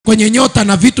kwenye nyota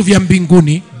na vitu vya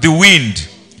mbinguni, the wind,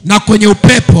 na kwenye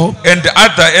upepo, and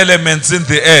other elements in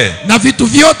the air. na vitu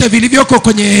vyote vilivyoko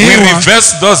kwenye We hewa.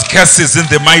 reverse those curses in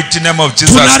the mighty name of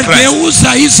Jesus Christ.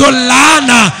 Tunageuza hizo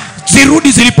laana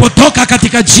zirudi zilipotoka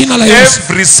katika jina la Yesu.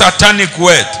 Every satanic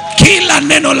word Kila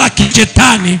neno la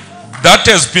kishetani that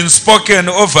has been spoken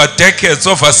over decades,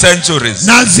 over centuries,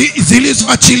 na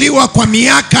zilizoachiliwa kwa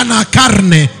miaka na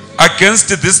karne against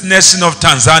this nation of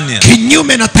Tanzania,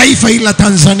 kinyume na taifa hili la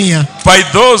Tanzania, by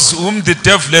those whom the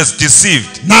devil has deceived,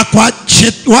 na kwa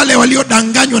wale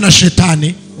waliodanganywa na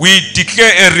shetani, we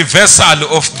declare a reversal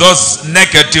of those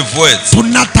negative words.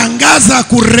 tunatangaza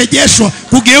kurejeshwa,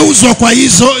 kugeuzwa kwa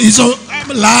hizo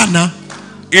laana.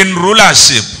 In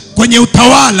rulership, Kwenye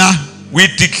utawala, we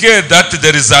declare that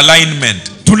there is alignment.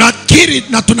 tunakiri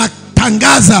na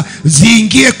tunatangaza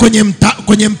ziingie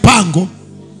kwenye mpango.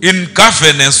 In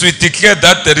governance, we declare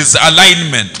that there is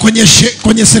alignment.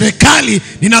 Kwenye serikali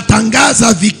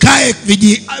ninatangaza vikae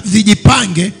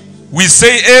vijipange. We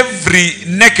say every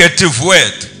negative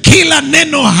word Kila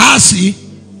neno hasi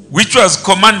which was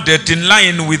commanded in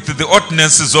line with the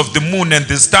ordinances of the moon and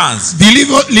the stars,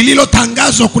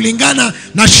 lililotangazwa kulingana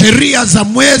na sheria za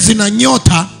mwezi na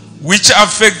nyota, which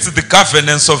affects the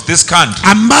governance of this country,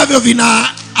 ambavyo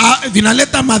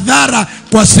vinaleta madhara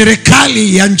kwa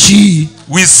serikali ya nchi hii.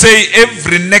 we say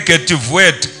every negative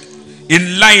word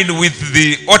in line with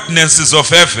the ordinances of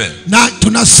heaven, Na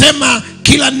tunasema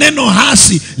kila neno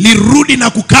hasi lirudi na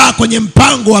kukaa kwenye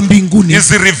mpango wa mbinguni, is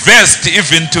reversed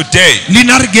even today.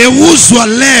 linageuzwa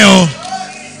leo.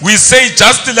 We say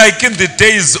just like in the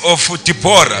days of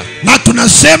Deborah, Na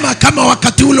tunasema kama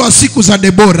wakati ule wa siku za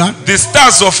Debora, the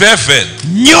stars of heaven,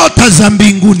 nyota za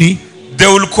mbinguni they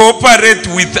will cooperate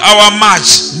with our march,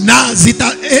 na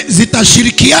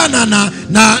zitashirikiana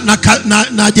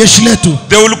na jeshi letu.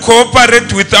 they will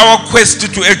cooperate with our quest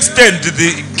to extend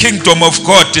the kingdom of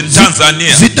God in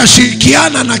Tanzania.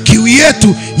 Zitashirikiana na kiu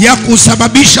yetu ya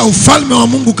kusababisha ufalme wa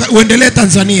Mungu uendelee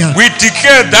Tanzania. We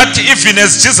declare that even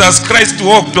as Jesus Christ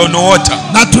walked on water,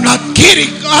 Na tunakiri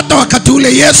hata wakati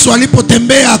ule Yesu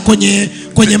alipotembea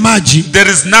kwenye maji,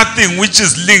 there is nothing which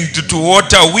is linked to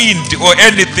water, wind, or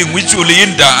anything which will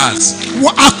hinder us.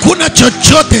 hakuna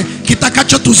chochote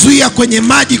kitakachotuzuia kwenye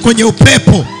maji, kwenye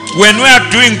upepo. When we are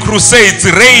doing crusades,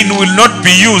 rain will not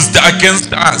be used against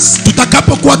us.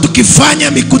 Tutakapokuwa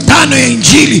tukifanya mikutano ya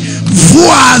Injili,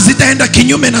 mvua hazitaenda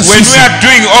kinyume na sisi. When we are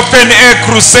doing open air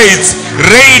crusades,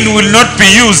 rain will not be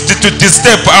used to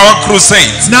disturb our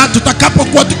crusades. Na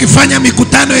tutakapokuwa tukifanya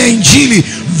mikutano ya Injili,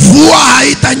 mvua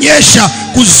haitanyesha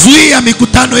kuzuia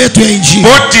mikutano yetu ya Injili.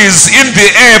 Bodies in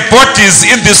the air, bodies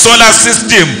in the solar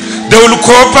system, they will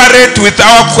cooperate with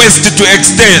our quest to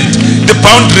extend the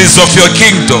boundaries of your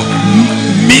kingdom.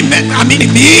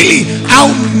 Miili au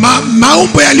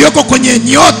maumbo yaliyoko kwenye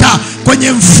nyota,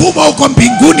 kwenye mfumo huko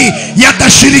mbinguni,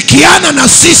 yatashirikiana na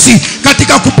sisi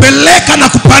katika kupeleka na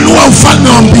kupanua ufalme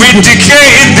wa mbinguni. We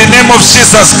declare in the name of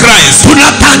Jesus Christ,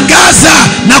 tunatangaza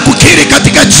na kukiri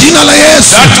katika jina la Yesu,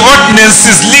 that ordinance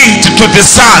is linked to the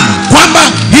sun, kwamba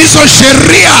hizo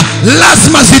sheria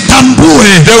lazima zitambue,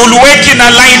 they will work in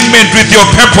alignment with your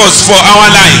purpose for our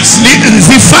lives,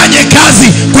 zifanye kazi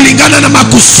kulingana na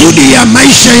makusudi ya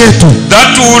maisha yetu,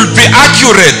 that will be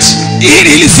accurate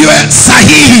ili ziwe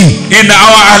sahihi in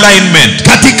our alignment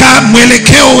katika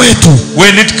mwelekeo wetu,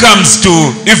 when it comes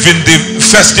to even the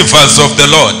festivals of the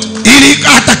Lord, ili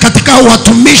hata katika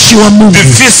watumishi wa Mungu,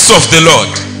 the feasts of the Lord,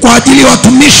 kwa ajili ya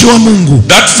watumishi wa Mungu.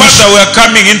 that Father, we are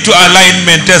coming into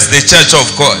alignment as the church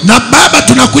of God, Na Baba,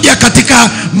 tunakuja katika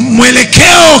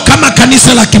mwelekeo kama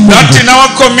kanisa la kimungu, that in our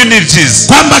communities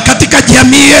kwamba katika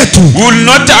jamii yetu we will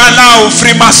not allow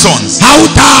Freemasons,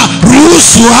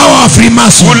 hautaruhusu hawa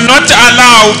Freemason, will not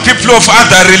allow people of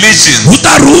other religions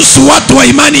hutaruhusu watu wa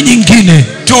imani nyingine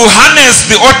to harness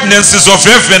the ordinances of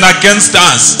heaven against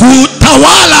us.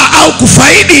 kutawala au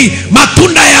kufaidi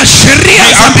matunda ya sheria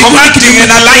We za are mbinguni. commanding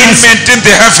an alignment in the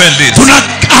heavenlies.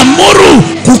 Tunaamuru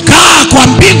kukaa kwa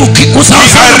mbingu We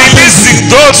kusawasawa. are releasing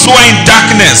those who are in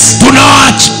darkness,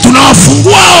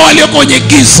 Tunawafungua hao walioko kwenye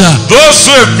giza, those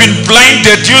who have been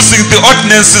blinded using the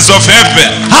ordinances of heaven.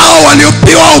 hao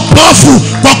waliopewa upofu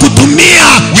kwa kutumia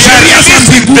We are sheria za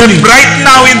releasing them mbinguni. right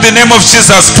now in the name of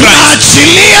Jesus Christ.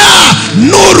 Tunaachilia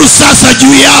nuru sasa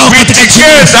juu yao We katika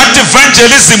declare jina. that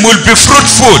evangelism will be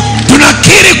fruitful,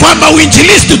 Tunakiri kwamba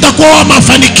uinjilisti utakuwa wa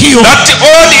mafanikio, that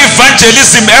all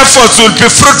evangelism efforts will be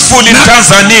fruitful in na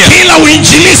Tanzania, kila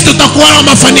uinjilisti utakuwa wa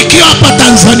mafanikio hapa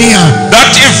Tanzania.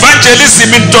 that evangelism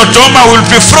in Dodoma will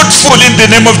be fruitful in the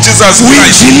name of Jesus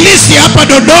Christ, Uinjilisti hapa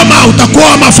Dodoma utakuwa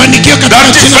wa mafanikio katika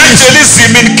that jina la Yesu.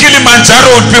 evangelism in Kilimanjaro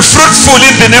will be fruitful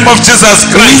in the name of Jesus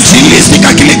Christ. Uinjilisti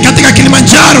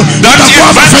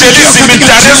Evangelism in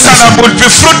Dar es Salaam will be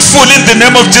fruitful in the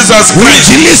name of Jesus Christ.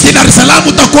 Uinjilisti Dar es Salaam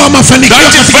utakuwa mafanikio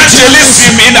That katika jina la Yesu.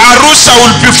 evangelism in Arusha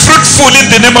will be fruitful in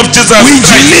the name of Jesus Christ.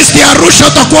 Uinjilisti Arusha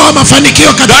utakuwa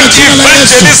mafanikio katika That jina la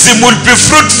Yesu. evangelism will be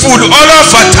fruitful all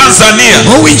over Tanzania.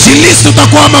 Uinjilisti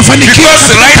utakuwa mafanikio Because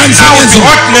katika right now Tanzania. the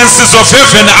ordinances of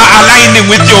heaven are aligning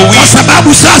with your Kwa will. sababu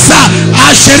sasa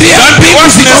sheria za That the mbingu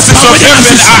ziko ordinances of pamoja na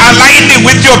heaven sisi. are aligning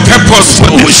with your purpose for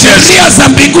this nation. Sheria za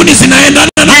mbinguni zinaendana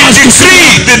na We makusudi. decree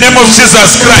in the name of Jesus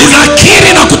Christ. Tunakiri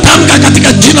na kutamka katika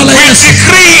jina la We Yesu.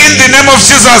 decree in the name of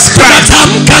Jesus Christ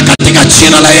Tunatamka katika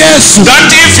jina la Yesu. that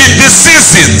if in the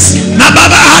seasons, Na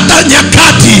Baba, hata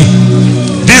nyakati,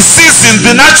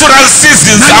 the natural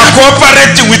seasons are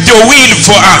cooperating with your will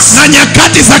for us. na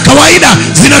nyakati za kawaida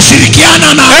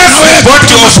zinashirikiana na As wewe the body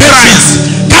katika of mapenzi. Christ.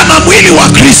 Kama mwili wa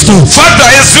Kristo. Father,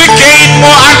 as we gain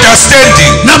more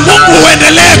understanding Na Mungu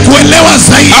uendelee kuelewa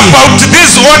zaidi about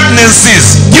these ordinances,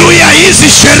 juu ya hizi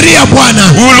sheria Bwana,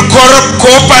 we will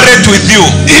cooperate with you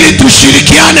ili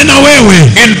tushirikiane na wewe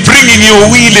in bringing your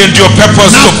will and your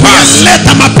purpose na to pass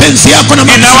kuyaleta mapenzi yako na in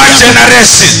mapenzi our yako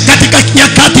generation. katika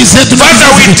nyakati zetu na Father,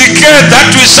 we vizazi. declare that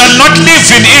we shall not live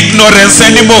in ignorance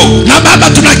anymore. Na Baba,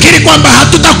 tunakiri kwamba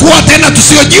hatutakuwa tena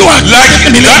tusiojua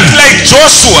Like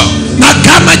Joshua, na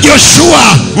kama Joshua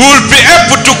we will be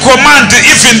able to command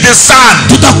even the sun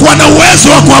tutakuwa na uwezo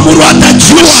wa kuamuru hata to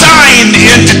jua shine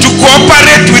and to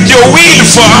cooperate with your will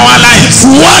for our lives.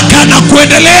 kuwaka na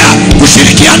kuendelea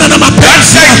kushirikiana na That's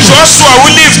mapenzi like yako. Joshua who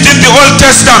lived in the Old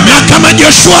Testament. Na kama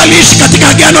Joshua aliishi katika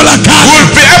agano la We kale, will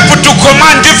be able to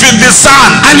command even the sun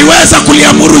aliweza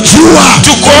kuliamuru jua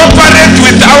to cooperate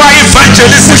with our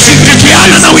evangelistic kushirikiana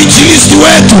activities. na uinjilisti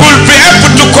wetu. We will be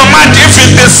able to command even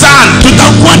the sun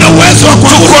Tutakuwa na uwezo wa to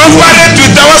kuamuru jua cooperate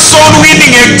with our soul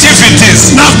winning activities.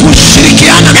 na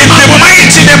kushirikiana na In the mambo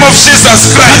mighty name of Jesus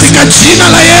Christ. katika jina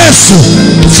la Yesu.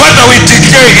 Father, we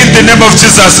declare in the name of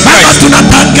Jesus Baba, Christ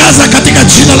tunatangaza katika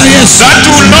jina la Yesu, that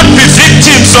we will not be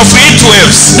victims of heat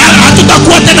waves. na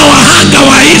hatutakuwa tena wahanga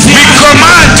wa hizi. We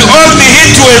command all the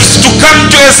heat waves to come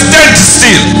to a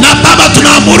standstill. Na Baba,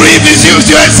 tunaamuru hivi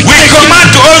ziwezi. We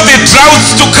command all the droughts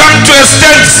to come to a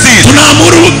standstill.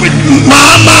 Tunaamuru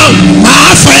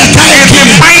maafa yakae In the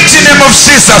kimya mighty name of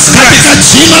Jesus katika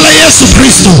Christ. jina la Yesu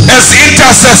Kristo. As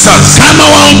intercessors, Kama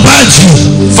waombaji,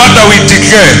 Father, we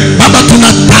declare Baba,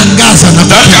 tunatangaza na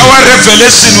that our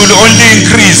revelation will only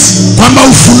increase kwamba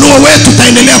ufunuo wetu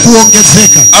utaendelea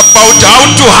kuongezeka, about how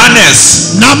to harness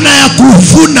namna ya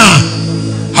kuvuna,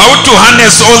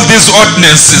 all these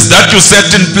ordinances that you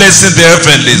set in place in the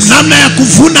heavenlies. namna ya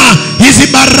kuvuna hizi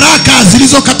baraka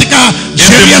zilizo katika In the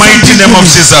sheria za mighty name of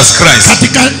mbinguni, Jesus Christ.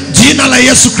 katika jina la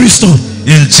Yesu Kristo.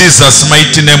 In Jesus'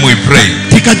 mighty name we pray.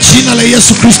 Katika jina la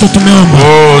Yesu Kristo tumeomba.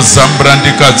 Oh,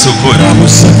 Zambrandika Tsukuri.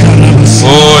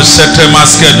 Oh,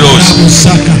 Shetemaskedosh.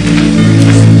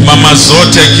 Mama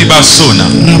zote kibasuna.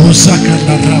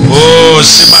 Oh,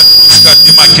 Shimatuska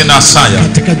Timakinasaya.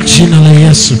 Katika jina la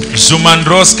Yesu.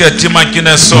 Zumandroske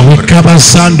Timakinesopre.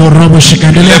 Kabasando robo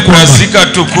shikaendelea kuomba. Leprasika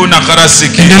tukuna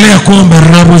karasiki. Endelea kuomba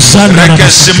robo sanda.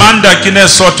 Rekeshimanda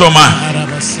kinesotoma.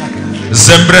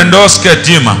 Zembrendoske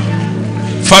Tima.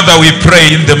 Father, we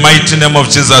pray in the mighty name of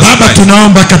Jesus Baba, Christ.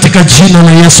 tunaomba katika jina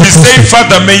la Yesu We say, Kristo.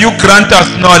 Father, may you grant us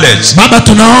knowledge. Baba,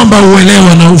 tunaomba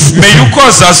uelewa na May you ufunuo.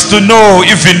 cause us to know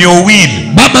even your will,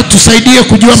 Baba, tusaidie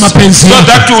kujua mapenzi so yako.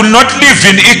 that we will not live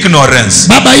in ignorance,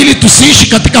 Baba, ili tusiishi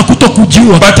katika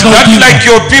kutokujua, but katika that ujinga. like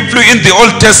your people in the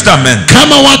Old Testament,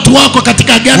 Kama watu wako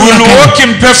katika agano we la will kale walk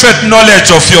in perfect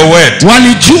knowledge of your word.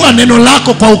 walijua neno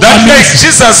lako kwa That like ukamilifu,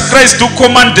 Jesus Christ who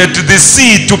commanded the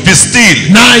sea to be still,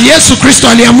 na Yesu Kristo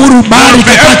aliamuru we bahari will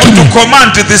be ikakaa able to kimya,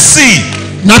 command the sea.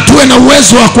 na tuwe na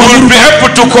uwezo wa We will kuamuru be able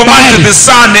to command the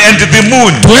sun and the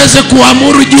moon tuweze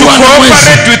kuamuru to jua na mwezi,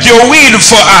 cooperate with your will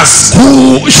for us.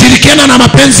 kushirikiana na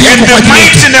mapenzi In yako kwa the ajili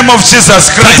yetu. mighty name of Jesus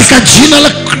Christ, Katika jina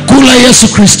kuu la Yesu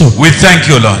Kristo. we thank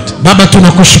you, Lord. Baba,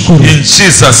 tunakushukuru In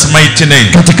Jesus' mighty name.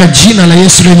 katika jina la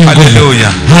Yesu lenye nguvu.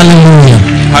 Hallelujah. Haleluya.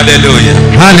 Hallelujah.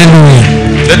 Haleluya.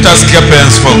 Let us clap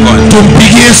hands for God.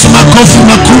 Tumpigie Yesu makofi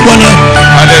makubwa na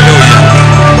Hallelujah.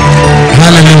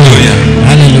 haleluya.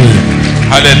 Haleluya.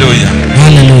 Hallelujah.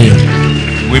 Haleluya.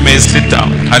 We may sit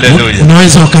down. Hallelujah.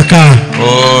 Unaweza ukakaa.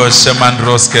 Oh,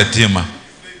 Shemandroske Tima.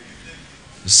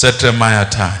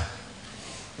 Setemayata.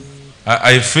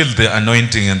 I feel the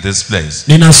anointing in this place.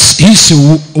 Ninahisi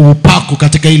upako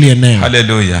katika ile eneo.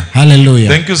 Hallelujah. Haleluya.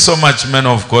 Thank you so much, men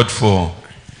of God, for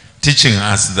teaching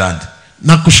us that.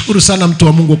 Nakushukuru sana mtu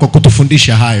wa Mungu kwa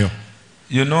kutufundisha hayo.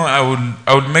 You know, I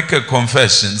would make a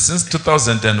confession. Since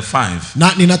 2005,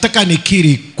 Na ninataka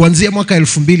nikiri kuanzia mwaka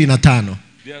 2005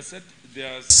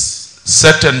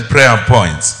 certain prayer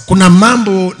points. Kuna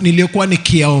mambo niliyokuwa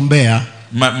nikiyaombea.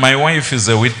 My wife is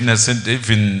a witness, and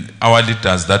even our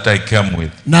leaders that I came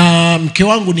with. Na mke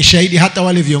wangu ni shahidi, hata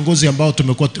wale viongozi ambao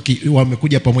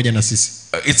wamekuja pamoja na sisi.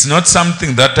 It's not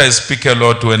something that I speak a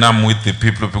lot when I'm with the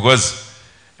people, because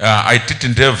I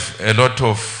didn't have a lot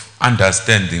of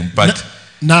understanding, but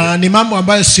na ni mambo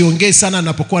ambayo siongei sana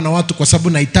napokuwa na watu, kwa sababu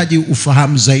nahitaji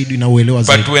ufahamu zaidi na uelewa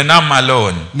zaidi. But when I'm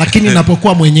alone, lakini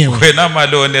napokuwa mwenyewe, when I'm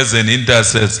alone as an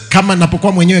intercessor, kama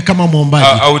napokuwa mwenyewe kama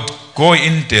muombaji, I would go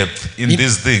in depth in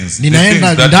these things.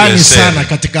 Ninaenda ndani sana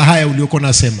katika haya uliokuwa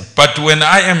nasema. But when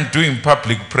I am doing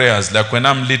public prayers, like when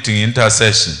I'm leading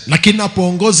intercession, lakini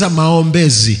napoongoza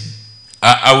maombezi,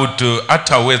 I would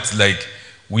utter words like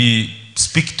we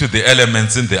speak to the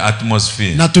elements in the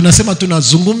atmosphere. Na tunasema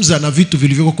tunazungumza na vitu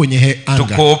vilivyoko kwenye anga.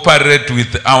 To cooperate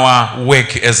with our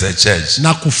work as a church.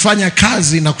 Na kufanya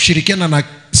kazi na kushirikiana na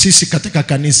sisi katika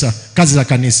kanisa, kazi za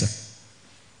kanisa.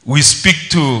 We speak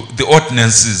to the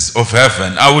ordinances of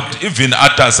heaven. I would even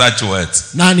utter such words.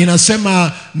 Na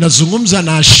ninasema nazungumza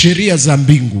na sheria za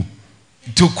mbingu.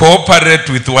 To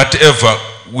cooperate with whatever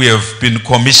we have been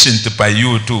commissioned by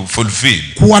you to fulfill.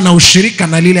 Kuwa na ushirika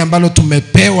na lile ambalo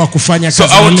tumepewa kufanya kazi.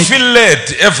 So I would feel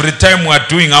led every time we are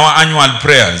doing our annual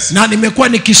prayers. Na nimekuwa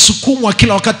nikisukumwa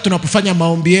kila wakati tunapofanya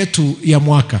maombi yetu ya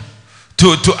mwaka.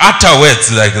 To utter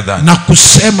words like that. Na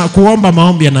kusema, kuomba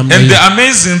maombi ya namna hiyo. And the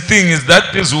amazing thing is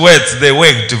that these words, they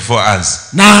worked for us.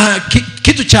 Na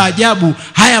kitu cha ajabu,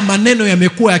 haya maneno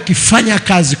yamekuwa yakifanya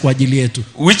kazi kwa ajili yetu.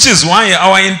 Which is why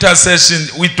our intercession,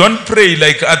 we don't pray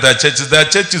like other churches. There are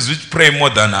churches which pray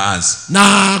more than us.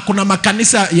 Na kuna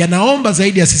makanisa yanaomba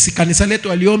zaidi ya sisi. Kanisa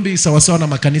letu aliombi sawa sawa na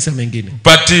makanisa mengine.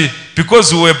 But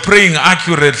because we were praying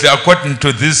accurately according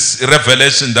to this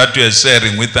revelation that we are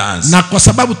sharing with us. Na kwa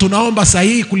sababu tunaomba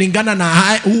sahihi kulingana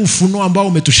na huu ufunuo ambao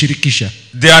umetushirikisha.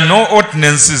 There are no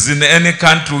ordinances in any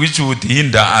country which would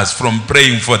hinder us from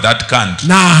praying for that country.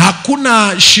 Na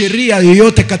hakuna sheria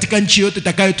yoyote katika nchi yote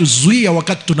itakayotuzuia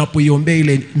wakati tunapoiombea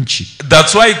ile nchi.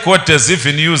 That's why God has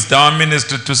even used our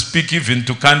ministry to speak even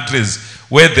to countries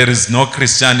where there is no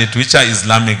Christianity, which are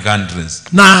Islamic countries.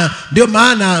 Na ndio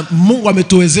maana Mungu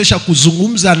ametuwezesha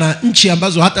kuzungumza na nchi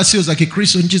ambazo hata sio za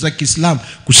Kikristo, nchi za Kiislamu,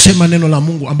 kusema neno la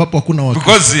Mungu ambapo hakuna watu.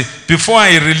 Because before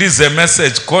I release a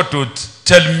message, God would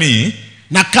tell me,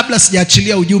 na kabla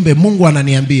sijaachilia ujumbe, Mungu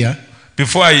ananiambia,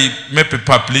 before I maybe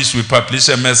we publish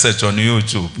a message on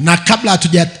YouTube. Na kabla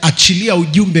hatujaachilia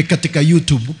ujumbe katika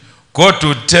YouTube, God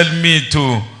would tell me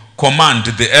to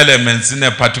command the elements in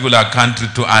a particular country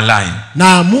to align.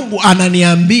 Na Mungu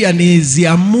ananiambia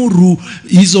niziamuru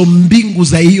hizo mbingu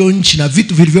za hiyo nchi na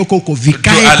vitu vilivyoko huko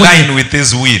vikae to align with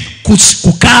his will.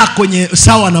 Kukaa kwenye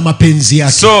sawa na mapenzi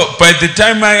yake. So by the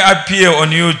time I appear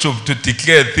on YouTube to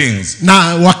declare things,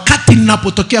 na wakati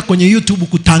ninapotokea kwenye YouTube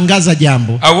kutangaza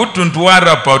jambo, I wouldn't worry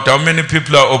about how many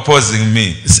people are opposing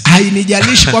me.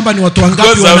 Hainijalishi kwamba ni watu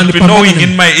wangapi wananipambana. Because I've been knowing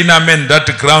in my inner man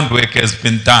that groundwork has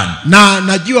been done. Na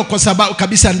najua kwa sababu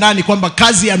kabisa ndani kwamba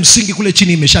kazi ya msingi kule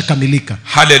chini imeshakamilika.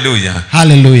 Hallelujah.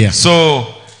 Hallelujah. So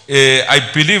I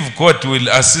believe God will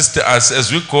assist us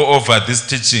as we go over this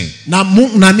teaching. Na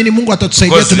naamini Mungu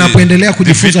atatusaidia tunapoendelea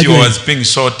kujifunza. The video was being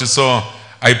short, so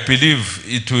I believe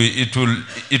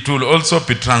it will also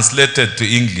be translated to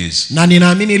English. Na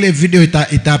ninaamini ile video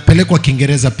itapelekwa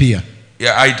Kiingereza pia.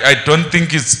 Yeah, I don't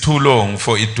think it's too long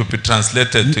for it to be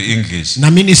translated to English.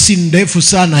 Naamini si ndefu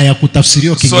sana ya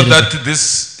kutafsiriwa Kiingereza. So that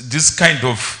this kind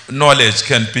of knowledge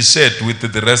can be shared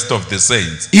with the rest of the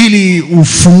saints. Ili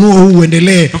ufunuo huu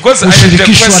uendelee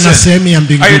kushirikishwa na sehemu ya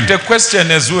mbinguni. I had a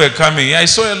question as we were coming. I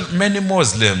saw many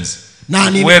Muslims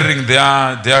wearing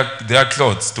their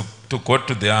clothes to go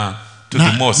to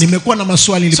the mosque. Nimekuwa na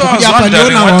maswali nilipokuja hapa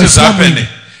niona Waislamu.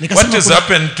 What is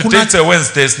happening today? It's a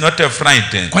Wednesday, it's not a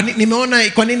Friday.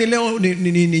 Kwa nini leo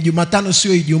ni Jumatano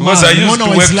sio Ijumaa? Because I used to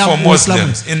work for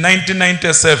Muslims. In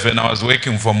 1997 I was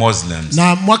working for Muslims.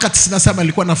 Na mwaka 97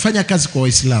 nilikuwa nafanya kazi kwa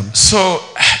Waislamu. So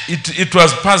it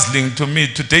was puzzling to me.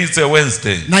 Today is a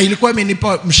Wednesday. Na ilikuwa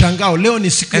imenipa mshangao, leo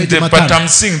ni siku ya Jumatano. But I'm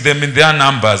seeing them in their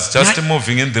numbers just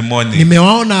moving in the morning.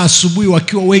 Nimewaona asubuhi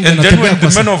wakiwa wengi wanatembea. And then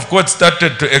when the man of God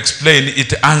started to explain,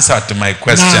 it answered my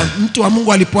question. Na mtu wa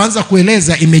Mungu alipoanza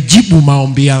kueleza imejibu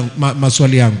maombi yangu,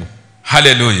 maswali yangu.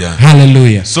 Hallelujah.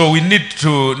 Hallelujah. So we need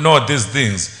to know these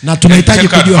things. Na tunahitaji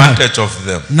kujua advantage of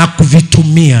them. Na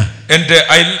kuvitumia. And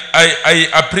I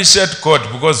appreciate God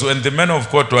because when the man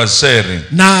of God was sharing,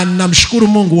 na namshukuru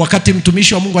Mungu wakati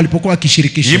mtumishi wa Mungu alipokuwa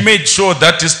akishirikisha, he made sure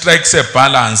that he strikes a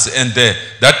balance and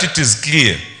that it is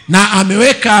clear. Na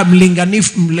ameweka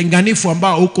mlinganifu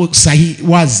ambao uko sahihi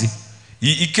wazi.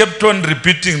 He kept on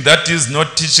repeating that he is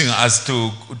not teaching us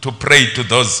to pray to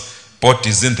those pot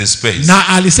is in the space. Na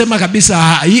alisema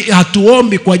kabisa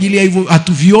hatuombi kwa ajili ya hivyo,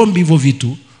 hatuviombi hivyo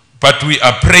vitu. But we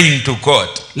are praying to God.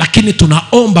 Lakini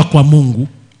tunaomba kwa Mungu.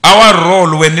 Our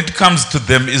role when it comes to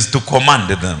them is to command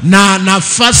them. Na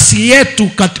nafasi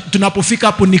yetu tunapofika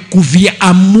hapo ni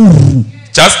kuviamuru.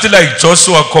 Just like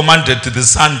Joshua commanded the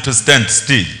sun to stand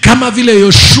still. Kama vile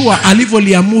Yoshua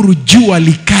alivyoliamuru jua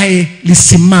likae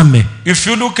lisimame. If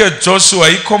you look at Joshua,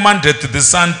 he commanded the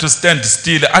sun to stand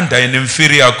still under an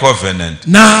inferior covenant.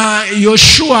 Na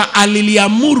Yoshua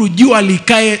aliliamuru jua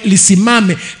likae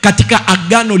lisimame katika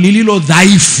agano lililo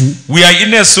dhaifu. We are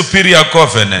in a superior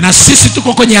covenant. Na sisi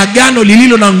tuko kwenye agano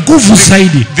lililo na nguvu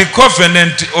zaidi. The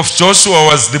covenant of Joshua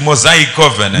was the Mosaic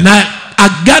covenant. Na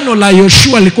agano la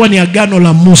Yoshua lilikuwa ni agano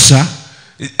la Musa.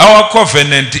 Our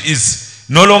covenant is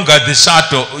no longer the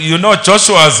shadow. You know,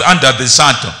 Joshua was under the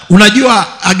shadow.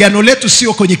 Unajua agano letu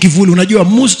sio kwenye kivuli. Unajua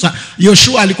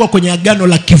Yoshua alikuwa kwenye agano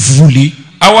la kivuli.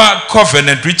 Our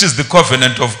covenant, which is the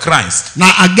covenant of Christ.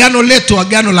 Na agano letu,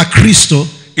 agano la Kristo,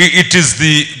 it is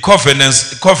the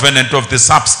covenant of the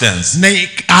substance. Na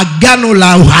agano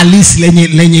la uhalisi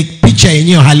lenye picha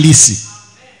yenyewe halisi.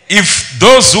 If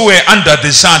those who were under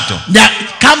the shadow,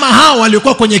 kama hao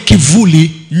walikuwa kwenye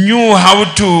kivuli, knew how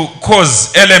to cause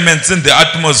elements in the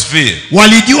atmosphere,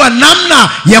 walijua namna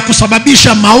ya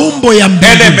kusababisha maumbo ya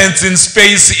mbinguni, elements in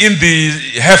space in the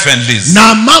heavenlies,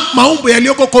 na maumbo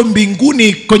yaliyoko kwa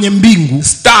mbinguni, kwenye mbingu,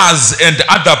 stars and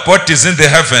other bodies in the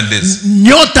heavenlies,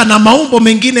 nyota na maumbo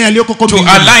mengine yaliyoko kwa mbinguni,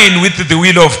 to align with the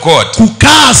will of God,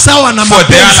 kukaa sawa na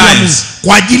mapenzi ya Mungu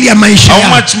kwa ajili ya maisha yao.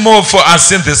 How much more for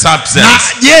us in the substance?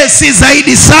 Na si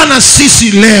zaidi sana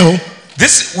sisi leo.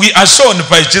 This we are shown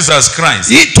by Jesus Christ.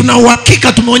 Hii tuna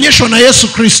uhakika tumeonyeshwa na Yesu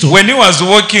Kristo. When he was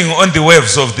walking on the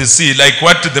waves of the sea, like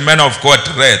what the man of God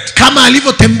read. Kama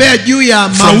alivyotembea juu ya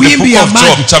mawimbi ya maji.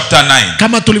 Job, chapter 9.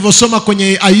 Kama tulivyosoma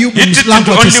kwenye Ayubu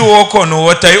mlango wa 9. He didn't only walk on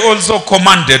water, he also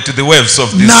commanded the waves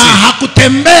of the sea. Na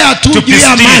hakutembea tu juu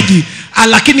ya maji,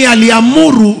 lakini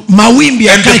aliamuru mawimbi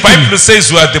yakae. And the Bible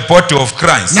says we are the body of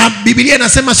Christ. Na Biblia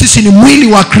inasema sisi ni mwili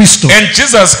wa Kristo. And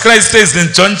Jesus Christ says in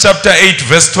John chapter 8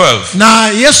 verse 12. Na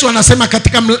Yesu anasema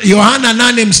katika Yohana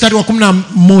 8 mstari wa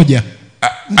 11.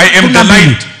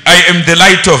 I am the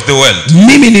light of the world.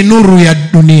 Mimi ni nuru ya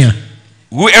dunia.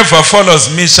 Whoever follows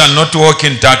me shall not walk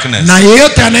in darkness. Na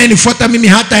yeyote anayenifuata mimi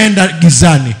hataenda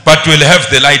gizani, but will have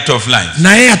the light of life.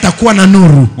 Na yeye atakuwa na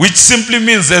nuru. Which simply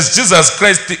means as Jesus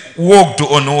Christ walked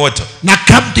on water. Na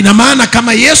ina maana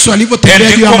kama Yesu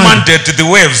alivyotembea juu ya maji. And he commanded the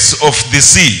waves of the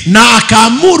sea. Na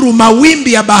akaamuru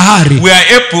mawimbi ya bahari. We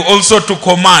are able also to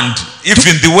command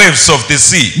even the waves of the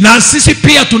sea. Na sisi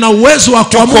pia tuna uwezo wa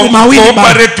kuamuru mawimbi ya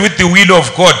bahari. Cooperate with the will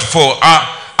of God for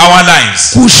our lives.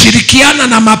 Kushirikiana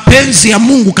na mapenzi ya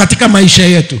Mungu katika maisha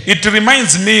yetu. It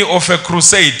reminds me of a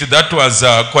crusade that was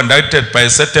conducted by a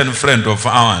certain friend of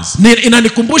ours.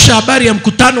 Inanikumbusha habari ya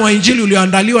mkutano wa injili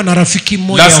ulioandaliwa na rafiki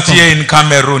mmoja last year in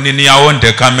Cameroon, in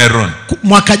Yaounde, Cameroon.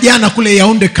 Mwaka jana kule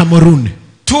Yaounde, Cameroon.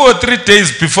 2 or 3 days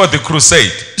before the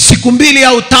crusade. Siku 2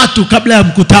 au 3 kabla ya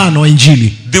mkutano wa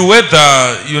injili. The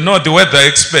weather, you know, the weather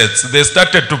experts, they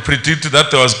started to predict that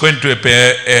there was going to be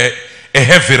a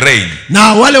heavy rain.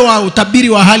 Na wale wa utabiri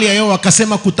wa hali ya hewa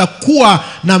wakasema kutakuwa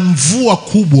na mvua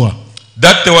kubwa.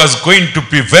 That there was going to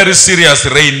be very serious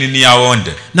rain in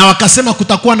Yaounde. Na wakasema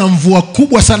kutakuwa na mvua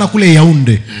kubwa sana kule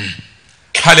Yaounde.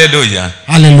 Hallelujah.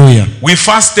 Hallelujah. We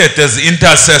fasted as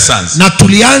intercessors. Na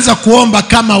tulianza kuomba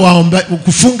kama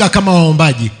kufunga kama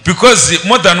waombaji. Because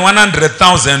more than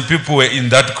 100,000 people were in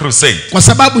that crusade. Kwa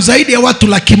sababu zaidi ya watu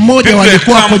 100,000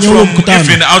 walikuwa kwenye ule mkutano.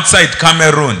 Even outside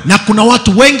Cameroon. Na kuna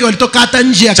watu wengi walitoka hata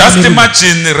nje ya Cameroon. Just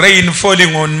imagine rain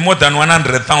falling on more than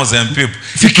 100,000 people.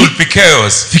 It will be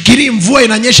chaos. Fikiri mvua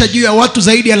inanyesha juu ya watu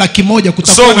zaidi ya 100,000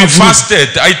 kutakuwa na mvua. So we fasted.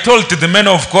 I told the men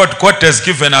of God, God has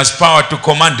given us power to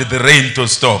command the rain to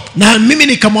stop. Na mimi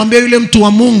nikamwambia yule mtu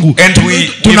wa Mungu,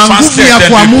 tuna nguvu ya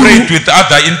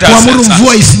kuamuru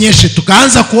mvua isinyeshe.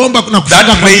 Tukaanza kuomba na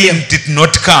kufunga kwa rain did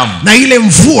not come. Na ile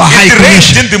mvua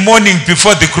haikunyesha. In the morning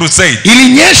before the crusade.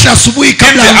 Ilinyesha asubuhi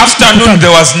kabla ya afternoon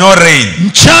there was no rain.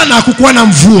 Mchana hakukuwa na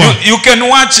mvua. You can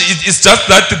watch, it's just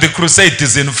that the crusade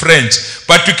is in French,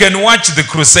 but you can watch the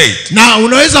crusade. Na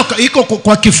unaweza iko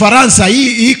kwa Kifaransa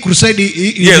hii crusade.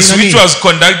 Yes, which was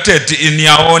conducted in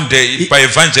Yaounde by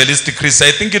evangelist Chris.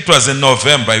 I think it was in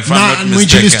November, if I'm not mistaken.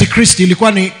 Evangelist Chris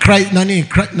ilikuwa ni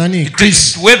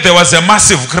Chris, where there was a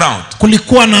massive crowd.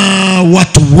 Kulikuwa na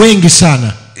watu wengi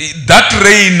sana. That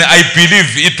rain, I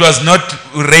believe it was not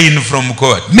rain from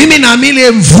God, Mimi naamini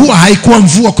mvua haikuwa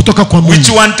mvua kutoka kwa which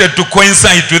Mungu, wanted to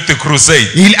coincide with the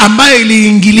crusade. ambayo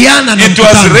iliingiliana na It was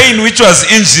mkutano. rain which was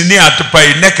engineered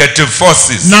by negative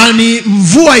forces Na ni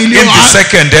mvua in the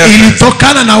second heaven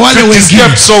ilitokana na wale to wengine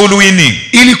escape soul winning.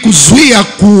 ili kuzuia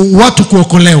watu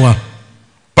kuokolewa,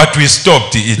 But we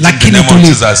stopped it in the lakini name of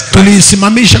Jesus Christ.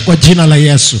 tuliisimamisha kwa jina la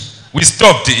Yesu. We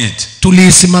stopped it.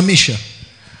 Tuliisimamisha.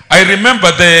 I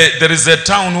remember there is a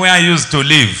town where I used to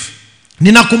live.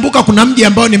 Ninakumbuka kuna mji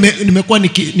ambao nimekuwa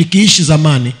nikiishi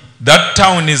zamani. That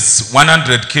town is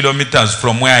 100 kilometers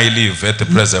from where I live at the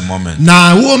present moment.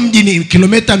 Na huo mji ni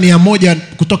kilomita 100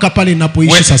 kutoka pale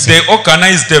ninapoishi sasa. They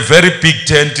organized a very big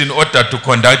tent in order to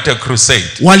conduct a crusade.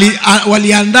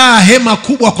 Waliandaa hema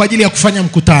kubwa kwa ajili ya kufanya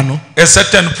mkutano. A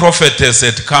certain prophetess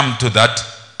had come to that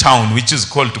town which is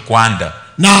called Gwanda.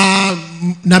 Na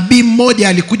nabii mmoja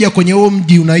alikuja kwenye huo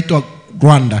mji unaitwa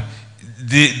Gwanda.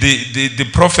 The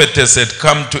prophetess had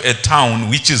come to a town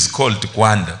which is called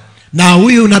Gwanda. Na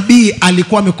huyu nabii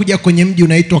alikuwa amekuja kwenye mji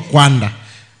unaitwa Gwanda.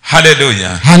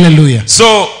 Hallelujah. Hallelujah.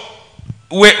 So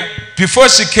before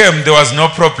she came there was no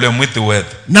problem with the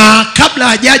weather. Na kabla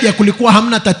hajaja kulikuwa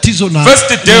hamna tatizo na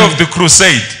first day of the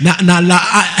crusade,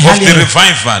 of the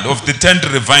revival, of the tent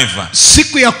revival.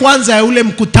 Siku ya kwanza ya ule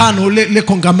mkutano ule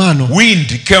kongamano.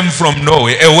 Wind came from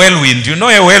Norway, a whirlwind. You know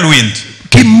a whirlwind?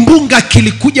 Kimbunga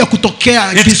kilikuja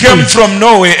kutokea. It came from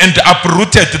Norway and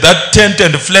uprooted that tent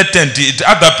and flattened it.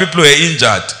 Other people were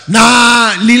injured.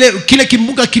 Na kile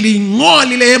kimbunga kiling'oa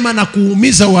lile hema na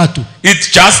kuumiza watu.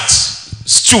 It just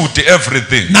stewed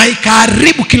everything. Na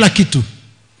ikaharibu kila kitu.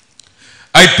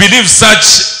 I believe such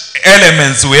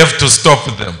elements we have to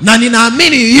stop them. Na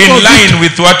ninaamini hivyo in line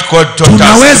with what God taught us.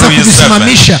 Tunaweza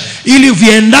kuvisimamisha ili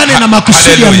viendane na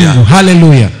makusudi ya Mungu.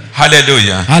 Hallelujah.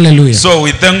 Hallelujah. Hallelujah. So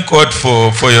we thank God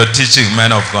for your teaching,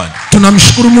 man of God.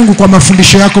 Tunamshukuru Mungu kwa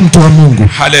mafundisho yako, mtu wa Mungu.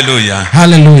 Hallelujah.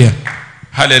 Hallelujah.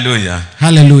 Hallelujah.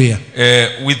 Hallelujah.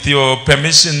 With your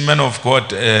permission, man of God,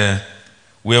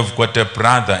 we have got a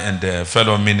brother and a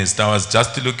fellow minister. I was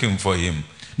just looking for him.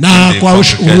 Na kwa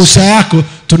ruhusa yako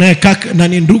tunaye kaka na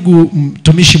ni ndugu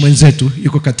mtumishi mwenzetu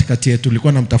yuko katikati yetu,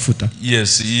 nilikuwa namtafuta.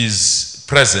 Yes, he is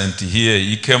present here.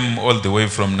 He came all the way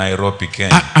from Nairobi,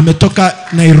 Kenya. Ametoka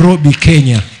Nairobi,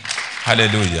 Kenya.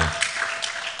 Hallelujah.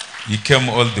 He came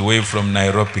all the way from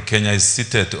Nairobi, Kenya. He's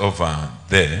seated over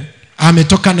there.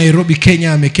 Ametoka Nairobi,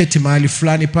 Kenya, ameketi mahali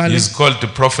fulani pale. He's called the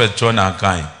prophet John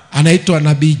Haggai. Anaitwa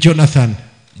nabii Jonathan.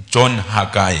 John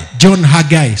Haggai. John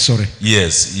Haggai, sorry.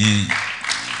 Yes,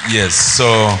 yes.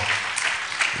 So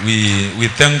we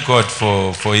thank God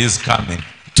for his coming.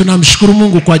 Tunamshukuru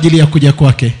Mungu kwa ajili ya kuja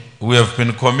kwake. We have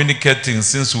been communicating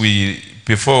since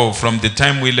from the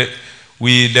time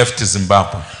we left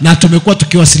Zimbabwe. Na tumekuwa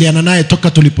tukiwasiliana naye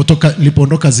toka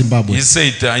tulipoondoka Zimbabwe. He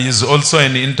said he is also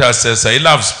an intercessor. He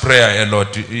loves prayer a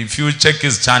lot. If you check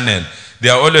his channel,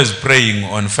 they are always praying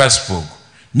on Facebook.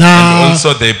 And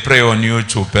also they pray on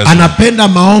YouTube as well. Anapenda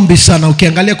maombi sana.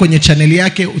 Ukiangalia kwenye channel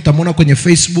yake utamwona kwenye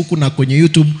Facebook na kwenye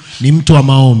YouTube ni mtu wa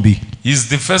maombi. He's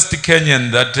the first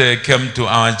Kenyan that came to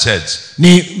our church.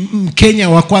 Ni Mkenya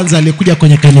wa kwanza aliyekuja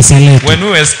kwenye kanisa letu. When we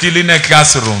were still in a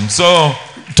classroom. So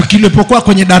tulipokuwa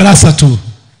kwenye darasa tu.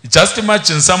 Just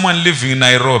imagine someone living in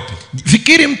Nairobi.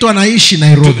 Fikiri mtu anaishi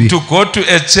Nairobi. To go to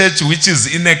a church which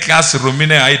is in a classroom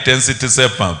in a high density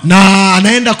suburb. Na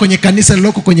anaenda kwenye kanisa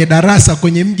liloko kwenye darasa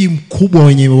kwenye mji mkubwa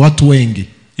wenye watu wengi.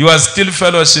 He was still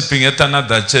fellowshipping at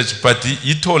another church, but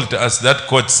he told us that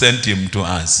God sent him to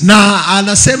us. Na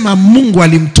anasema Mungu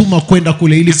alimtuma kwenda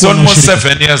kule ili kuwa na ushirika. It's almost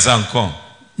 7 years ago.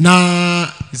 Na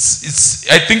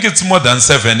I think it's more than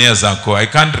 7 years ago. I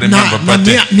can't remember, but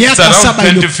it's around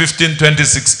 2015,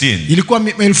 2016. Ilikuwa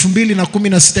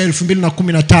 2016,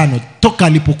 2015 toka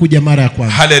alipokuja mara ya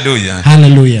kwanza. Hallelujah.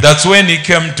 Hallelujah. That's when he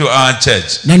came to our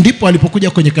church. Na ndipo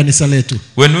alipokuja kwenye kanisa letu.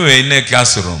 When we were in a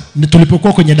classroom.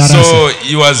 Tulipokuwa kwenye darasa. So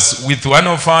he was with one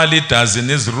of our leaders in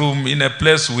his room in a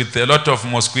place with a lot of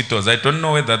mosquitoes. I don't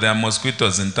know whether there are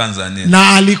mosquitoes in Tanzania. Na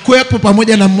alikuwepo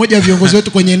pamoja na mmoja wa viongozi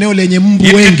wetu kwenye eneo lenye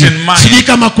mbu wengi. Sijui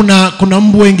kama kuna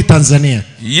mbu wengi Tanzania.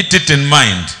 Eat it in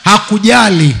mind.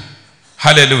 Hakujali.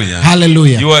 Hallelujah.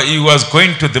 Hallelujah. He was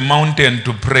going to the mountain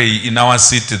to pray in our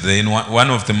city there, in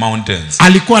one of the mountains.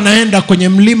 Alikuwa anaenda kwenye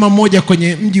mlima moja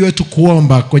kwenye mji wetu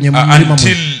kuomba kwenye mlima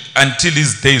moja. Until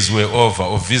his days were over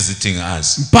of visiting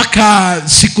us. Mpaka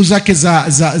siku zake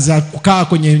za kukaa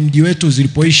kwenye mji wetu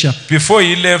zilipoisha. Before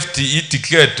he left, he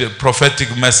declared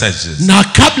prophetic messages. Na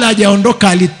kabla hajaondoka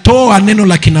alitoa neno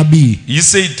la kinabii. He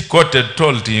said God had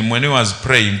told him when he was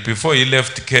praying before he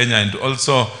left Kenya, and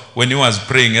also when he was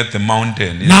praying at the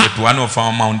mountain, at one of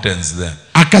our mountains there.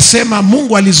 Akasema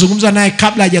Mungu alizungumza naye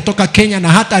kabla hajatoka Kenya na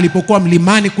hata alipokuwa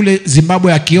mlimani kule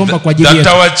Zimbabwe akiomba kwa ajili yetu.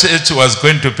 That our church was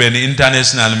going to be an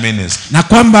international ministry. Na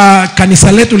kwamba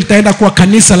kanisa letu litaenda kuwa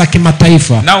kanisa la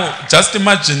kimataifa. Now just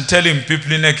imagine telling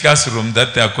people in a classroom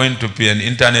that they are going to be an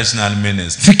international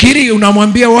ministry. Fikiri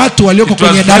unamwambia watu walioko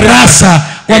kwenye darasa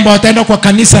kwamba wataenda kwa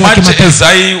kanisa la kimataifa. As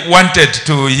I wanted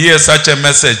to hear such a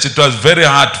message, it was very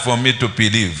hard for me to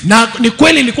believe. Na ni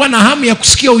kweli nilikuwa na hamu ya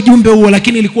kusikia ujumbe huo,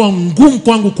 lakini ilikuwa ngumu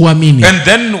kwangu kuamini. And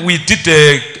then we did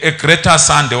a Greater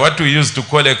Sunday, what we used to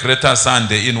call a Greater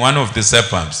Sunday, in one of the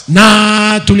suburbs.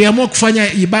 Na tuliamua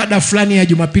kufanya ibada fulani ya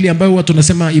Jumapili ambayo watu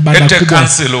tunasema ibada kubwa. At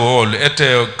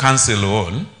a council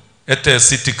hall, at a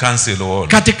city council hall.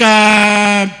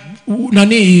 Katika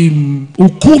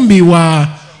ukumbi wa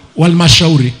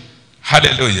halmashauri.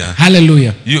 Hallelujah.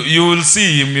 Hallelujah. You will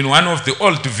see him in one of the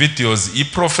old videos. He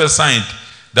prophesied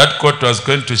that God was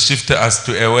going to shift us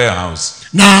to a warehouse.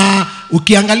 Na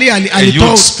ukiangalia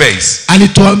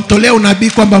alitolea unabii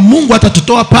kwamba Mungu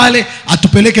atatutoa pale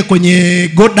atupeleke kwenye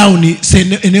go down,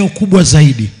 eneo kubwa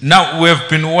zaidi. Now we have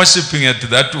been worshiping at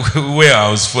that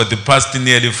warehouse for the past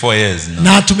nearly 4 years now.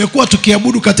 Na tumekuwa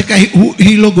tukiabudu katika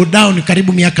hilo go down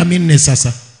karibu miaka 4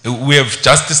 sasa. We have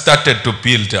just started to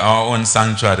build our own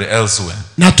sanctuary elsewhere.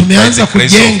 Na tumeanza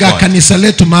kujenga kanisa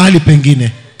letu mahali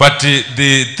pengine. But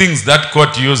the things that God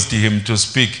used him to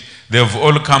speak, they have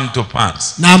all come to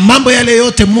pass. Na mambo yale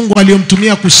yote Mungu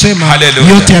aliyomtumia kusema, hallelujah,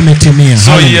 yote yametimia.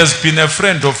 So he has been a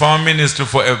friend of our ministry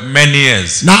for many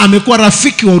years. Na amekuwa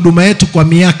rafiki wa huduma yetu kwa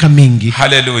miaka mingi.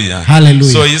 Hallelujah.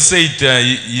 Hallelujah. So he said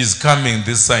he is coming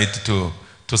this side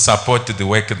to support the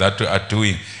work that we are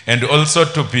doing, and also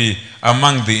to be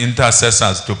among the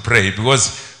intercessors to pray, because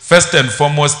first and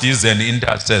foremost he is an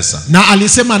intercessor. Na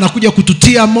alisema anakuja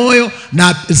kututia moyo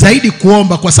na zaidi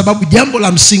kuomba, kwa sababu jambo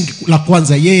la msingi la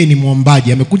kwanza, yeye ni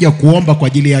muombaji. Amekuja kuomba kwa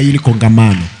ajili ya hili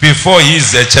kongamano. Before he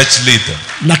is a church leader.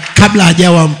 Na kabla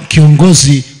hajawa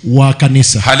kiongozi wa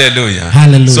kanisa. Hallelujah.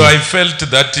 Hallelujah. So I felt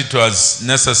that it was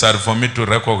necessary for me to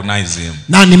recognize him.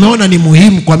 Na nimeona ni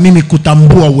muhimu kwa mimi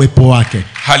kutambua uwepo wake.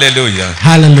 Hallelujah.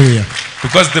 Hallelujah.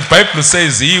 Because the Bible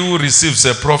says he who receives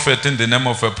a prophet in the name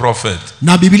of a prophet.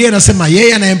 Na Biblia inasema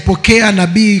yeye anayempokea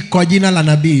nabii kwa jina la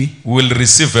nabii will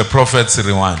receive a prophet's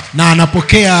reward. Na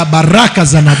anapokea baraka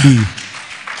za nabii.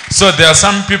 So there are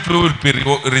some people who will be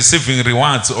receiving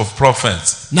rewards of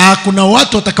prophets. Na kuna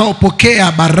watu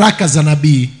watakaopokea baraka za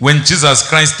nabii when Jesus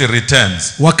Christ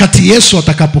returns. Wakati Yesu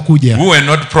atakapokuja. Who were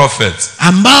not prophets.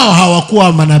 Ambao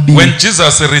hawakuwa manabii. When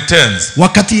Jesus returns.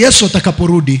 Wakati Yesu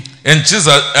atakaporudi. And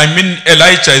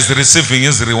Elijah is receiving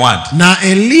his reward. Na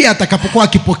Elia atakapokuwa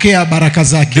akipokea baraka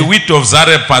zake. The widow of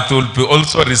Zarephath will be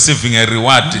also receiving a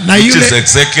reward, which is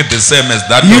exactly the same as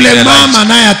that of Elijah. Yule mama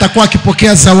naye atakuwa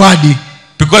akipokea zawadi.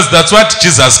 Because that's what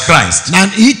Jesus Christ. Na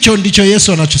hicho ndicho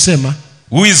Yesu anachosema.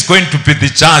 Who is going to be the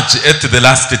judge at the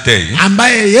last day.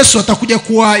 Ambaye Yesu atakuja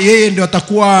kuwa yeye ndio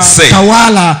atakuwa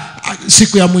tawala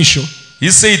siku ya mwisho.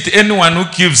 He said anyone who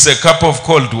gives a cup of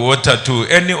cold water to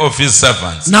any of his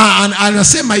servants. Na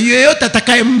anasema yeyote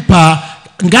atakayempa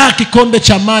ngaa kikombe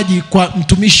cha maji kwa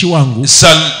mtumishi wangu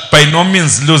shall by no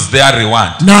means lose their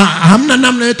reward. Na hamna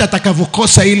namna yote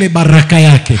atakavokosa ile baraka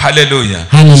yake. Hallelujah.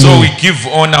 Hallelujah. So we give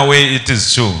honor where it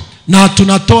is true. Na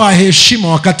tunatoa heshima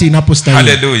wakati inapostahili.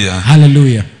 Hallelujah.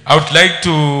 Hallelujah. I would like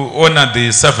to honor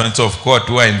the servants of God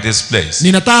who are in this place.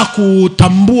 Ninataka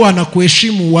kutambua na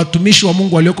kuheshimu watumishi wa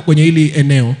Mungu walioko kwenye hili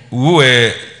eneo. Who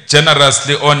were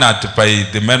generously honored by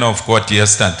the men of God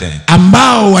yesterday.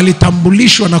 Ambao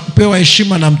walitambulishwa na kupewa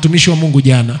heshima na mtumishi wa Mungu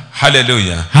jana.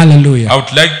 Hallelujah. Hallelujah. I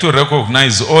would like to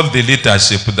recognize all the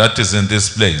leadership that is in this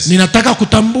place. Ninataka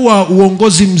kutambua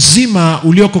uongozi mzima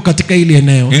ulioko katika hili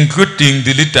eneo. Including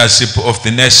the leadership of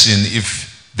the nation, if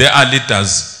there are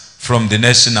leaders from the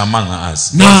nation among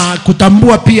us. Na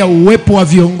kutambua pia uwepo wa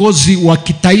viongozi wa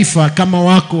kitaifa kama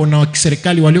wako na wa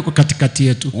kiserikali walioko katikati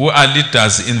yetu. Who are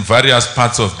leaders in various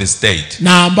parts of the state.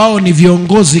 Na ambao ni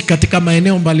viongozi katika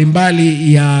maeneo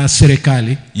mbalimbali ya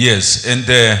serikali. Yes, and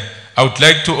I would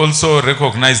like to also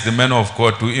recognize the men of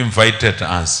God who invited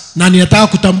us. Na ninataka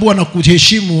kutambua na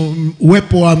kuheshimu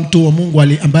uwepo wa mtu wa Mungu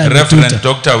ambaye Reverend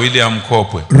Dr. William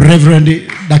Kopwe. Reverend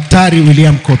Daktari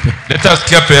William Kopwe. Let us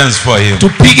clap hands for him.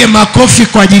 Tupige makofi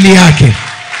kwa ajili yake.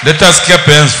 Let us clap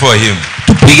hands for him.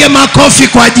 Tupige makofi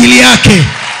kwa ajili yake.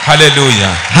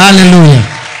 Hallelujah. Hallelujah.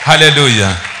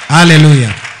 Hallelujah.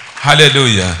 Hallelujah.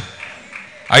 Hallelujah.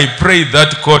 I pray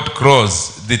that God grows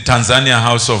the Tanzania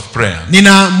house of prayer.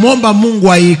 Ninamwomba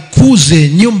Mungu aikuze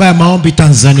nyumba ya maombi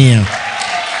Tanzania.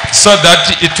 So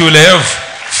that it will have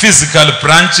physical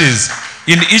branches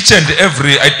in each and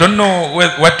every, I don't know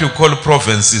what you call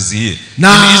provinces here. In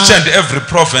each and every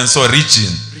province or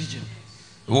region.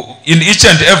 In each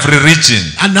and every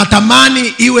region.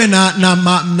 Anatamani iwe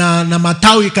na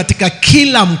matawi katika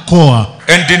kila mkoa.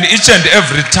 And in each and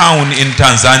every town in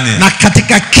Tanzania. Na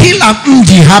katika kila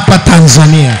mji hapa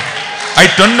Tanzania. I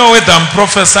don't know whether I'm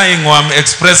prophesying or I'm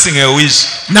expressing a wish.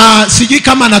 Na sijui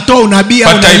kama natoa unabii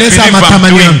au naeleza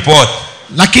matamanio.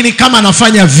 Lakini kama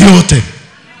nafanya vyote.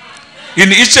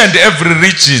 In each and every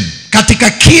region. Katika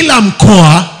kila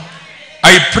mkoa.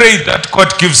 I pray that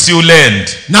God gives you land.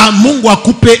 Na Mungu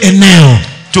akupe eneo.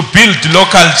 To build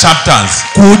local chapters.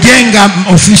 Kujenga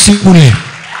ofisi kule.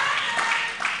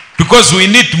 Because we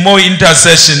need more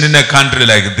intercession in a country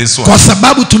like this one. Kwa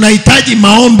sababu tunahitaji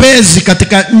maombezi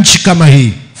katika nchi kama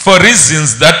hii. For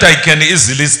reasons that I can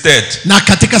easily state. Na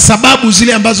katika sababu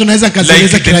zile ambazo naweza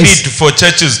kazieleza kirahisi. Like the need for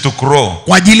churches to grow.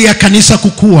 Kwa ajili ya kanisa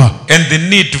kukua. And the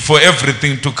need for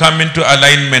everything to come into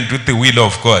alignment with the will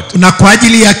of God. Na kwa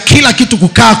ajili ya kila kitu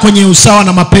kukaa kwenye usawa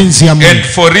na mapenzi ya Mungu. And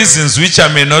for reasons which I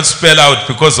may not spell out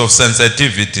because of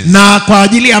sensitivities. Na kwa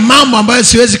ajili ya mambo ambayo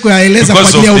siwezi kuyaeleza kwa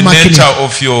ajili ya umakini. Because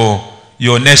of the nature of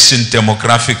your nation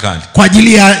demographically. Kwa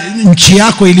ajili ya nchi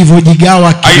yako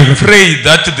ilivyojigawa. I pray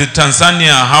that the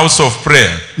Tanzania House of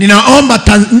Prayer. Ninaomba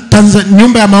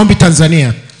nyumba ya maombi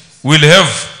Tanzania. Will have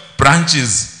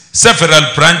branches, several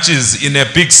branches in a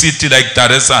big city like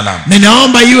Dar es Salaam.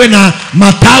 Ninaomba iwe na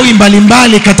matawi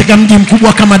mbalimbali katika mji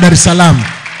mkubwa kama Dar es Salaam.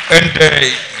 And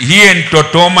here in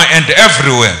Dodoma and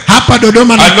everywhere. Hapa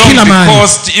Dodoma na kila mahali. Along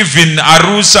the coast, even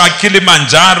Arusha,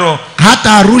 Kilimanjaro.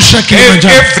 Hata Arusha,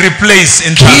 Kilimanjaro. Every place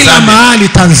in Tanzania. Kila mahali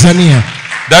Tanzania.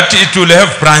 That it will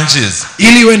have branches.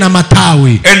 Ili iwe na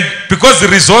matawi. And because the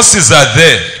resources are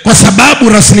there. Kwa sababu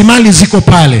rasilimali ziko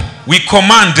pale. We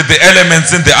command the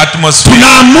elements in the atmosphere.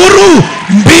 Tunaamuru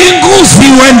mbingu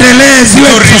ziendelee ziwe.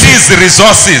 To release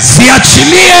resources.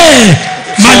 Ziachilie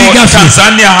maligafi.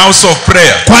 Tanzania House of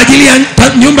Prayer. Kwa ajili ya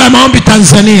nyumba ya maombi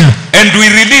Tanzania. And we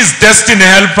release destiny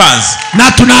helpers.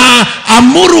 Na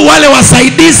tunaamuru wale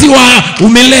wasaidizi wa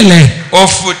umilele.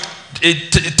 Of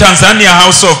Tanzania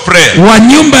House of Prayer. Wa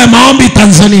nyumba ya maombi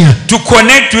Tanzania. To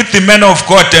connect with the man of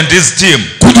God and his team.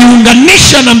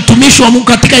 Kujiunganisha na mtumishi wa Mungu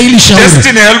katika hili shauri.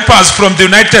 Destiny helpers from the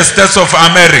United States of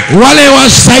America. Wale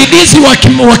wasaidizi wa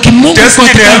kimungu.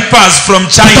 Destiny helpers from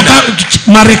China. Kutoka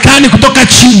Marekani, kutoka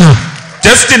China.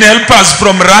 Destiny helpers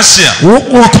from Russia.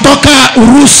 Kutoka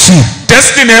Urusi.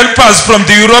 Destiny helpers from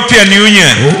the European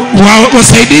Union.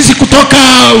 Wasaidizi kutoka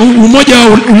Umoja wa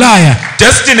Ulaya.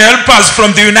 Destiny helpers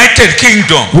from the United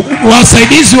Kingdom.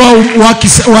 Wasaidizi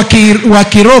wa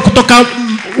kiroho kutoka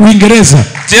Uingereza.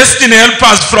 Destiny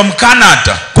helpers from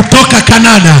Canada. Kutoka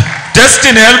Canada.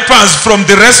 Destiny helpers from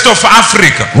the rest of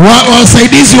Africa.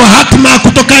 Wasaidizi wa hatima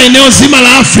kutoka eneo zima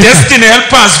la Afrika. Destiny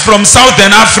helpers from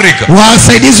Southern Africa.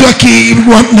 Wasaidizi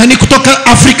nani kutoka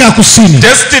Afrika Kusini.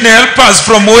 Destiny helpers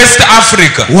from West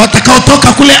Africa.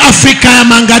 Watakaotoka kule Afrika ya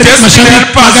Magharibi. Destiny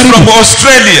helpers from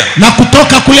Australia. Na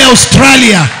kutoka kule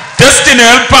Australia. Destiny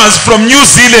helpers from New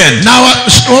Zealand. Na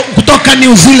kutoka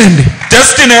New Zealand.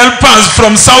 Destiny helpers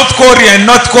from South Korea and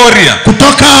North Korea.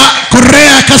 Kutoka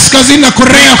Korea Kaskazini na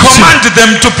Korea Kusini. Command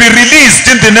them to be released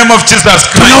in the name of Jesus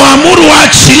Christ. Tunawaamuru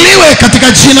waachiliwe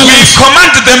katika jina la Yesu. We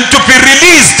command them to be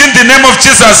released in the name of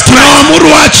Jesus Christ.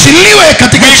 Tunawaamuru waachiliwe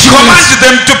katika jina la Yesu. We command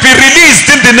them to be released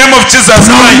in the name of Jesus Christ.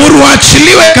 Tunawaamuru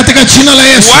waachiliwe katika jina la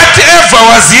Yesu. Whatever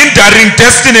was hindering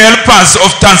destiny helpers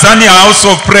of Tanzania House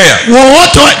of Prayer.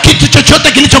 Wowote kitu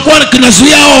chochote kilichokuwa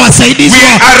kinazuia hao wasaidizi. We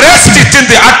arrest it in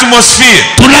the atmosphere.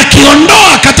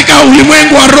 Tunakiondoa katika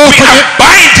ulimwengu wa roho. We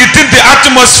bind it in the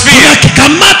atmosphere.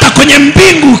 Tunakikamata kwenye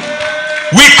mbingu.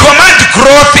 We command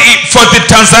growth for the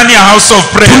Tanzania House of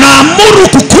Prayer. Tunaamuru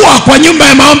kukua kwa nyumba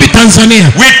ya maombi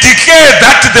Tanzania. We declare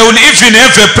that they will even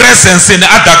have a presence in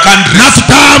other countries. Na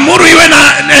tutaamuru iwe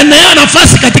na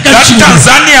nafasi katika nchi.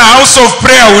 Tanzania House of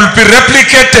Prayer will be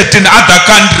replicated in other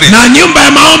countries. Na nyumba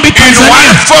ya maombi Tanzania in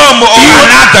one form or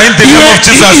another in the name of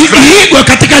Jesus Christ. Iigwe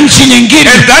katika nchi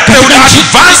nyingine. And that they will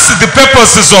advance the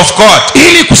purposes of God.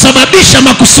 Ili kusababisha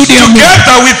makusudi ya Mungu.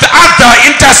 Together with other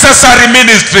intercessory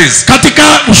ministries. Katika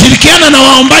ushirikiana na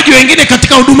waombaji wengine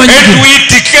katika huduma nyingine. And we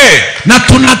declare. Na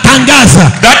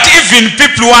tunatangaza. That even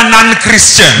people who are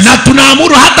non-Christians. Na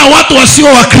tunaamuru hata watu wasio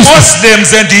wa Kristo.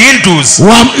 Muslims and Hindus.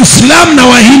 Waislamu na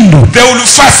Wahindu. They will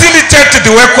facilitate the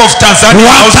work of Tanzania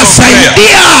House of Prayer.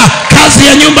 Watasaidia kazi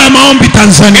ya nyumba ya maombi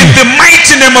Tanzania. In the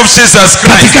mighty name of Jesus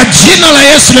Christ. Katika jina la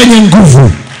Yesu lenye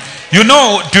nguvu. You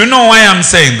know, do you know why I'm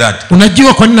saying that?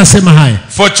 Unajua kwa nini nasema haya?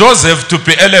 For Joseph to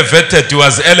be elevated, he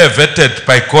was elevated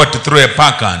by God through a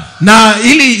pagan. Na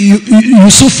ili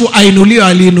Yusufu ainuliwa,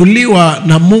 aliinuliwa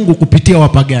na Mungu kupitia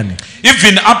wapagani.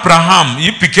 Even Abraham,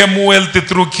 he became wealthy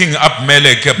through King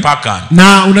Abimelech Pagan.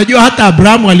 Na unajua hata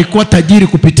Abrahamu alikuwa tajiri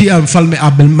kupitia mfalme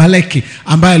Abimeleki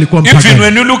ambaye alikuwa mpagani. Even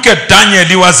when you look at Daniel,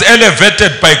 he was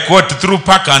elevated by God through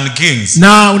pagan kings.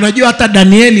 Na unajua hata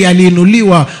Danieli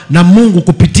aliinuliwa na Mungu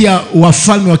kupitia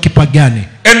wafalme wa kipagani.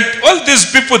 And all these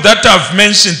people that I've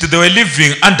mentioned, they were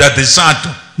living under the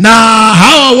shadow. Na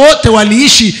hawa wote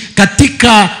waliishi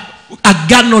katika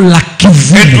agano la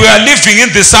kivuli. And we are living in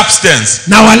the substance.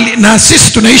 Na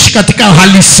sisi tunaishi katika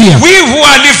halisia. We who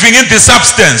are living in the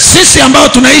substance, sisi ambao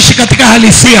tunaishi katika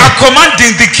halisia, are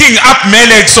commanding the king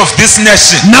Abimelech of this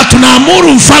nation. Na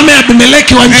tunaamuru mfalme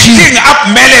Abimeleki wa nchi. The king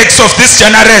Abimelech of this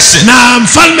generation. Na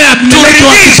mfalme Abimeleki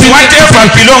wa release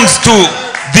whatever belongs to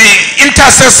the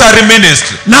intercessory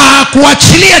ministry. Na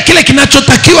kuachilia kile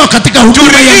kinachotakiwa katika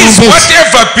huduma ya maombezi.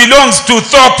 Whatever belongs to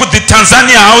the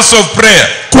Tanzania house of prayer.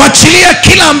 Kuachilia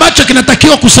kila ambacho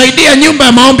kinatakiwa kusaidia nyumba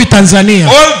ya maombi Tanzania.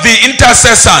 All the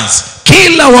intercessors,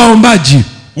 kila waombaji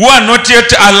who are not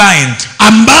yet aligned,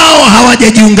 ambao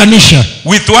hawajajiunganisha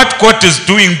with what God is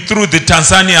doing through the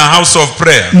Tanzania house of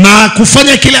prayer. Na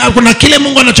kufanya kile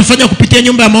Mungu anachofanya kupitia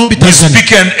nyumba ya maombi Tanzania. We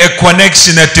speak a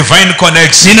connection, a divine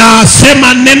connection.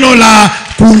 Ninasema neno la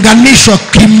kuunganishwa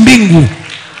kimbingu.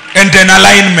 And an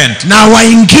alignment. Na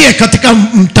waingie katika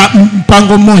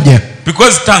mpango mmoja.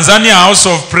 Because Tanzania house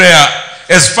of prayer,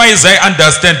 as far as I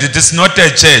understand, it is not a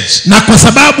church. Na kwa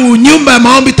sababu nyumba ya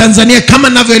maombi Tanzania kama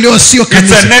ninavyoelewa sio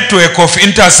kanisa. It's a network of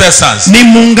intercessors. Ni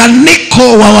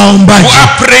muunganiko wa waombaji. Who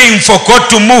are praying for God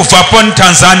to move upon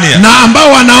Tanzania. Na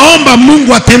ambao wanaomba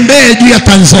Mungu atembee juu ya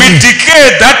Tanzania. We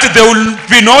declare that there will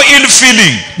be no ill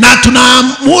feeling. Na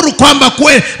tunaamuru kwamba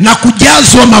kuwe na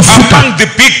kujazwa mafuta. Among the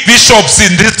big bishops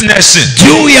in this nation.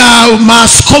 Juu ya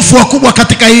maaskofu wakubwa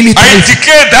katika hili taifa. I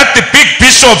declare that the big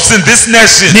bishops in this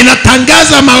nation.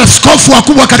 Ninatangaza maaskofu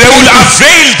wakubwa katika they will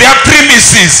avail their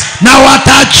premises. Na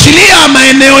wataachilia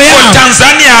maeneo yao. For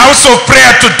Tanzania house of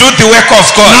prayer to do the work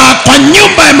of God. Na kwa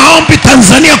nyumba ya maombi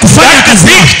Tanzania kufanya kazi.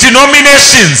 Big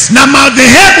denominations. Na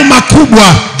madhehebu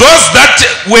makubwa. Those that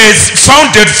were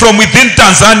founded from within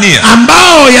Tanzania.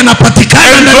 Ambao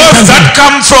yanapatikana ndani ya Tanzania. Those that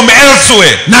come from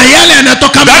elsewhere. Na yale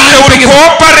yanatoka mahali pengine. They will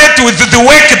cooperate with the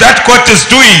work that God is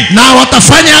doing. Na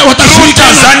watashiriki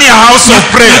Tanzania house of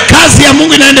prayer. Na kazi ya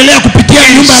Mungu inaendelea kupitia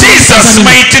nyumba ya Jesus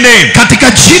mighty name.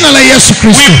 Katika jina la Yesu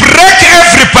Kristo. We break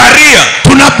every barrier.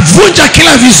 Tunavunja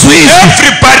kila vizuizi.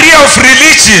 Every barrier of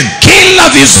religion. Kila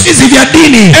vizuizi vya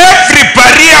dini. Every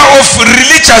barrier of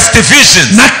religious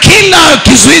divisions. Na kila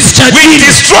kizuizi cha dini. We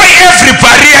destroy every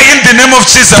barrier in the name of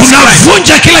Jesus Christ.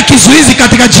 Tunavunja kila kizuizi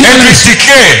katika jina la Yesu.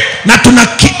 Na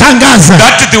tunatangaza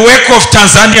that the work of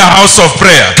Tanzania house of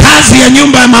prayer. Kazi ya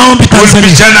nyumba ya maombi Tanzania.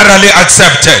 Will be generally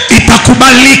accepted.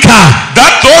 Itakubalika.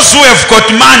 That those who have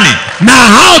got money. Na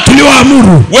hao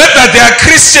tulioamuru. Whether they are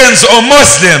Christians or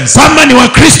Muslims. Kwamba ni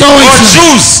Wakristo au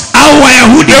Jews. Au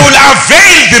Wayahudi. They will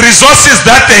avail the resources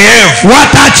that they have.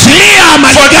 Wataachilia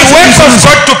malighafi. For the work of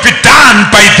God to be done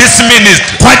by this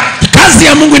ministry. Kwa kazi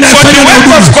ya Mungu inayofanywa na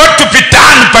huduma. For the work of God to be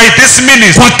done by this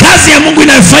ministry. Kwa kazi ya Mungu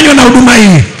inayofanywa na huduma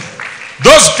hii.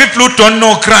 Those people who don't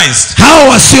know Christ. Hao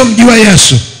wasiomjua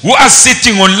Yesu. Who are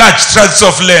sitting on large tracts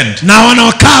of land. Na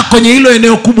wanaokaa kwenye hilo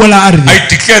eneo kubwa la ardhi. I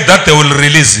declare that they will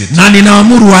release it. Na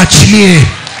ninaamuru waachilie.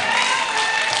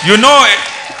 You know,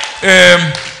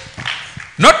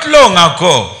 not long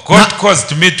ago, God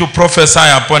caused me to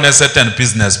prophesy upon a certain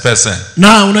business person.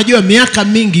 Na unajua miaka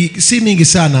mingi, si mingi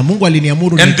sana, Mungu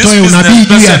aliniamuru nitoe unabii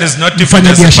juu ya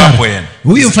mfanyabiashara.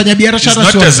 Huyu mfanyabiashara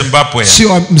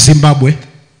sio Mzimbabwe.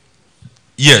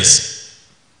 Yes.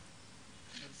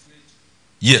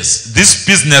 Yes, this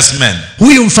businessman.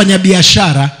 Huyu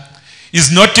mfanyabiashara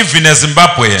is not even a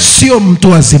Zimbabwean. Sio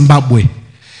mtu wa Zimbabwe.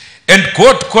 And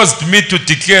God caused me to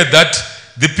declare that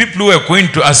the people who are going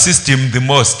to assist him the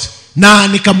most. Na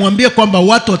nikamwambia kwamba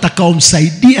watu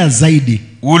watakaomsaidia zaidi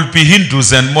will be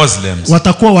Hindus and Muslims.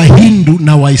 Watakuwa Wahindu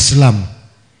na Waislamu.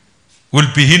 Will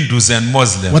be Hindus and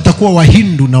Muslims. Watakuwa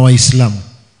Wahindu na Waislamu.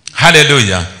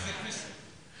 Hallelujah.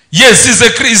 Yes,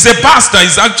 he's a pastor.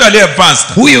 He's actually a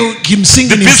pastor. Huyo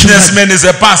kimsingi ni businessman is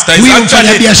a pastor. He's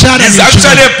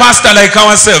actually a pastor like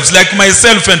ourselves, like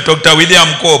myself and Dr.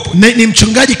 William Kopo. Ni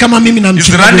mchungaji kama mimi na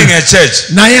mchungaji. He's running a church.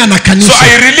 Na yeye ana kanisa. So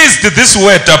I released this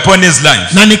word upon his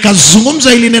life. Na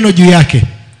nikazungumza hili neno juu yake.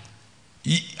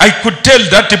 I could tell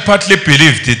that he partly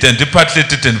believed it and he partly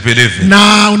didn't believe it.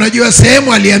 Na unajua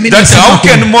sehemu aliamini that how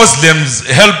can Muslims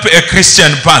help a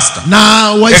Christian pastor?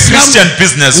 Na Christian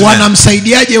businessman.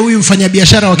 Wanamsaidiaje huyu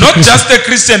mfanyabiashara wa Kikristo? Not just a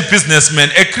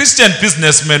Christian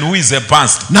businessman who is a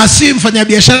pastor. Na si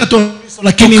mfanyabiashara tu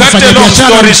lakini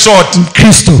mfanyabiashara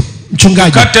Mkristo,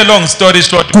 mchungaji. Cut a long story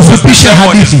short. Kufupisha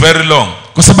hadithi. Is very long.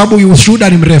 kwa sababu ushuhuda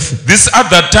ni mrefu. This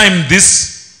other time, this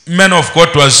man of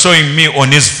God was showing me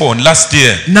on his phone last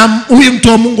year. Na huyu mtu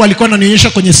wa Mungu alikuwa ananionyesha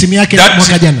kwenye simu yake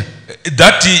mwaka jana.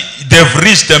 That they've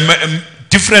reached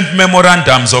different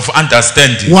memorandums of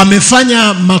understanding.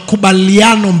 Wamefanya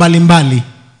makubaliano mbalimbali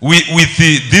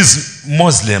with these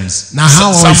Muslims. Na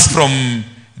some from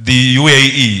the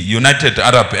UAE, United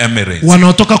Arab Emirates.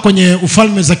 Wanaotoka kwenye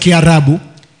ufalme za Kiarabu.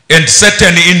 And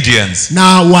certain Indians.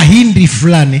 Na Wahindi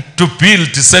fulani. To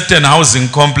build certain housing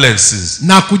complexes.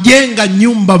 Na kujenga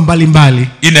nyumba mbalimbali.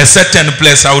 In a certain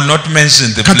place, I will not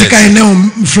mention the place. Katika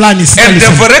eneo fulani. And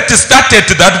they've already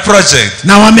started that project.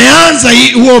 Na wameanza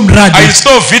huo mradi. I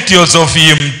saw videos of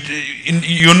him,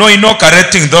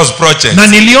 inaugurating those projects. Na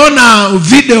niliona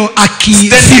video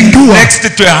akizindua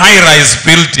next to a high-rise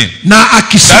building. Na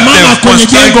akisimama kwenye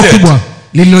jengo kubwa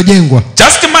lililojengwa.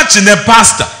 Just imagine a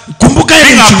pastor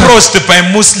being approached by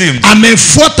Muslims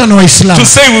amefuata na Waislamu to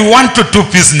say we want to do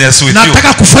business with you.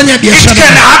 Nataka kufanya biashara. It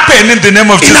can happen in the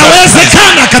name of Jesus.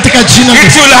 Inawezekana katika jina la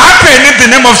Yesu. It will happen in the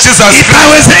name of Jesus.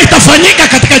 Itafanyika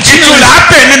katika jina la Yesu. It will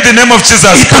happen in the name of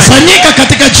Jesus. Itafanyika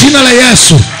katika jina la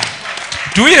Yesu.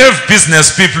 Do we have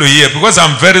business people here? Because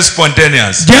I'm very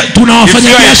spontaneous. Tuna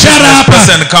wafanyabiashara hapa.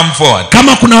 Person, come forward.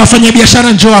 Kama kuna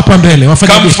wafanyabiashara njoo hapa mbele.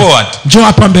 Come forward. Njoo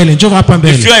hapa mbele, njoo hapa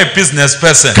mbele. If you are a business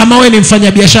person. Kama wewe ni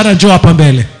mfanyabiashara njoo hapa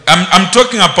mbele. I'm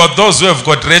talking about those who have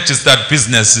got registered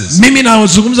businesses. Mimi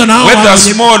nazungumza na hao whether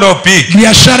small or big.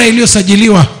 Biashara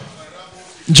iliyosajiliwa.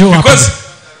 Njoo hapa. Because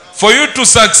for you to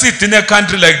succeed in a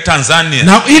country like Tanzania.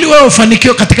 Na ili wewe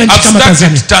ufanikiwe katika nchi kama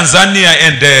Tanzania. Tanzania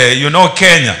and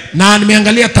Kenya. Na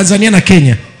nimeangalia Tanzania na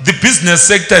Kenya. The business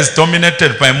sector is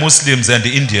dominated by Muslims and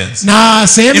Indians. Na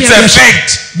sehemu ya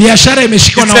biashara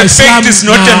imeshikwa na Waislamu. It's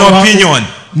not an opinion.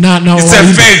 It's a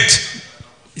fact.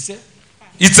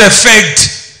 It's a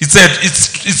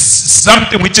fact. It's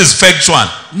something which is factual.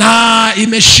 Na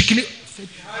imeshikiliwa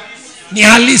ni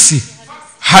halisi.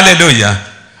 Hallelujah.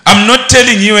 I'm not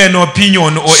telling you an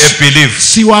opinion or a belief.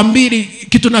 Siwaambiri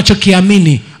kitu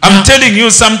nachokiamini. I'm telling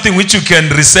you something which you can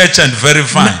research and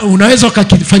verify. Unaweza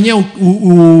ukakifanyia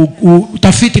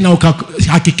utafiti na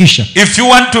ukahakikisha. If you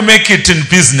want to make it in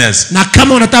business. Na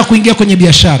kama unataka kuingia kwenye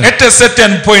biashara. At a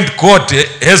certain point God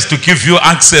has to give you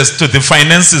access to the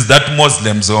finances that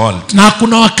Muslims hold. Na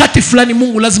kuna wakati fulani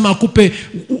Mungu lazima akupe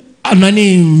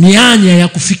mianya ya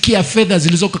kufikia fedha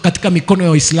zilizoko katika mikono ya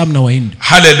Waislamu na Wahindi.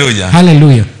 Hallelujah.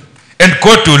 Hallelujah. And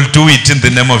God will do it in the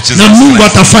name of Jesus. Na Mungu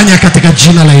atafanya katika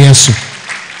jina la Yesu.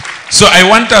 So I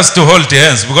want us to hold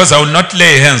hands because I will not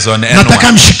lay hands on anyone.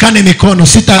 Nataka mshikane mikono,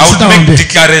 sitawaambia. I will make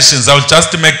declarations. I will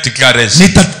just make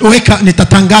declarations.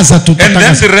 Nitatangaza tu. And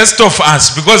then the rest of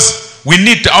us, because we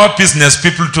need our business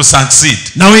people to succeed.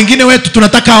 Na wengine wetu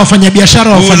tunataka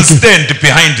wafanyabiashara wafanikiwe. We will stand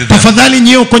behind them. Tafadhali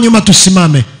nyio kwa nyuma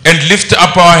tusimame. And lift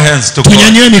up our hands to God.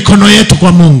 Tunyanyue mikono yetu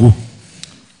kwa Mungu.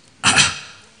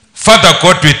 Father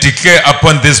God, we declare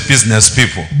upon these business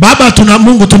people. Baba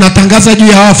Mungu tunatangaza juu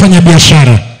ya hawa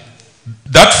wafanyabiashara.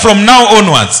 That from now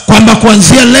onwards. Kwamba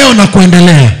kuanzia leo na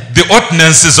kuendelea. The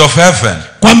ordinances of heaven.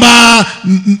 Kwamba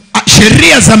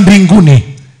sheria za mbinguni.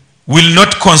 Will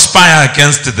not conspire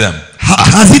against them.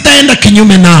 Hazitaenda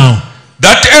kinyume nao.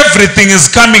 That everything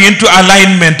is coming into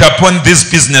alignment upon these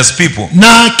business people.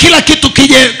 Na kila kitu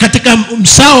kije katika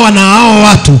msawa na hao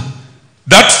watu.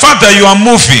 That Father you are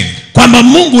moving. Kwamba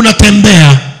Mungu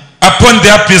unatembea upon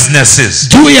their businesses.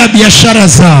 Juu ya biashara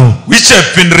zao. Which have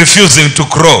been refusing to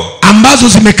grow. Ambazo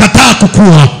zimekataa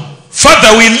kukua.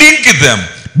 Father we link them.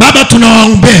 Baba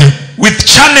tunawaombea. With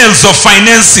channels of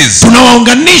finances.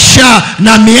 Tunawaunganisha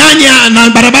na mianya na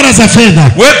barabara za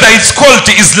fedha. Whether it's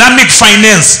called Islamic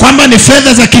finance. Kwamba ni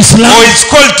fedha za Kiislamu. Or it's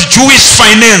called Jewish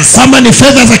finance. Kwamba ni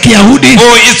fedha za Kiyahudi.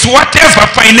 Or it's whatever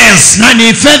finance. Na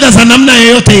ni fedha za namna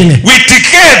yoyote ile. We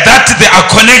declare that they are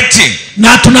connecting.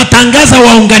 Na tunatangaza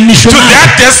waunganishwe to their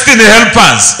destiny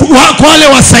helpers. Kwa wale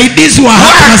wasaidizi wa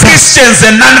hatima za Christians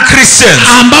and non-Christians.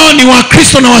 Ambao ni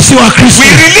Wakristo na wasio Wakristo. We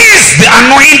release the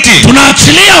anointing.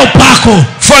 Tunaachilia upako.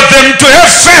 For them to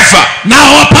have favor. Na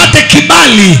wapate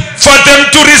kibali. For them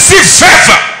to receive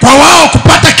favor. Kwa wao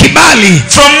kupata kibali.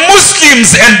 From Muslims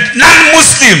and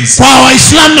non-Muslims. Kwa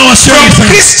Waislamu na wasio Waislamu. From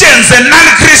Christians and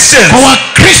non-Christians. Kwa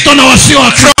Wakristo na wasio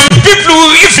Wakristo. From people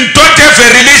who even don't have a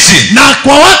religion. Na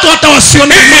kwa watu hata wasio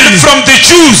na imani. Even from the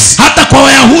Jews. Hata kwa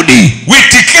Wayahudi. We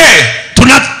declare.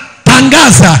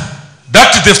 Tunatangaza.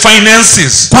 That the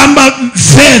finances. Kwamba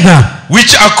fedha.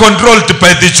 Which are controlled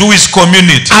by the Jewish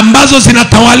community. Ambazo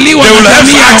zinatawaliwa na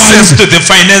jamii ya access to the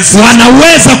finances.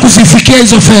 Wanaweza kuzifikia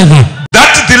hizo fedha.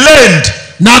 That the land.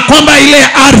 Na kwamba ile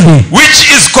ardhi. Which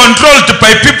is controlled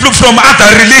by people from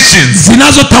other religions.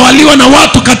 Zinazotawaliwa na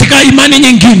watu katika imani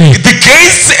nyingine. The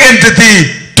gates and and the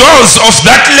doors of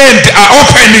that land are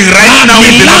opening right now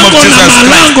in the name of Jesus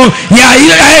Christ. And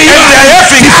they are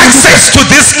having access to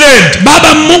this land.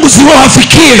 Baba Mungu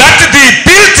ziwafikie That the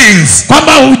buildings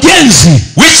kwamba ujenzi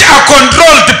which are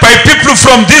controlled by people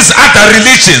from these other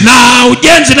religions, na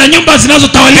ujenzi na nyumba they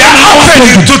zinazotawaliwa na are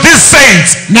opening watu to these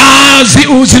saints. na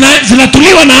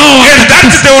zinatuliwa na hao And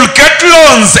that they will get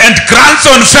loans and grants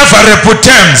on favorable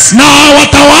terms. na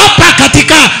watawapa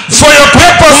katika For your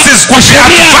purposes to be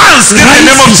advanced in the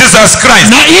name of Jesus Christ.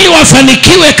 na ili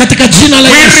wafanikiwe katika jina la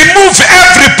We Yesu. remove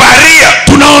every barrier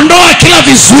Tunaondoa kila to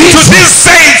vizuizi these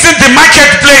saints in the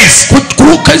marketplace.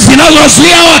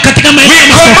 zinazowazuia hawa katika We maeneo ya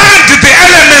masoko. command the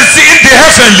elements in the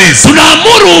heavenlies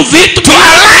Tunaamuru vitu to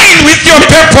align with your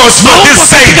purpose for maumbo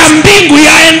these katika saints. mbingu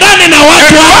yaendane na And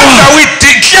watu hawa, Father, we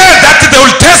declare that they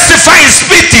will testify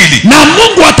speedily. na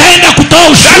Mungu ataenda kutoa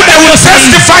That ushuhuda they will juu ya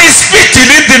sahihi. testify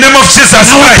speedily in the name of Jesus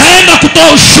Na Christ. wataenda kutoa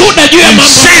ushuhuda juu ya In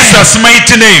mambo haya Jesus'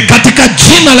 mighty name. katika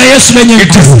jina la Yesu lenye It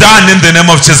is nguvu. done in the name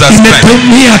of Jesus Christ.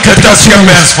 Imetumia Let katika us jina give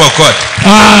la hands Yesu. for God.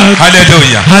 Ah,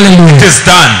 Hallelujah. hallelujah. It is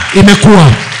done. Imekuwa.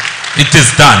 It is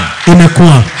done.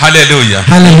 Imekuwa. Hallelujah.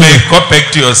 Hallelujah. You may go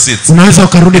back to your seats. Unaweza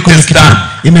ukarudi kwenye is kiti. done.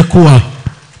 Imekuwa.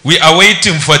 We are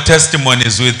waiting for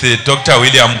testimonies with Dr.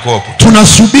 William Kopo.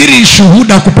 Tunasubiri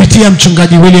shuhuda kupitia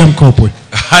mchungaji William Kopwe.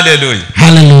 Hallelujah.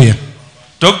 Hallelujah.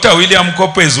 Dr. William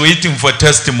Kopo is waiting for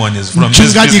testimonies from these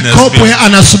Mchungaji business Kopwe people.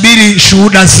 anasubiri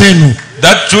shuhuda zenu.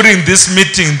 That during this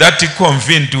meeting that he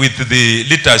convened with the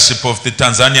leadership of the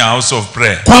Tanzania House of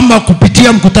Prayer, Kwamba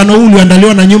kupitia mkutano huu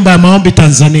ulioandaliwa na nyumba ya maombi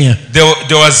Tanzania.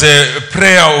 there was a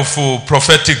prayer of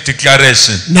prophetic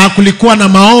declaration, Na kulikuwa na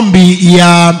maombi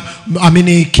ya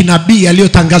kinabii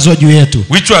yaliyotangazwa juu yetu,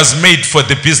 which was made for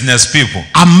the business people.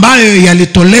 ambayo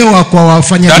yalitolewa kwa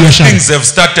wafanya That biashara. things have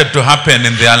started to happen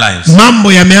in their lives.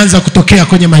 Mambo yameanza kutokea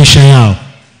kwenye maisha yao.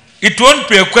 It won't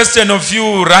be a question of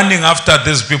you running after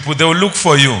these people. They will look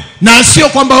for you. Na sio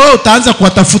kwamba wewe utaanza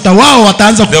kuwatafuta, wao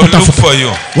wataanza They will look kukutafuta. for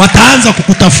you. Wataanza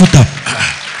kukutafuta.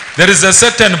 There is a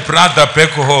certain brother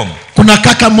back home. Kuna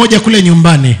kaka mmoja kule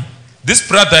nyumbani. This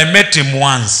brother, I met him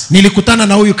once. Nilikutana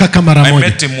na huyu kaka mara I moja.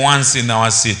 met him once in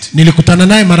our city. Nilikutana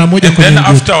naye mara moja And kwenye then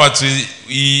mguu. afterwards,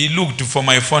 he looked for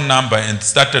my phone number and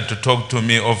started to talk to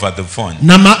me over the phone.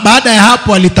 Na baada ya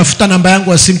hapo alitafuta namba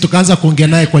yangu ya simu, tukaanza kuongea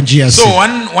naye kwa njia ya So simu.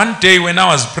 one day when I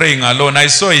was praying alone, I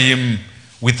saw him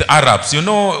with Arabs,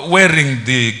 wearing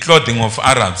the clothing of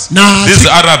Arabs. These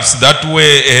Arabs that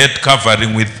wear a head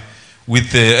covering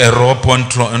with a rope on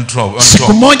top.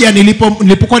 Siku moja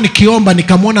nilipokuwa nikiomba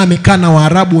nikamwona amekaa na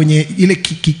Waarabu wenye ile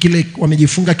kile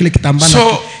wamejifunga kile kitambaa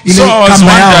ile so I was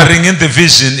kamba yao. wondering in the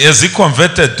vision, as he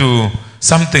converted to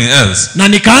something else. Na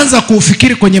nikaanza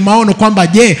kufikiri kwenye maono kwamba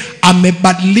je,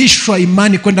 amebadilishwa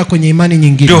imani kwenda kwenye imani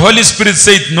nyingine. The Holy Spirit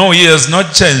said no, he has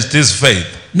not changed his faith.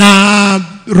 Na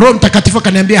Roho Mtakatifu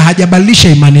akaniambia hajabadilisha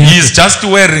imani yake. He is just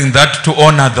wearing that to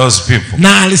honor those people.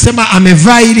 Na alisema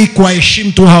amevaa ili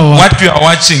kuwaheshimu tu hao watu. What you are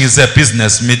watching is a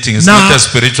business meeting, it's not a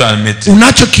spiritual meeting.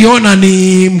 Unachokiona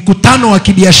ni mkutano wa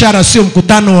kibiashara, sio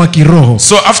mkutano wa kiroho.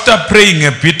 So after praying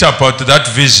a bit about that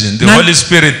vision, the Holy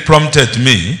Spirit prompted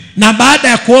me. Na baada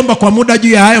ya kuomba kwa muda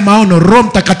juu ya hayo maono, Roho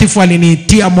Mtakatifu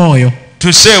alinitia moyo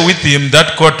to share with him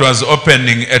that God was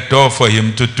opening a door for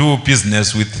him to do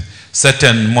business with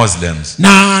certain Muslims.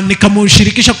 Na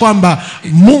nikamshirikisha kwamba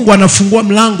Mungu anafungua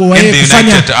mlango wa yeye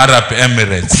kufanya United Arab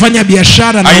Emirates, kufanya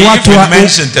biashara na watu wa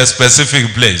mentioned a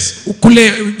specific place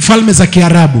kule falme za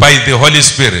Kiarabu by the Holy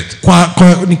Spirit.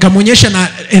 Nikamwonyesha na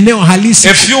eneo halisi.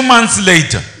 A few months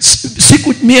later,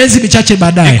 miezi michache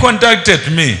baadaye, he contacted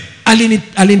me.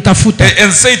 Alinitafuta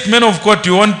and said, "Man of God,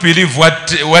 you won't believe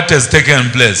what has taken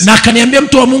place." Na akaniambia,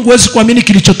 mtu wa Mungu, huwezi kuamini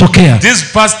kilichotokea. These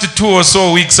past 2 or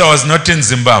so weeks I was not in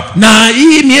Zimbabwe. Na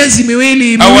hii miezi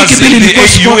miwili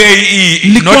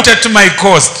UAE, not at my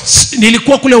cost.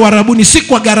 Nilikuwa kule Uarabuni, si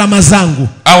kwa gharama zangu.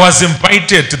 I was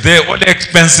invited there, all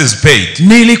expenses paid.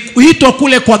 Niliitwa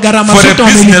kule kwa gharama zote. For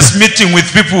a business meeting with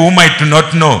people whom I do not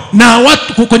know. Na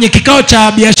watu kwenye kikao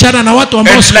cha biashara na watu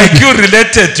ambao sikuwa. And like you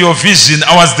related your vision,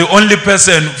 I was the only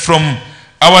person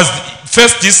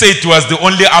first he said it was the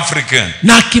only African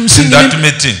na kimsingi in that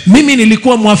meeting. Mimi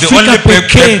nilikuwa Mwafrika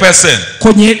pekee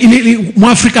kwenye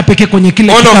Mwafrika pekee kwenye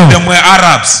kile kikao. All of them were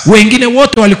Arabs. Wengine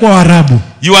wote walikuwa Waarabu.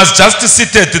 He was just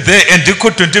seated there and he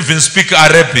couldn't even speak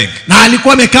Arabic. Na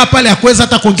alikuwa amekaa pale hakuweza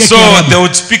hata kuongea Kiarabu. So they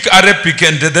would speak Arabic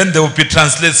and then they would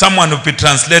be someone would be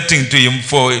translating to him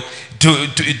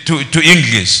to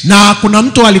English. Na kuna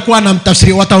mtu alikuwa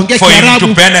anamtafsiria, wataongea Kiarabu to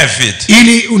benefit.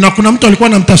 Ili kuna mtu alikuwa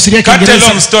anamtafsiria Kiingereza.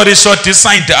 Long story short, he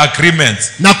signed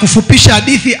agreements. Na kufupisha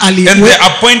hadithi and they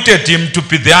appointed him to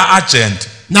be their agent.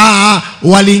 na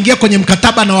waliingia kwenye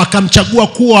mkataba na wakamchagua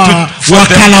kuwa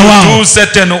wakala wao. To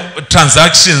certain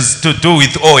transactions to do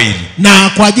with oil. Na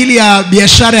kwa ajili ya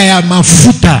biashara ya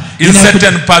mafuta in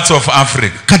certain parts of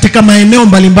Africa. Katika maeneo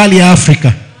mbalimbali ya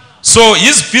Afrika. So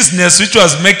his business, which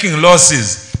was making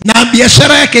losses, na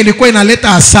biashara yake ilikuwa inaleta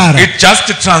hasara, it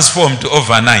just transformed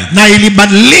overnight. Na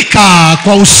ilibadilika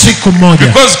kwa usiku mmoja.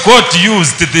 Because God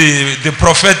used the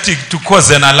prophetic to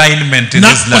cause an alignment in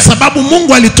his life. Kwa sababu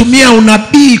Mungu alitumia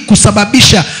unabii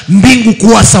kusababisha mbingu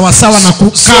kuwa sawa sawa na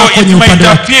kukaa kwenye upande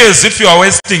wake. So it might appear as if you are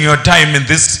wasting your time in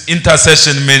this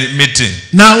intercession meeting.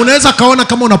 Na unaweza kaona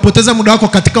kama unapoteza muda wako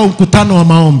katika mkutano wa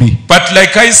maombi. But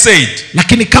like I said,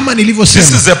 lakini kama nilivyosema,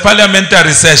 this is a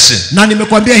parliamentary session. Na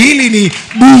nimekuambia hili ni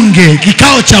bunge,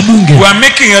 kikao cha bunge. We are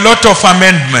making a lot of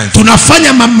amendments.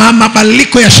 Tunafanya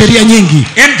mabadiliko ya sheria nyingi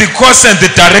in the course and the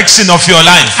direction of your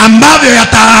life, ambavyo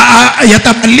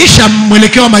yatabadilisha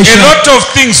mwelekeo wa maisha. A lot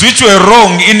of things which were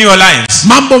wrong in your lives,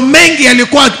 mambo mengi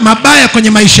yalikuwa mabaya kwenye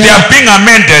maisha yako, they are being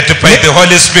amended by the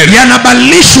Holy Spirit.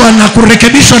 Yanabadilishwa na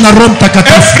kurekebishwa na Roho Mtakatifu.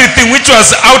 Everything which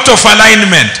was out of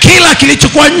alignment, kila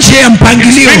kilichokuwa nje ya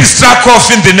mpangilio, being struck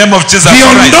off in the name of Jesus Christ.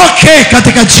 Viondoke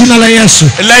katika jina la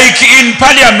Yesu. Like in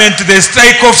parliament they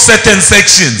strike off certain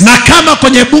sections, na kama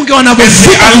kwenye bunge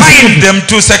wanavyofuta align them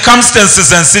to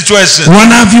circumstances and situations,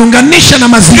 wanaviunganisha na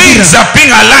mazingira. Things are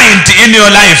being aligned in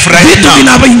your life right now. Vitu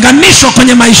vinaunganishwa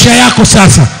kwenye maisha yako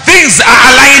sasa. Things are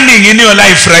aligning in your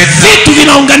life right now. Vitu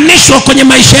vinaunganishwa kwenye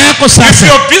maisha yako sasa.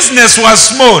 If your business was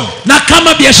small, na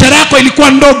kama biashara yako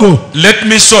ilikuwa ndogo, let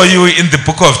me show you in the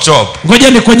book of Job. Ngoja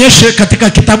nikuonyeshe katika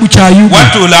kitabu cha Ayubu.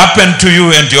 What will happen to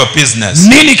you and your business?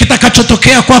 Nini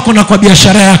kitakachotokea kwako na kwa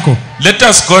biashara yako? Let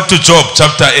us go to Job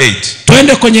chapter 8.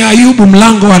 Twende kwenye Ayubu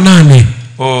mlango wa 8.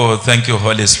 Oh, thank you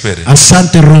Holy Spirit.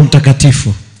 Asante Roho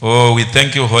Mtakatifu. Oh, we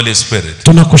thank you Holy Spirit.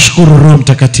 Tunakushukuru Roho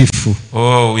Mtakatifu.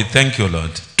 Oh, we thank you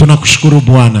Lord. Tunakushukuru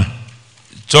Bwana.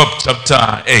 Job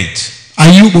chapter 8.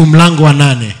 Ayubu mlango wa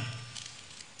 8.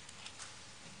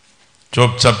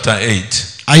 Job chapter 8.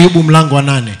 Ayubu mlango wa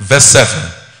 8. Verse 7.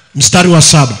 Mstari wa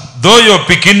 7. Though your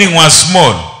beginning was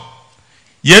small,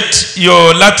 yet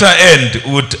your latter end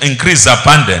would increase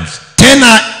abundance.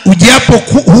 Tena ujapo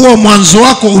huo mwanzo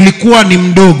wako ulikuwa ni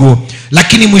mdogo,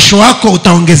 lakini mwisho wako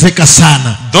utaongezeka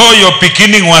sana. Though your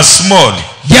beginning was small,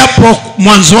 japo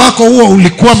mwanzo wako huo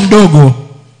ulikuwa mdogo,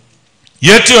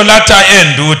 yet your latter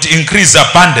end would increase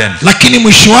abundance. Lakini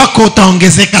mwisho wako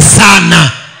utaongezeka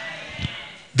sana.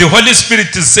 The Holy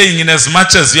Spirit is saying, in as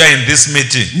much as you are in this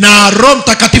meeting, na Roho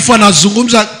Mtakatifu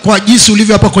anazungumza kwa jinsi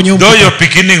ulivyo hapa kwenye though your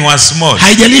beginning was small,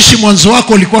 haijalishi mwanzo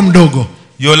wako ulikuwa mdogo,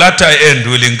 your latter end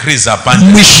will increase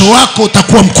abundance. Mwisho wako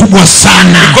utakuwa mkubwa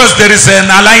sana. Because there is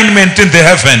an alignment in the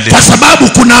heavenly. Kwa sababu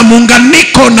kuna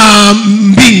muunganiko na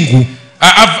mbingu.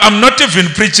 I'm not even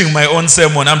preaching my own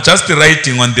sermon. I'm just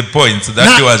writing on the points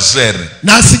that you are sharing.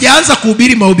 Na sijaanza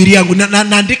kuhubiri mahubiri yangu,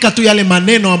 naandika tu yale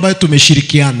maneno ambayo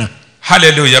tumeshirikiana.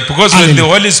 Hallelujah. Because when the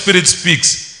Holy Spirit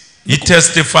speaks, he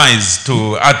testifies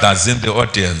to others in the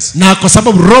audience. Na kwa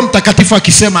sababu Roho Mtakatifu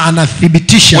akisema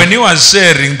anathibitisha. When he was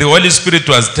sharing, the Holy Spirit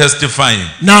was testifying.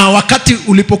 Na wakati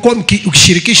ulipokuwa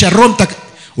ukishirikisha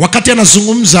wakati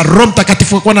anazungumza, Roho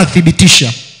Mtakatifu alikuwa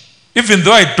anathibitisha. Even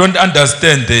though I don't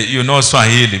understand the,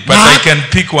 Swahili, but I can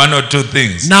pick one or two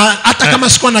things. Na hata kama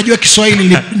sikuwa najua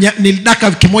Kiswahili,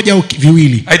 nilidaka kimoja au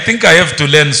viwili. I think I have to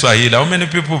learn Swahili. How many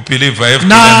people believe I have to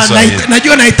learn Swahili?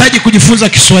 Najua nahitaji kujifunza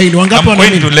Kiswahili. Wangapi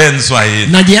wanaamini? I'm going to learn Swahili.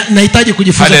 Nahitaji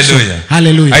kujifunza Kiswahili.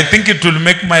 Hallelujah. I think it will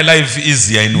make my life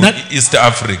easier in East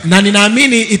Africa. Na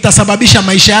ninaamini itasababisha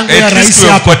maisha yangu ya rahisi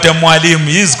hapa. At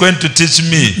mwalimu, he is going to teach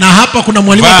me. Na hapa kuna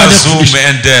mwalimu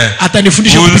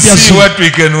atanifundisha kupitia Zoom. What we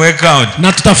can work out.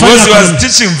 Na tutafanya. Because he was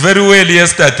teaching very well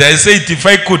yesterday. I said if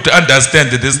I could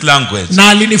understand this language. Na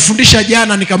alinifundisha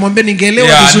jana, nikamwambia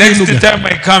ningeelewa vizuri lugha. Next time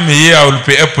I come here I will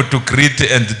be able to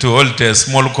greet and to hold a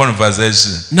small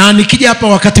conversation. Na nikija hapa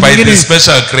wakati mwingine, by the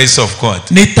special grace of God,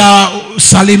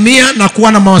 nitasalimia na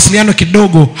kuwa na mawasiliano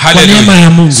kidogo kwa neema ya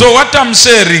Mungu. So what I'm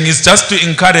sharing is just to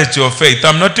encourage your faith.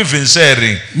 I'm not even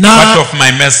sharing part of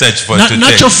my message for today.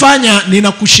 Nachofanya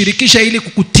ninakushirikisha ili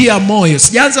kukutia moyo.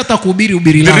 Sijaanza hata kuhubiri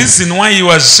ubiri langu. The reason why he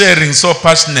was sharing so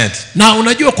passionate, na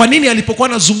unajua kwa nini alipokuwa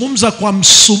anazungumza kwa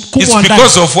msukumo ndani, it's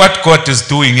because of what God is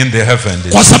doing in the heavens.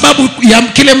 Kwa sababu ya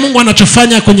kile Mungu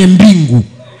anachofanya kwenye mbingu.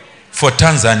 For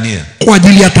Tanzania, kwa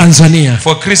ajili ya Tanzania,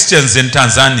 for Christians in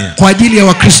Tanzania, kwa ajili ya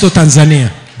Wakristo Tanzania,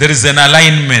 there is an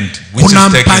alignment which kuna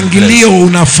is taking place. mpangilio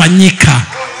unafanyika.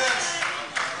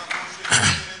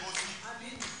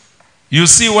 You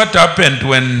see what happened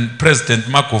when President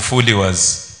Magufuli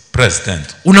was president.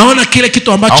 Unaona kile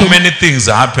kitu ambacho, how many things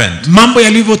happened? Mambo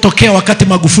yalivyotokea wakati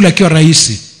Magufuli akiwa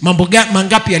rais. Mambo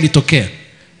mangapi yalitokea?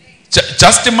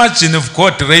 Just imagine if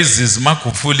God raises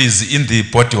Makufulis in the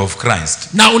body of Christ.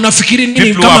 Na unafikiri nini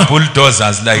People who are kama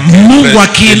bulldozers like Mungu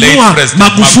akiinua President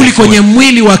Magufuli kwenye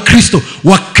mwili wa Kristo,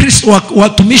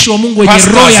 watumishi wa Mungu wenye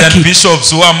roho ya pastors and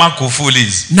bishops who are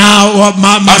Makufulis. na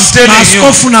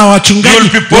maaskofu na wachungaji you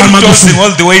will be bulldozing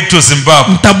all the way to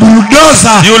Zimbabwe.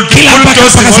 Mtabuldoza You will be kila mpaka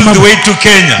bulldozing all the Zimbabwe. way to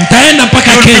Kenya. Mtaenda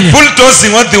mpaka You will be Kenya.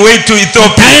 bulldozing all the way to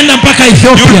Ethiopia. Mtaenda mpaka You will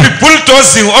Ethiopia. be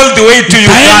bulldozing all the way to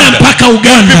Mtaenda Uganda. mpaka You will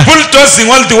Uganda. be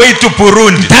bulldozing all the way to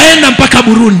Burundi. Mtaenda mpaka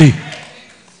Burundi.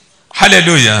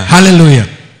 Hallelujah. Hallelujah.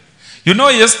 You know,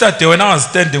 yesterday when I was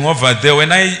standing over there,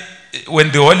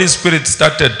 when the Holy Spirit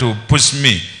started to push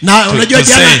me Na to unajua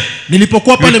jana say,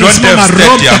 nilipokuwa you pale don't nimesimama have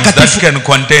Roho stadiums that Mtakatifu can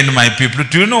contain my people.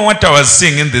 Do you know what I was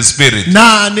seeing in the Spirit?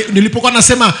 na nilipokuwa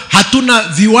nasema hatuna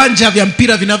viwanja vya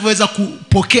mpira vinavyoweza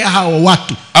kupokea hawa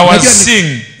watu. I was Unajua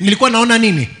seeing nilikuwa naona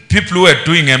nini? people who were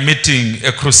doing a meeting,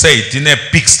 a crusade in a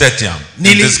big stadium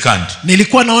in this country.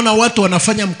 Nilikuwa naona watu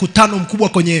wanafanya mkutano mkubwa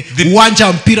kwenye uwanja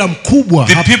wa mpira mkubwa.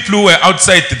 The people who were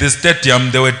outside the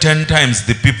stadium, they were 10 times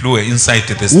the people who were inside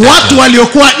the stadium. Watu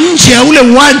waliokuwa nje ya ule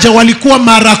uwanja walikuwa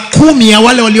mara 10 ya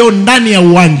wale walio ndani ya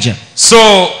uwanja.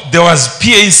 So there was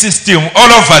PA system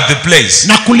all over the place.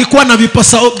 Na kulikuwa na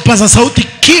vipaza sauti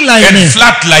kila eneo. And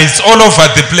flat lights all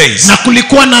over the place. Na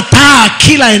kulikuwa na taa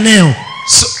kila eneo.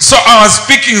 So I was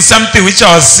speaking something which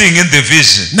I was seeing in the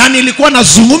vision. Na nilikuwa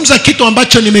nazungumza kitu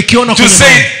ambacho nimekiona to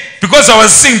say, because I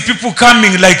was seeing people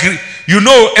coming like, you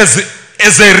know,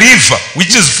 as a river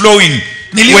which is flowing.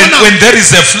 When there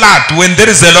is a flood, when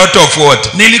there is a lot of water.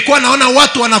 Nilikuwa naona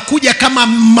watu wanakuja kama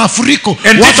mafuriko.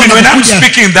 And even when I'm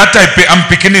speaking that I'm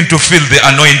beginning to feel the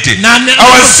anointing.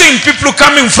 I was seeing people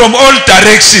coming from all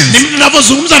directions.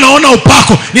 Ninapozungumza naona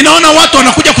upako. Ninaona watu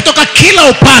wanakuja kutoka kila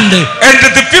upande. And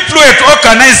the people who had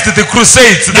organized the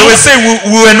crusades, they were saying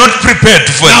we were not prepared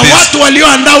for this. Na watu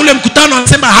walioandaa ule mkutano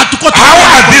wanasema hatuko tayari.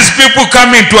 How are these people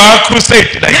coming to our crusade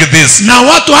like this? Na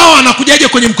watu hawa wanakujaje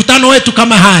kwenye mkutano wetu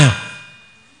kama haya?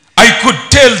 I could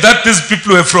tell that these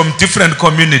people were from different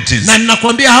communities. Na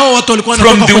ninakwambia hao watu walikuwa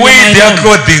from the way they are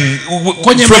clothing,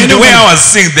 from the way I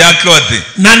was seeing their clothing.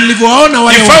 Na nilivyoona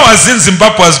wale if I was in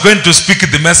Zimbabwe, I was going to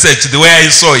speak the message the way I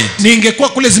saw it. Ningekuwa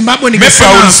kule Zimbabwe ningesema,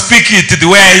 maybe I would speak it the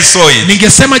way I saw it.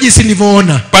 Ningesema jinsi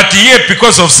nilivyoona. But here,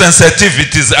 because of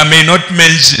sensitivities, I may not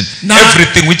mention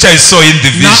everything which I saw in the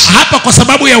vision. Na hapa kwa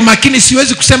sababu ya umakini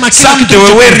siwezi kusema kila kitu. Some they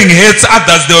were wearing hats,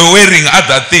 others they were wearing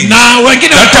other things. Na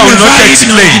wengine that I will not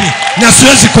explain. Na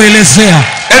siwezi kuelezea.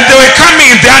 And they were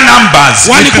coming in their numbers.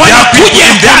 Walikuwa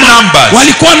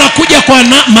wanakuja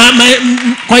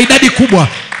kwa idadi kubwa,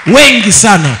 wengi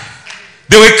sana.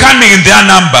 They were coming in their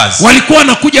numbers. Walikuwa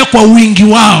wanakuja kwa wingi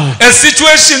wao. A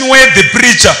situation where the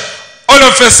preacher all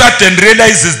of a sudden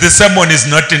realizes the sermon is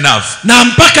not enough. Na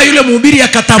mpaka yule mhubiri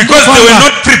akatambua because they were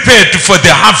not prepared for the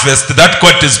harvest that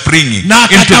God is bringing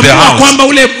into the house. Kwamba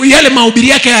yale mahubiri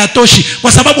yake hayatoshi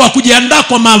kwa sababu hakujiandaa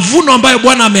kwa mavuno ambayo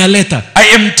Bwana ameyaleta.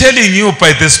 I am telling you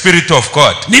by the Spirit of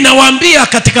God. Ninawaambia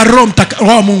katika roho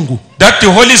wa Mungu. That the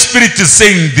Holy Spirit is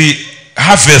saying the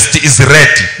harvest is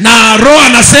ready. Na roho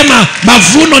anasema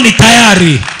mavuno ni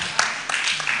tayari.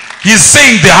 He is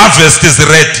saying the harvest is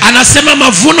ready. Anasema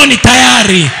mavuno ni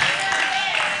tayari.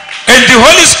 And the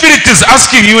Holy Spirit is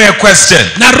asking you a question.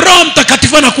 Na Roho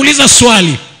Mtakatifu anakuuliza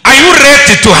swali. Are you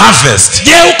ready to harvest?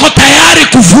 Je, uko tayari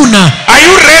kuvuna? Are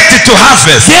you ready to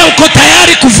harvest? Je, uko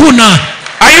tayari kuvuna?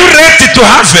 Are you ready to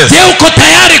harvest? Je, uko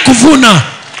tayari kuvuna?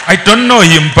 I don't know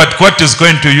him, but God is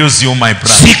going to use you, my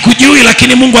brother. Sikujui,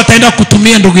 lakini Mungu ataenda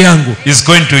kukutumia ndugu yangu. He's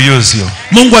going to use you.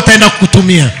 Mungu ataenda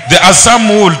kukutumia. There are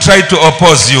some who will try to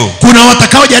oppose you. Kuna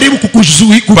watakao jaribu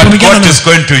kukuzuia. But God is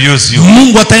going to use you.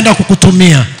 Mungu ataenda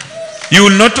kukutumia. He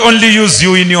will not only use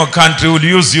you in your country, he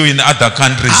will use you in other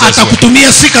countries as well.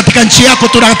 Atakutumia si katika nchi yako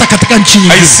tu, hata katika nchi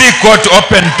nyingine. I see God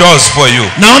open doors for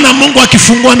you. Naona Mungu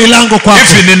akifungua milango kwako.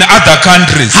 Even in other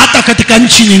countries. Hata katika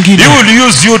nchi nyingine. He will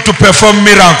use you to perform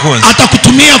miracles.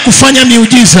 Atakutumia kufanya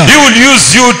miujiza. He will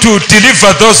use you to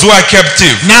deliver those who are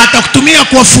captive. Na atakutumia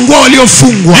kuwafungua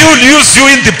waliofungwa. He will use you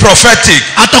in the prophetic.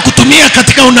 Atakutumia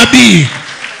katika unabii.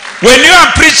 When you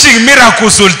are preaching,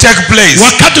 miracles will take place.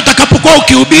 Wakati utakapokuwa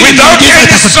ukihubiri, without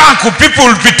any struggle, people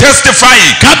will be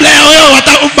testifying. Kabla ya wewe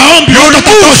maombi, you will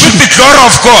move with the glory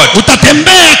of God.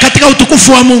 Utatembea katika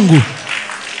utukufu wa Mungu.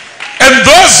 And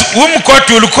those whom God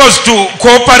will cause to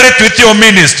cooperate with your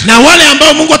ministry. Na wale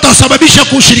ambao Mungu atawasababisha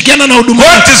kushirikiana na huduma.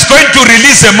 God is going to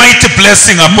release a mighty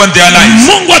blessing upon their lives.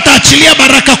 Mungu ataachilia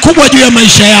baraka kubwa juu ya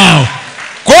maisha yao.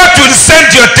 God will send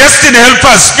your destiny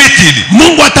helpers speedily.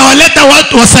 Mungu atawaleta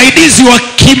watu wasaidizi wa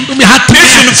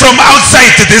Even from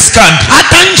outside this country.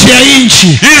 hata nje ya nchi.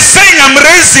 He is saying, I'm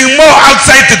raising more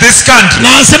outside this country. Na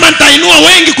anasema nitainua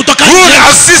wengi kutoka Who nje. will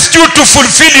assist you to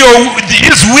fulfill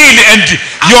his will and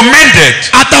your mandate.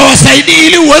 Atawasaidia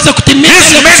ili uweze kutimiza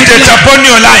His mandate upon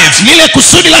your life. lile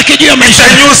kusudi lake juu ya It's maisha.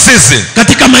 a new season.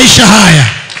 Katika maisha haya.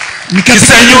 It's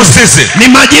a new season. Ni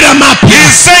majira mapya. He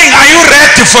is saying, are you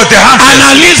ready for the harvest?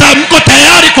 Anauliza mko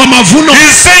tayari kwa mavuno? He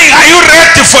is saying, are you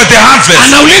ready for the harvest?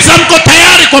 Anauliza mko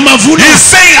tayari kwa mavuno? He is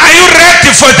saying, are you ready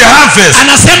for the harvest?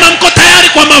 Anasema mko tayari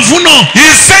kwa mavuno? He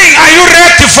is saying, are you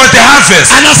ready for the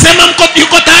harvest? Anasema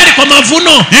yuko tayari kwa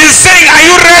mavuno? He is saying, are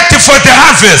you ready for the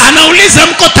harvest? Anauliza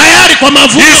mko tayari kwa He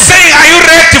mavuno? is saying, are you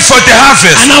ready for the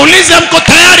harvest? Anauliza mko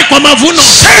tayari kwa mavuno?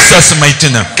 Jesus mighty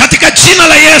name. Katika jina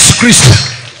la Yesu Kristo.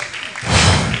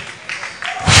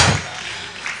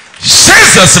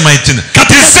 Jesus mighty name.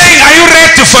 He's saying, are you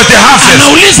ready for the harvest?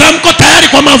 Anauliza mko tayari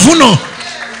kwa mavuno?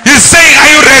 He's saying, are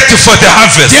you ready for the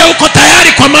harvest? Je, uko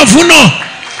tayari kwa mavuno?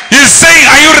 He's saying,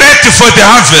 are you ready for the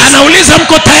harvest? Anauliza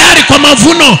mko tayari kwa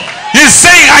mavuno? He's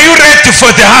saying, are you ready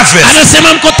for the harvest?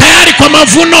 Anasema mko tayari kwa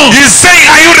mavuno? He's saying,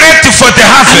 are you ready for the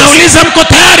harvest? Anauliza mko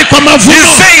tayari kwa He's mavuno?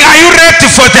 saying, are you ready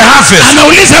for the harvest?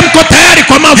 Anauliza mko tayari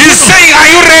kwa He's mavuno? saying, are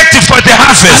you ready for the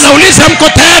harvest? Anauliza mko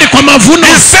tayari kwa mavuno?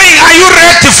 He's saying, are you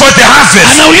ready for the harvest?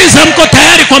 Anauliza mko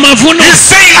tayari kwa mavuno? He's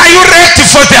saying, are you ready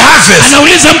for the harvest?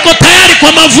 Anauliza mko tayari kwa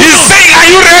He's mavuno? saying, are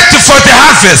you ready for the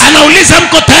harvest? Anauliza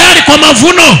mko tayari kwa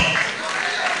mavuno?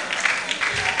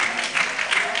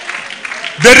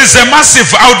 There is a massive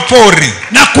outpouring.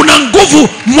 Na kuna nguvu,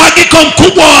 mwagiko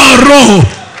mkubwa wa roho.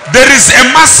 There is a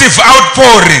massive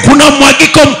outpouring Kuna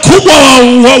mwagiko mkubwa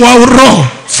wa roho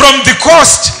from the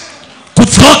coast,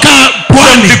 kutoka from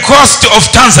pwani, the coast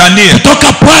of Tanzania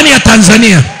kutoka pwani ya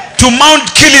Tanzania to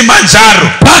Mount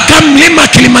Kilimanjaro, mpaka mlima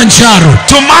Kilimanjaro,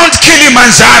 to Mount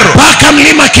Kilimanjaro, mpaka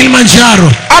mlima Kilimanjaro,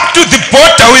 up to the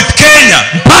border with Kenya.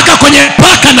 mpaka kwenye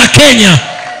mpaka na Kenya.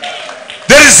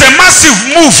 There is a massive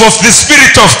move of the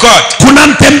Spirit of God, Kuna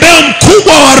mtembeo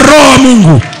mkubwa wa roho wa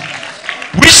Mungu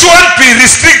which won't be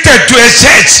restricted to a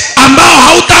church, ambao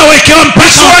hautawekewa which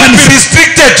mpaka wa won't be kanisa,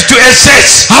 restricted to a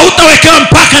church. hautawekewa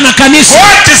mpaka na kanisa.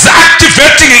 God is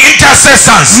activating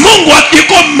intercessors. Mungu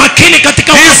yuko makini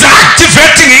katika He is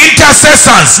activating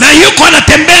intercessors na yuko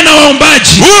anatembea na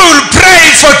waombaji who will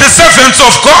pray for the servants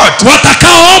of God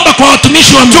watakaoomba kwa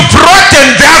watumishi wa to Mungu,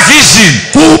 broaden their vision,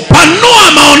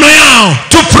 kupanua maono yao,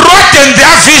 to broaden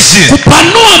their vision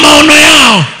kupanua maono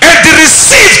yao, and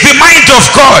receive the mind of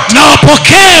God, na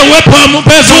wapokee uwepo wa Mungu,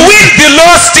 to win the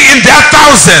lost in their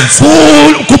thousands,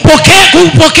 kupokea to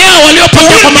waliopotea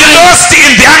kwa win the maelfu, lost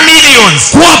in their millions.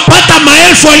 kuwapata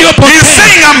maelfu He's waliopotea.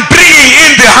 saying, I'm bringing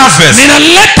in the harvest.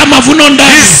 Ninaleta mavuno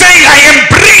ndani. He's saying, I am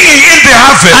bringing in the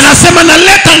harvest. Anasema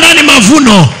naleta ndani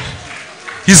mavuno.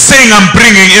 He's saying, I'm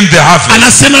bringing in the harvest.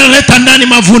 Anasema naleta ndani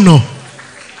mavuno.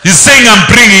 He's saying, I'm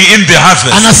bringing in the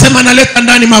harvest. Anasema naleta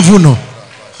ndani mavuno.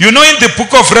 You know, in the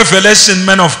book of Revelation,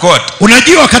 man of God,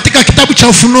 Unajua katika kitabu cha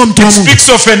Ufunuo mtu wa it Mungu speaks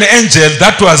of an angel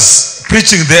that was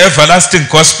preaching the everlasting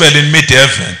gospel in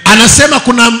mid-heaven. anasema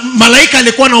kuna malaika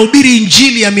alikuwa anahubiri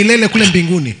injili ya milele kule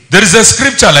mbinguni. There is a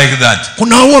scripture like that.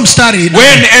 Kuna huo mstari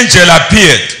When angel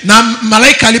appeared, na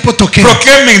malaika alipotokea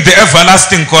proclaiming the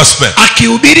everlasting gospel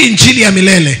akihubiri injili ya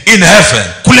milele in heaven.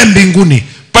 kule mbinguni.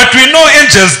 But we know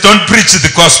angels don't preach the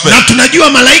gospel. Na tunajua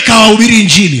malaika hawahubiri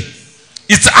injili.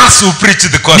 It's us who preach the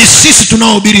Ni gospel. sisi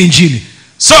tunaohubiri injili.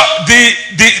 So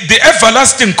the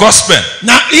everlasting gospel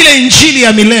Na ile injili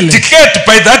ya milele declared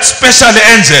by that special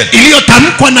angel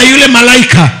iliyotamkwa na yule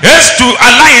malaika has to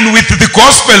align with the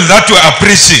gospel that we are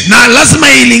preaching. na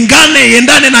lazima ilingane,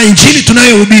 iendane na injili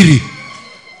tunayohubiri.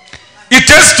 It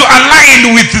has to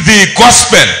align with the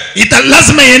gospel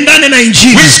Lazima iendane na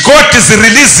injili which God is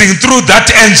releasing through that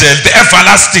angel, the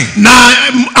everlasting. na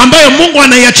ambayo Mungu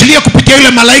anaiachilia kupitia yule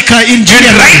malaika injili.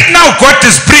 And right now God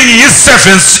is bringing his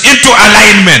servants into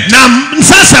alignment Na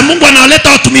sasa Mungu analeta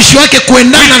watumishi wake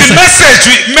kuendana with the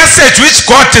message which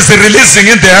God is releasing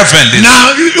in the heavenly.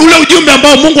 na ule ujumbe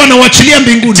ambao Mungu anauachilia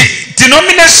mbinguni.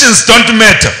 Denominations don't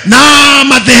matter. Na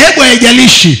madhehebu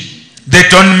haijalishi, They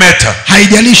don't matter.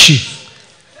 haijalishi.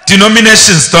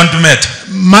 Denominations don't matter.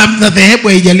 Madhehebu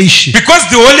haijalishi, Because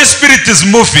the Holy Spirit is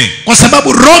moving. kwa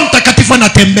sababu Roho Mtakatifu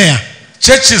anatembea.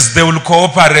 Churches, they will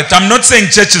cooperate. I'm not saying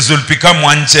churches will become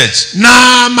one church.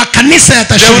 Na makanisa There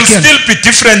will yatashirikiana. still be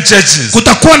different churches,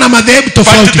 Kutakuwa na madhehebu but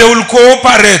tofauti, they will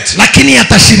cooperate lakini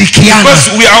yatashirikiana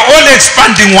because we are all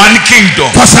expanding one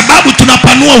kingdom, kwa sababu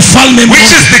tunapanua ufalme which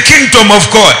mmoja is the kingdom of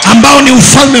God. ambao ni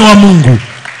ufalme wa Mungu.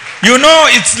 You know,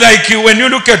 it's like when you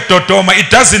look at Dodoma, it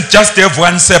doesn't just have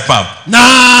one setup.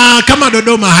 Na kama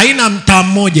Dodoma haina mtaa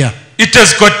mmoja. It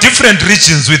has got different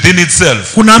regions within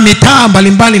itself. Kuna mitaa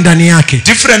mbalimbali ndani yake.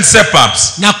 Different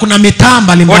setups. Na kuna mitaa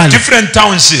mbalimbali. Or different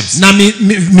townships. Na miji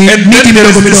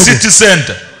midogo midogo. The city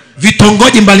center.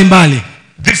 Vitongoji mbalimbali.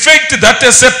 The fact that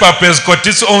a setup has got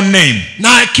its own name. Na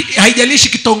haijalishi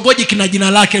kitongoji kina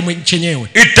jina lake chenyewe.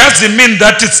 It doesn't mean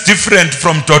that it's different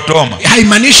from Dodoma.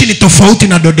 Haimaanishi ni tofauti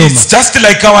na Dodoma. It's just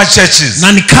like our churches.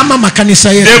 Na ni kama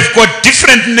makanisa yetu. They've got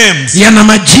different names. Yana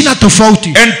majina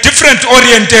tofauti. And different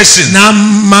orientations.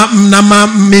 Na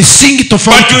misingi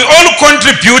tofauti. But we all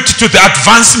contribute to the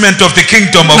advancement of the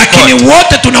kingdom of God. Lakini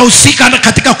wote tunahusika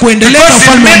katika kuendeleza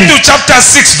ufalme wa Mungu. Matthew chapter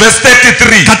 6 verse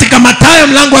 33. Katika Mathayo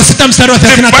mlango wa 6 mstari wa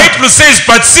 33. The Bible says,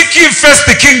 but seek ye first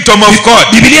the kingdom of God.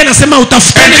 Biblia inasema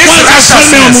utafuteni kwanza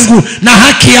ufalme wa Mungu na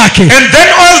haki yake. And then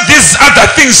all these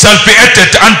other things shall be added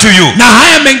unto you. Na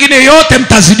haya mengine yote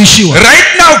mtazidishiwa. Right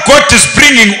now God is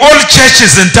bringing all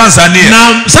churches in Tanzania.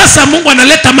 Na sasa Mungu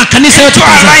analeta makanisa yote to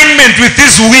alignment with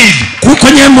his will.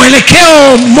 Kwenye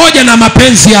mwelekeo mmoja na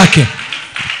mapenzi yake.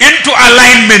 Into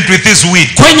alignment with his will.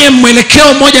 Kwenye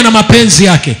mwelekeo mmoja na mapenzi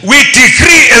yake. We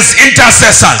decree as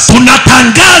intercessors.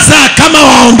 Tunatangaza kama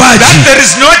waombaji. That there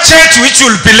is no church which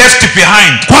will be left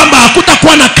behind. Kwamba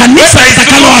hakutakuwa na kanisa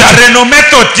litakaloachwa. Whether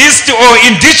Methodist or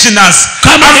indigenous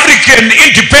African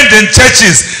independent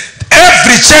churches.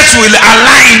 Every church will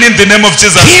align in the name of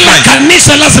Jesus Christ. Kila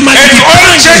kanisa lazima and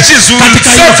all churches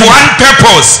will serve one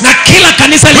purpose. Na kila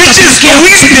kanisa which is to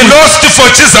win the lost for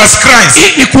Jesus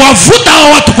Christ. Ni kuwavuta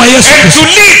hao watu kwa Yesu. And to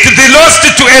lead the lost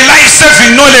to a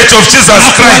life-saving knowledge of Jesus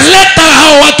Christ. Kuleta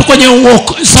hao watu kwenye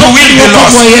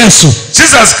wokovu wa Yesu.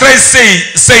 Jesus Christ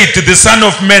said the Son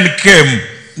of Man came.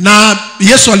 Na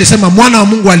Yesu alisema mwana wa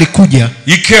Mungu alikuja.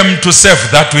 He came to save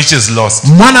that which is lost.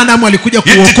 Mwana Adamu alikuja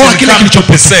kuokoa kile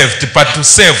kilichopotea. But to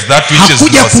save that which is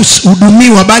lost. Hakuja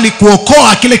kuhudumiwa bali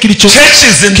kuokoa kile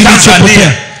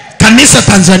kilichopotea. Kanisa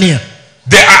Tanzania.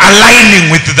 They are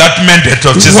aligning with that mandate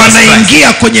of Jesus Christ.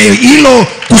 Wanaingia kwenye hilo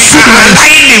kusudi la Yesu.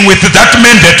 Aligning with that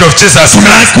mandate of Jesus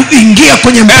Christ. Tunaingia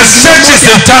kwenye churches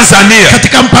in Tanzania.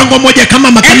 Katika mpango mmoja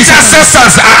kama makanisa.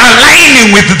 Intercessors are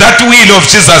aligning with that will of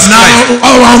Jesus Christ.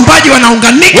 Na waombaji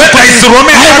wanaunganika kwa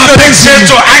Roman Catholic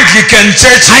Church or Anglican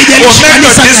Church or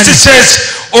Methodist Church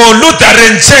or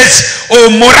Lutheran Church or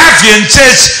Moravian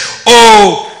Church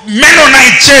or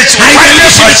Mennonite Church or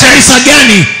whatever church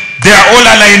gani. They are all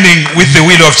aligning with the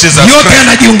will of Jesus Christ. Yote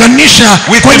yanajiunganisha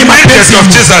kwenye mapenzi of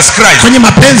Jesus Christ. Kwenye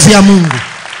mapenzi ya Mungu.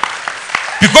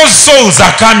 Because souls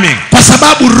are coming. Kwa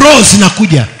sababu roho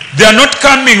zinakuja. They are not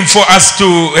coming for us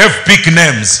to have big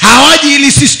names. Hawaji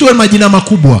ili sisi tuwe majina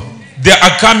makubwa. They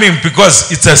are coming because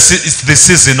it's the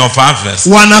season of harvest.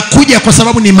 Wanakuja kwa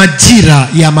sababu ni majira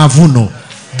ya mavuno.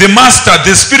 The master,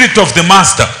 the spirit of the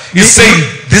master is saying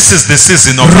this is the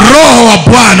season of harvest. Roho wa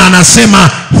Bwana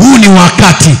anasema huu ni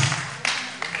wakati.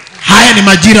 Haya ni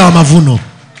majira wa mavuno.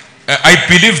 I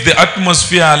believe the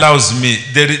atmosphere allows me.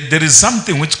 There is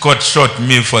something which God showed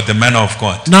me for the man of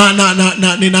God.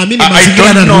 Ninaamini mazingira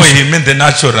I don't know him in the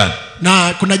natural.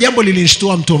 Na kuna jambo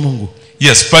lilinishtua mtu wa Mungu.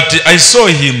 Yes, but I saw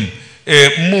him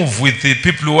move with the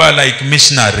people who are like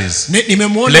missionaries.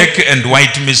 Black and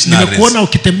white missionaries. Nimekuona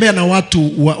ukitembea na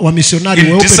watu wa misionari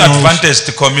weupe na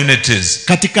disadvantaged communities.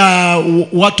 Katika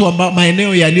watu ambao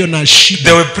maeneo yaliyo na shida.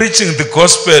 They were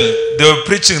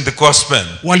preaching the gospel.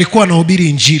 Walikuwa wanahubiri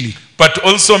injili. But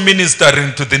also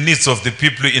ministering to the needs of the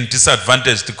people in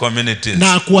disadvantaged communities.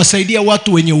 Na kuwasaidia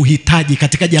watu wenye uhitaji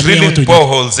katika jamii ya watu.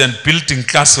 Boreholes and building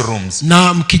classrooms.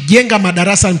 Na mkijenga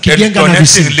madarasa, mkijenga na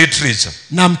literature.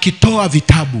 Na mkitoa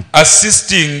vitabu.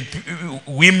 Assisting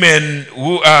women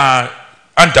who are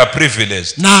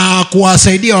underprivileged. Na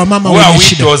kuwasaidia wamama wenye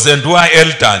shida. Widows and who are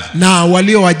elderly. Na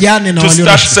walio wajane na walio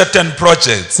to start certain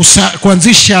projects.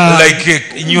 Kuanzisha like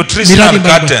nutritional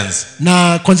gardens.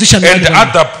 Na kuanzisha miradi and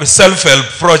other self-help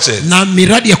projects. Na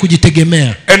miradi ya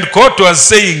kujitegemea. And God was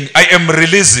saying, I am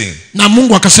releasing. Na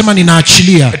Mungu akasema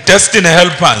ninaachilia. Destiny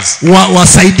helpers.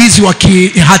 Wasaidizi wa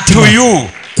kihatima. To you.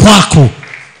 Kwako.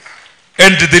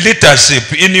 And the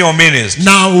leadership in your ministry.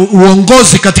 Na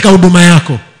uongozi katika huduma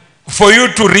yako. For you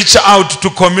to reach out to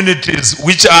communities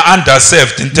which are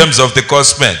underserved in terms of the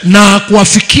gospel. Na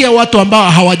kuwafikia watu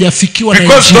ambao hawajafikiwa na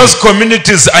Because those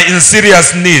communities are in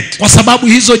serious need. Kwa sababu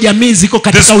hizo jamii ziko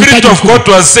katika uhitaji. The Spirit of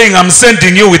God was saying, I'm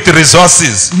sending you with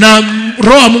resources. Na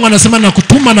Roho Mungu anasema na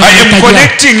kutuma na I am kutajia.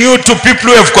 connecting you to people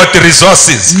who have got the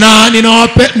resources. Na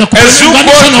ninawape na As you go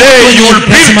there, you will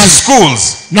build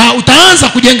schools. Na utaanza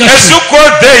kujenga As you go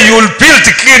there, you will build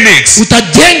clinics.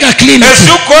 utajenga clinics. As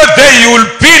you go there, you will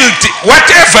build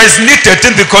whatever is needed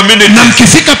in the community. Na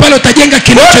mkifika pale utajenga God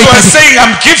was kinachohitajika. saying,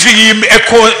 I'm giving him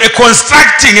a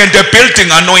constructing and a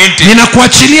building anointing.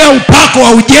 Ninakuachilia upako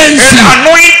wa ujenzi. An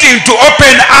anointing to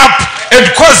open up and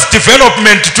cause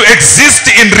development to exist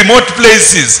in remote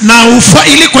places. Na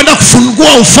ili kwenda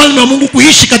kufungua ufalme wa Mungu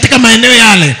kuishi katika maeneo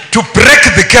yale. To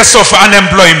break the curse of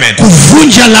unemployment.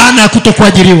 Kuvunja laana ya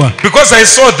kutokuajiriwa. Because I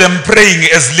saw them praying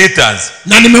as leaders.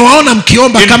 Na nimewaona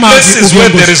mkiomba kama places where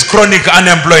there is chronic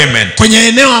unemployment. Kwenye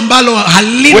eneo ambalo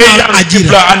halina ajira.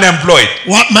 People are unemployed.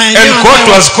 And God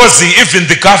was causing even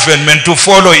the government to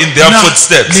follow in their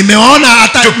footsteps. Nimeona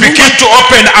hata to begin to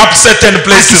open up certain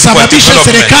places for development.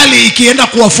 Serikali ikienda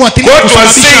kuwafuatilia. God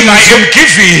was saying, I am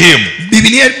giving him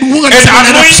an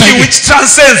anointing which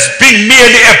transcends being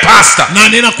merely a pastor.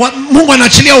 Mungu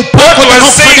anachilia upako. God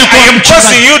was saying, I am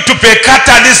causing you to be a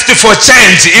catalyst for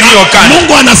change in your country.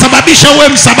 Mungu anasababisha uwe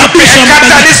msababisha a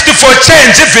catalyst for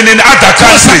change even in other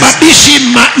countries. Sababishi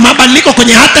mabadiliko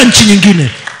kwenye hata nchi nyingine.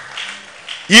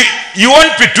 You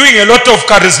won't be doing a lot of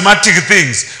charismatic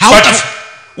things. But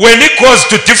when it goes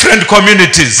to different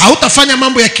communities, hautafanya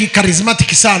mambo ya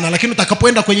charismatic sana, lakini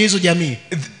utakapoenda kwenye hizo jamii,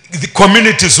 the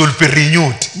communities will be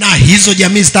renewed. Na hizo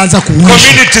jamii zitaanza kuishi.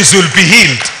 Communities will be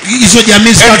healed. Hizo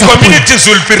jamii zitaanza kuishi. Communities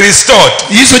will be restored.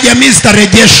 Hizo jamii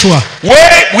zitarejeshwa.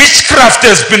 Where witchcraft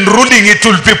has been ruling, it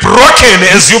will be broken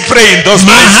as you pray in those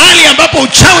places. Mahali ambapo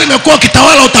uchawi umekuwa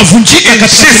kitawala utavunjika katika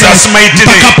Jesus mighty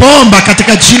name. Utakapoomba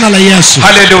katika jina la Yesu.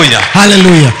 Hallelujah.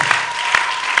 Hallelujah.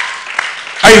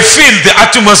 I feel the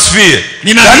atmosphere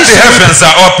that the heavens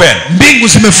are open. Mbingu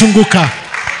zimefunguka.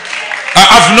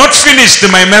 I've not finished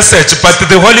my message, but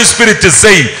the Holy Spirit is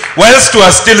saying, whilst you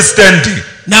are still standing,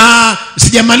 na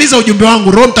sijamaliza ujumbe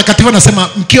wangu, Roho Mtakatifu anasema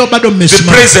mkio bado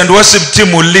mmesimama. The praise and worship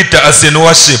team will lead us in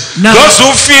worship. Those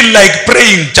who feel like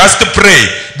praying, just pray.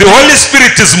 The Holy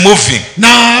Spirit is moving.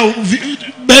 Na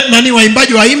nani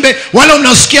waimbaji waimbe, wala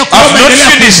unasikia kuomba endelea.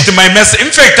 I've not finished my message.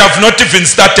 In fact, I've not even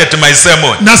started my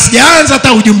sermon. Na sijaanza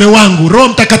hata ujumbe wangu. Roho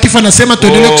Mtakatifu anasema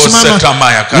tuendelee kusimama.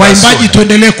 Waimbaji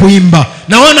tuendelee kuimba.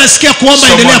 Na wewe unasikia kuomba,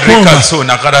 endelea kuomba.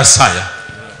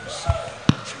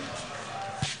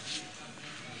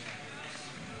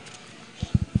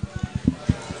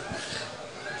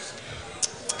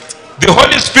 The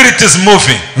Holy Spirit is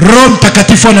moving. Roho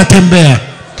Mtakatifu anatembea.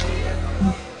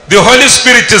 The Holy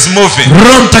Spirit is moving.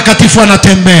 Roho Mtakatifu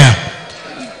anatembea.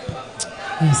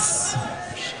 Yes.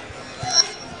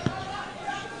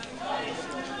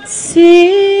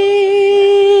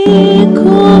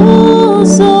 Siku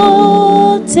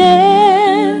zote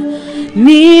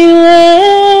niwe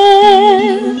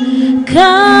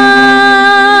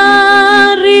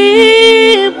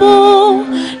karibu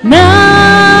na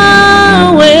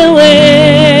wewe,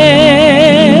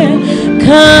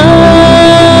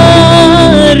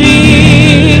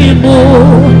 karibu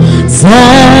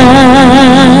zaidi.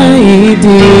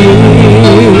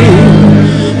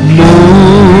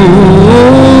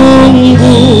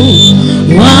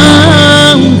 Mungu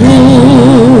wangu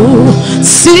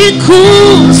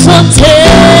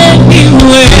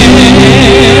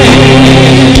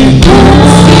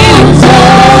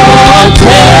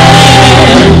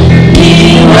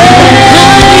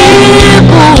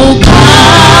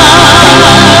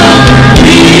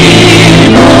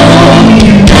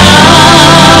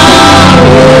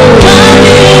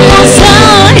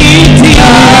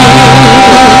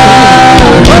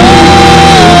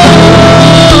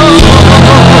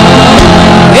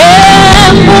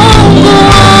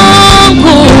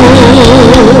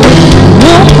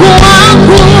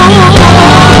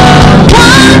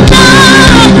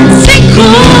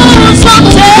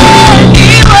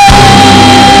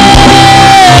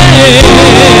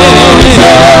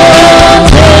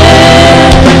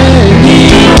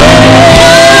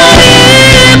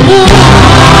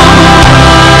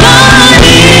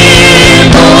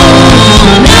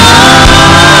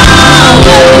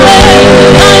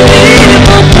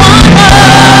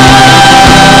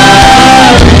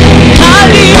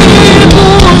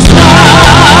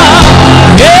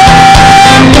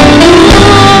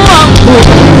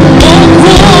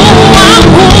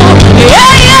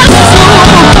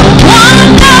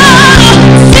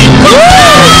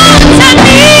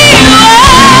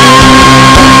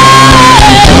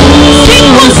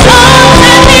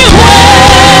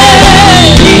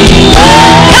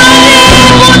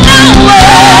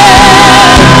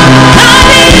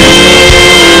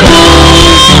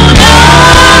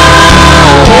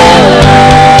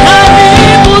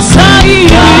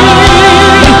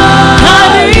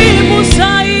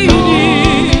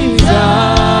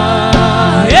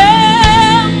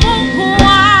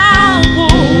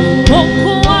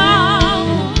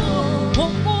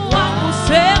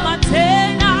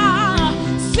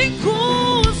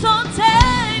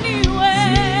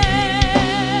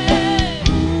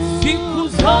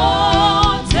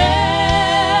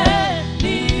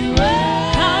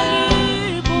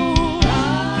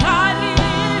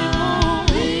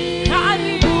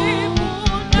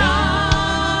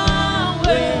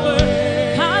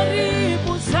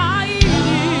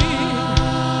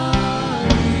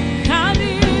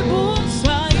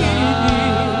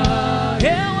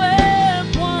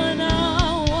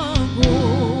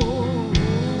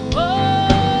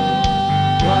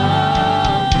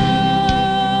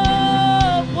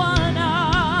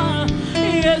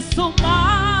Yesu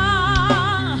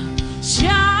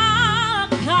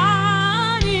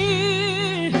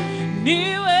mashakani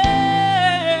niwe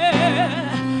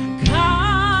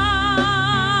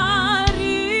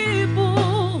karibu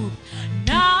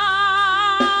na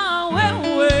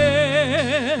wewe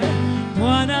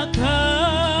Bwana,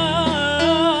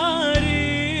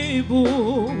 karibu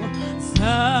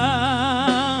zaidi.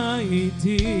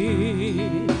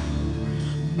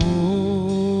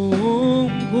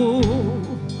 Mungu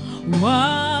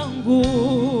wangu,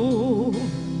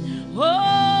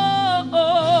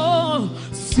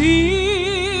 siku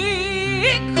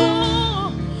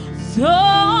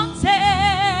zote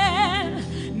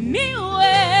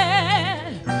niwe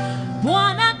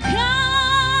Bwana,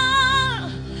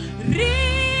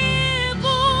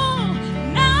 karibu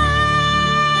na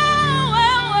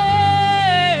wewe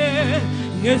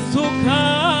Yesu,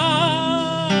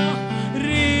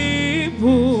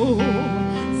 karibu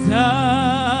zaidi.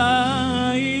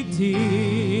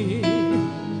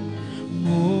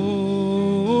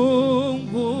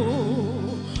 Mungu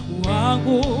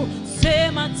wangu,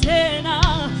 sema tena,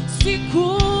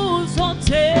 siku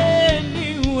zote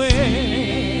niwe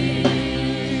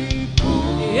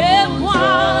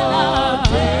Bwana,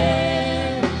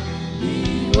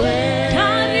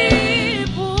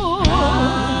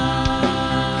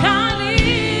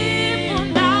 karibu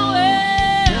na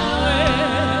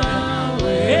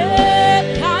wewe,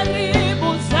 karibu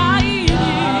zaidi,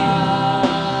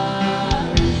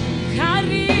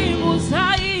 karibu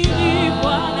zaidi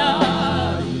Bwana,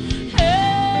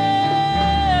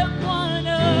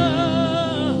 Bwana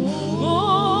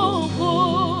Mungu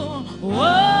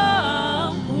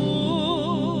wangu.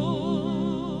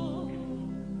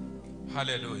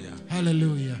 Hallelujah.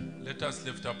 Hallelujah. Let us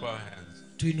lift up our hands.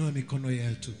 Tuinue mikono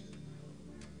yetu.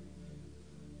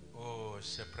 Oh,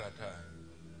 Shepherd.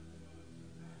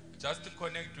 Just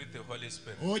connect with the Holy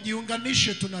Spirit.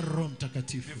 Jiunganishe tu na Roho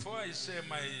Mtakatifu. Before I share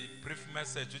my brief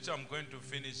message, which I'm going to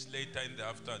finish later in the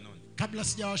afternoon, Kabla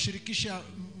sijawashirikisha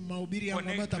mahubiri yangu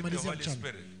ambayo Connect with the tamalizia Holy mchana,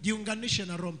 Spirit. jiunganishe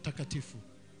na Roho Mtakatifu.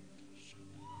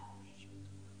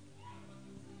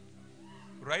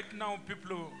 right now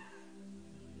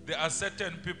there are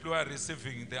certain people who are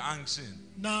receiving the unction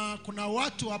Na kuna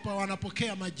watu hapa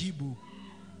wanapokea majibu.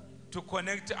 to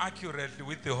connect accurately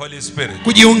with the Holy Spirit.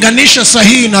 Kujiunganisha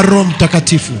sahihi na Roho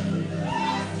Mtakatifu.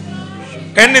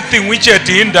 Anything which had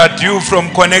hindered you from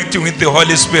connecting with the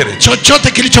Holy Spirit,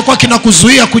 Chochote kilichokuwa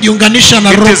kinakuzuia kujiunganisha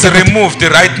na Roho it is Mtakatifu removed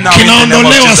right now in the name of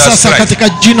kinaondolewa Jesus sasa Christ. katika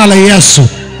jina la Yesu.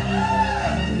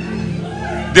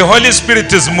 The Holy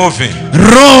Spirit is moving.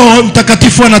 Roho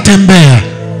Mtakatifu anatembea.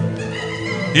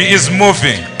 He is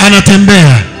moving.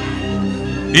 Anatembea.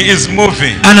 He is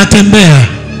moving. Anatembea.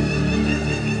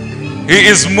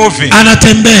 He is moving.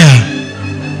 Anatembea.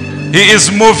 He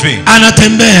is moving.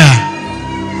 Anatembea.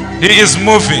 He is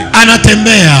moving.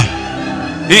 Anatembea.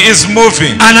 He is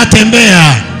moving.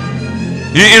 Anatembea.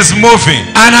 He is moving.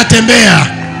 Anatembea.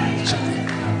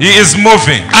 He is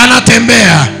moving.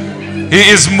 Anatembea. He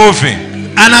is moving.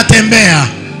 Anatembea.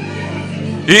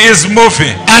 He is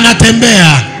moving.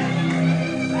 Anatembea.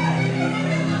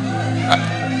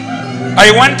 I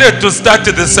wanted to start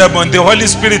the sermon. The Holy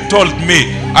Spirit told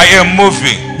me, I am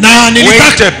moving. Na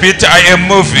Wait a bit, I am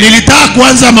moving. nilitaka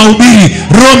kuanza mahubiri.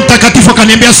 Roho Mtakatifu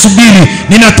akaniambia subiri,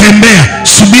 ninatembea.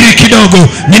 Subiri kidogo,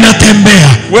 ninatembea.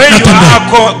 When you Natembea.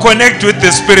 are connect with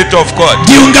the Spirit of God,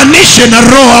 Jiunganishe na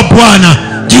Roho wa Bwana.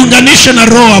 Jiunganishe na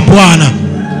Roho wa Bwana.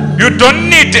 you don't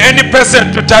need any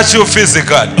person to touch you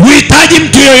physically. Huhitaji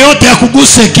mtu yoyote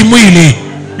akuguse kimwili.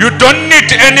 You don't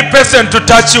need any person to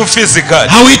touch you physically.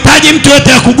 Hauhitaji mtu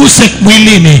yoyote akuguse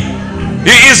mwilini.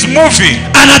 He is moving.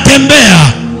 Anatembea.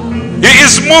 He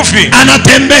is moving.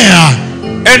 Anatembea.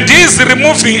 And he is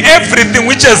removing everything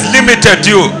which has limited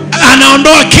you.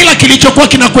 Anaondoa kila kilichokuwa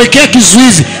kinakuwekea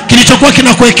kizuizi, kilichokuwa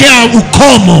kinakuwekea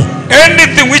ukomo.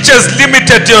 Anything which has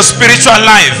limited your spiritual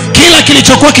life. Kila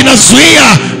kilichokuwa kinazuia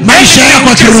maisha yako ya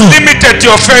Which has kiroho. limited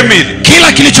your family.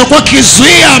 Kila kilichokuwa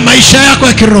kizuia maisha yako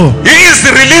ya kiroho. He is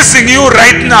releasing you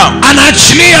right now.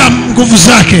 Anaachilia nguvu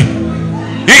zake.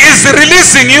 He is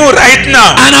releasing you right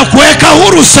now. Anakuweka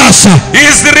huru sasa. He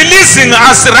is releasing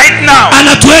us right now.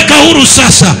 Anatuweka huru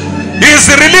sasa. He is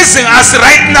releasing us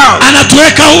right now.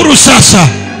 Anatuweka huru sasa.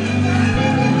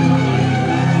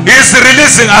 He is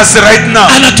releasing us right now.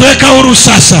 Anatuweka huru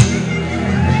sasa.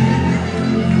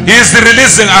 He is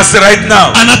releasing us right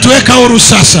now. Anatuweka huru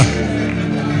sasa.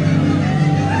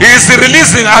 He is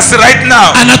releasing us right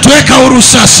now. Anatuweka huru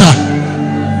sasa.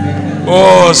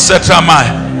 Oh, Setamai.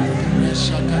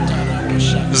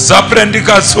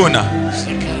 Zaprendika tsuna.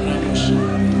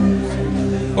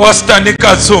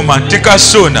 Ostanika tsuma. Tika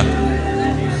shuna.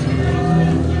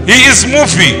 He is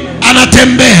moving.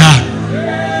 Anatembea.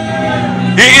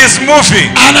 He is moving.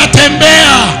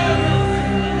 Anatembea.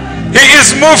 He is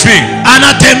moving.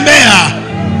 Anatembea.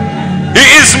 He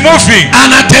is moving.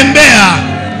 Anatembea.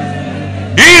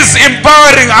 He is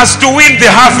empowering us to win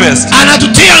the harvest.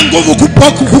 Anatutia nguvu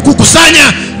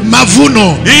kukusanya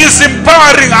mavuno. He is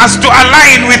empowering us to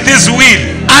align with his will.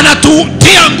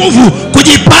 Anatutia nguvu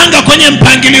kujipanga kwenye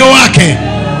mpangilio wake.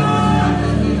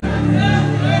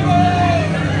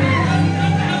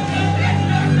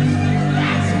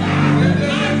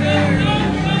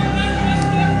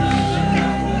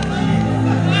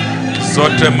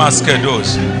 Zote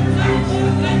maskedos.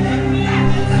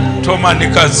 Toma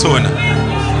nikatsona.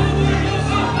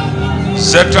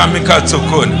 Zetra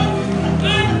mikatsokona.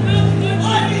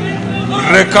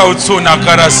 Reka utsuna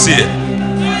karasie.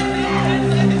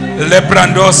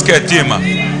 Leprandoske tima.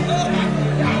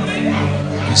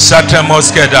 Sate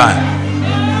moskedan.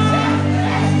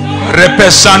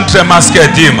 Repesantre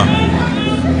maskedima.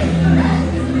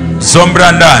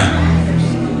 Zombrandai.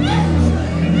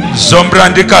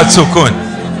 Zombrandika tsukun.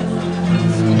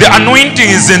 The anointing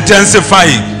is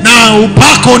intensifying. Na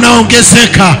upako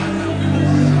unaongezeka.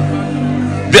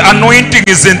 The anointing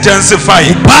is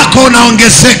intensifying. Upako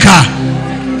unaongezeka.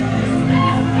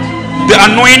 The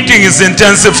anointing is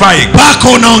intensifying. Upako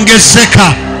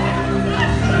unaongezeka.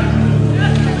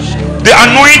 The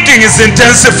anointing is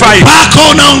intensifying. Upako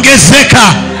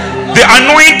unaongezeka. The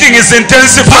anointing is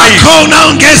intensifying. Upako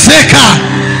unaongezeka.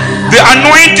 The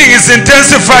anointing is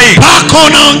intensifying. Upako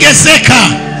unaongezeka.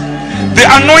 The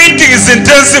anointing is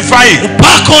intensifying.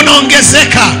 Upako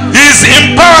unaongezeka. He is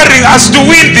empowering us to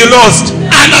win the lost.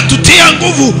 Anatutia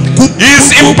nguvu He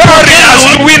is empowering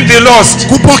us to win the lost.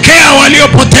 kupokea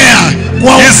waliopotea.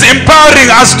 He is empowering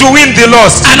us to win the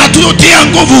lost. Anatutia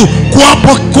nguvu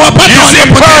kuwapata He is waliopotea.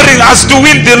 empowering us to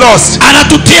win the lost.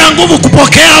 Anatutia nguvu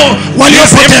kupokea He is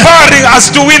waliopotea. empowering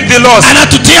us to win the lost.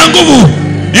 Anatutia nguvu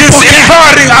He is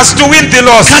empowering us to win the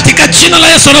lost. katika jina la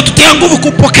Yesu. Anatutia nguvu He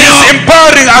kupokea, is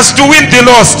empowering us to win the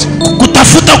lost.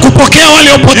 kutafuta kupokea He is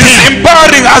waliopotea.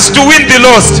 empowering us to win the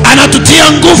lost.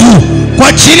 Anatutia nguvu kwa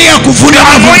ajili ya The kuvuna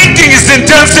mavuno. anointing is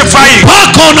intensifying.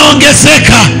 Upako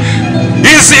unaongezeka.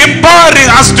 He is empowering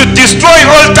us to destroy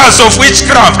altars of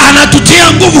witchcraft.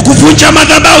 Anatutia nguvu kuvunja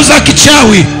madhabahu za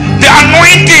kichawi. The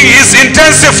anointing is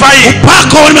intensifying.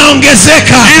 Upako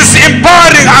unaongezeka. He is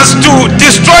empowering us to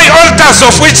destroy altars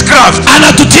of witchcraft.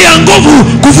 Anatutia nguvu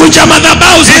kuvunja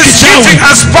madhabahu za He is kichawi. giving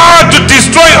us power to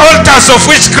destroy altars of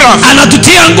witchcraft.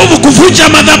 Anatutia nguvu kuvunja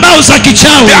madhabahu za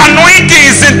kichawi. The anointing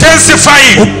is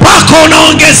intensifying. Upako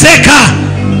unaongezeka.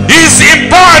 He is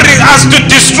empowering us to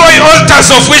destroy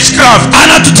altars of witchcraft.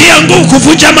 Anatutia nguvu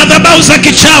kuvunja madhabahu za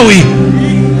kichawi.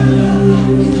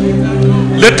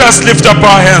 Let us lift up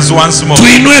our hands once more.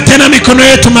 Tuinue tena mikono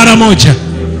yetu mara moja.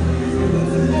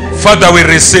 Father, we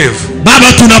receive.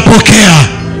 Baba, tunapokea.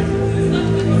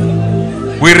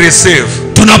 We receive.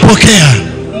 Tunapokea.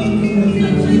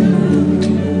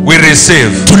 We receive.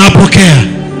 Tunapokea.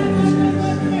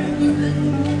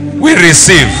 We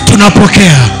receive.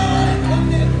 Tunapokea.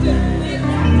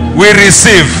 We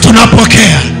receive.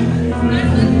 Tunapokea.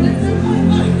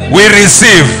 We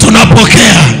receive.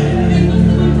 Tunapokea.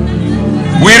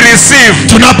 We receive.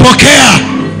 Tunapokea.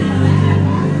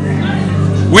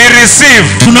 We receive.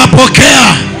 Tunapokea.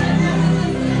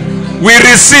 We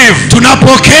receive.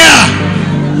 Tunapokea.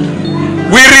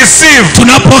 We receive.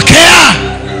 Tunapokea.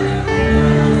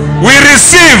 We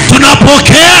receive.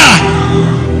 Tunapokea.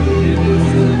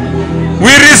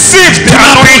 We receive the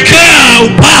anointing. Tunapokea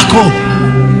upako.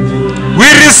 We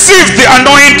receive the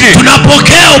anointing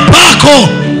Tunapokea upako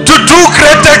to do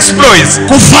great exploits.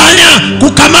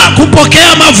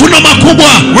 kupokea mavuno makubwa.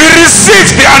 We receive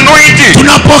the anointing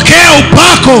Tunapokea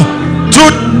upako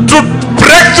to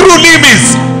break through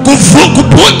limits.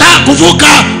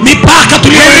 kuvuka mipaka We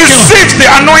tuliyowekewa. receive the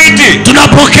anointing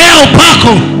Tunapokea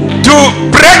upako to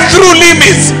break through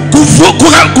limits.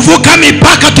 kuvuka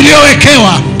mipaka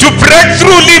tuliyowekewa. To break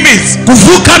through limits.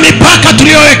 Kuvuka mipaka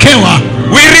tuliyowekewa.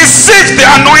 We receive the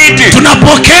anointing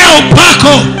Tunapokea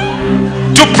upako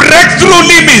to break through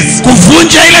limits.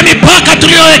 kuvunja ile mipaka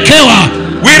tuliyowekewa.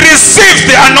 We receive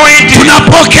the anointing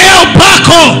Tunapokea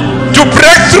upako to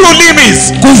break through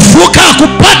limits.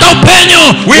 kupata upenyo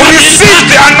We wa receive mipaka.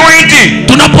 the anointing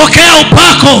Tunapokea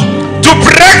upako to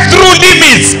break through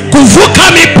limits.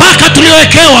 kuvuka mipaka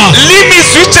tuliyowekewa. Limits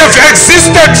which have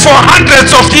existed for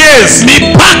hundreds of years.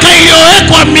 Mipaka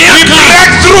iliyowekwa We miaka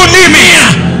break through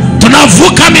limits.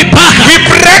 tunavuka mipaka. We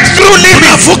break through limits.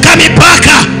 Tunavuka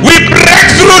mipaka. We break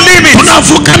through limits.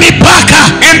 Tunavuka mipaka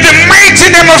In the mighty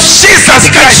name name of Jesus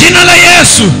Katika Christ. jina la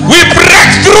Yesu. We break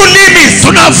through limits.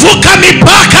 Tunavuka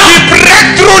mipaka. We break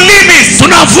through limits.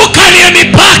 Tunavuka ile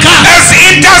mipaka. As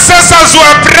intercessors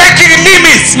were breaking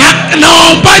limits. Na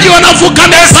waombaji wanavuka As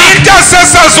mipaka.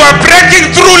 intercessors were breaking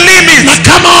through Na limits.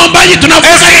 kama waombaji As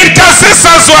tunavuka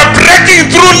intercessors were breaking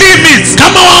through limits.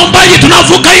 kama waombaji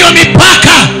tunavuka hiyo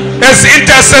mipaka. As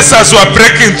intercessors were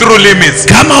breaking through limits.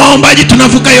 Kama waombaji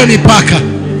tunavuka hiyo mipaka.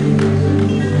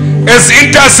 As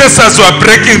intercessors were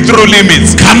breaking through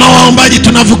limits. Kama waombaji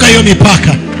tunavuka hiyo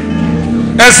mipaka.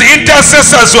 As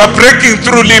intercessors were breaking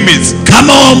through limits.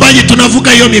 Kama waombaji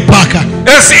tunavuka hiyo mipaka.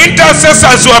 As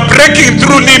intercessors were breaking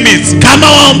through limits.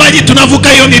 Kama waombaji tunavuka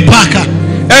hiyo mipaka.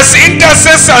 As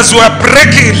intercessors were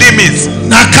breaking limits.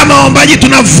 Na kama waombaji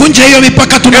tunavunja hiyo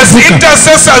mipaka As tunavuka.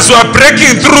 intercessors were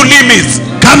breaking through limits.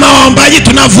 Kama waombaji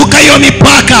tunavuka hiyo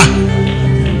mipaka.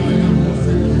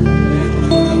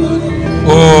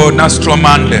 Oh, Nastro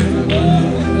Mande.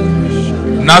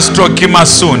 Nastro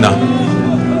Kimasuna.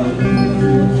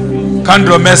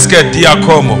 Kandro Meske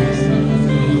Diakomo.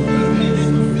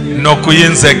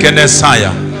 Nokuyinze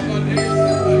Kenesaya.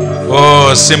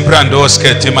 Oh, Simprando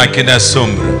Oske Timakine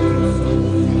Sumbre.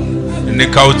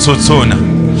 Nikaututsuna.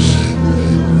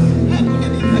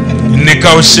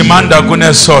 Nikaushimanda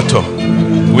Kune Soto.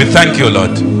 We thank you,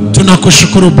 Lord.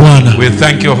 Tunakushukuru Bwana. We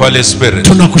thank you, Holy Spirit.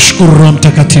 Tunakushukuru Roho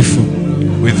Mtakatifu.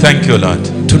 We thank you,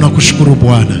 Lord. Tunakushukuru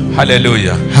Bwana.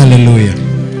 Hallelujah. Hallelujah.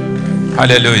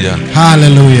 Hallelujah.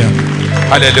 Hallelujah.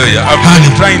 Hallelujah. I've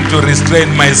been trying to restrain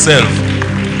myself.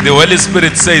 The Holy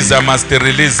Spirit says I must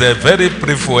release a very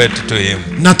brief word to him.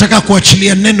 Nataka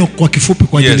kuachilia neno kwa kifupi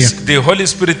kwa ajili Yes, yako. the Holy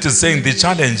Spirit is saying the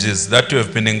challenges that you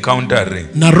have been encountering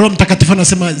Na Roho Mtakatifu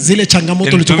anasema zile changamoto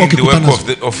in ulizokuwa doing the work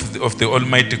ukikutana of the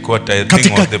Almighty God, I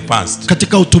think of the past.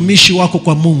 katika utumishi wako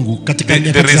kwa Mungu katika The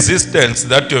nyakati za resistance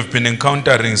that you have been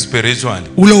encountering spiritually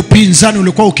ule upinzani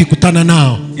ulikuwa ukikutana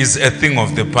nao is a thing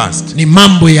of the past. ni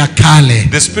mambo ya kale.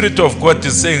 The Spirit of God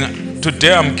is saying,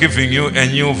 today I'm giving you a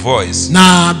new voice.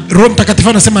 Na Roho Mtakatifu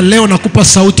anasema leo nakupa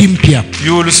sauti mpya.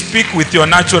 You will speak with your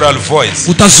natural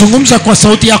voice. Utazungumza kwa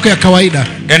sauti yako ya kawaida.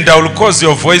 And I will cause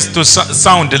your voice to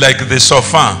sound like the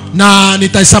shofar. Na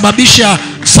nitasababisha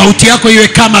sauti yako iwe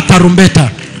kama tarumbeta,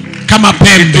 kama It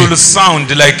pembe. will sound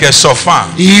like a shofar.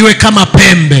 Iwe kama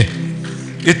pembe.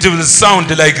 It will sound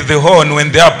like the horn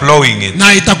when they are blowing it.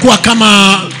 Na itakuwa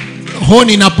kama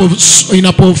honi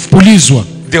inapopulizwa.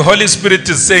 The Holy Spirit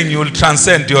is saying you will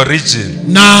transcend your region.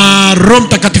 Na Roho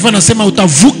Mtakatifu anasema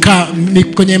utavuka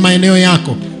kwenye maeneo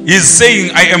yako. He is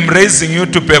saying I am raising you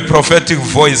to be a prophetic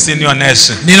voice in your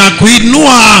nation.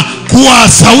 Ninakuinua kuwa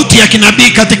sauti ya kinabii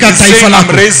katika taifa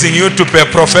lako. I'm raising you to be a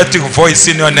prophetic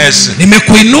voice in your nation.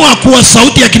 Nimekuinua kuwa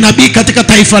sauti ya kinabii katika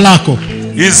taifa lako.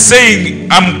 He is saying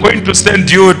I'm going to send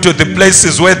you to the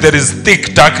places where there is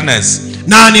thick darkness.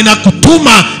 Na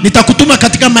nitakutuma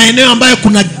katika maeneo ambayo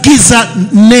kuna giza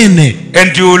nene.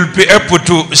 And you will be able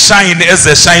to shine as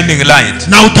a shining light.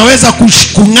 Na utaweza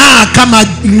kung'aa kama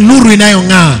nuru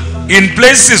inayong'aa. In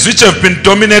places which have been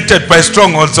dominated by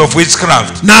strongholds of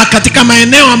witchcraft. Na katika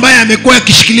maeneo ambayo yamekuwa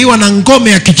yakishikiliwa na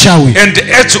ngome ya kichawi. And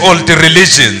age-old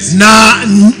religions. Na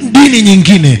dini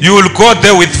nyingine. You will go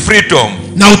there with freedom.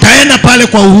 Na utaenda pale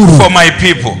kwa uhuru. For my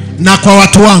people. Na kwa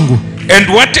watu wangu. And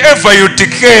whatever you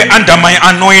declare under my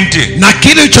anointing, na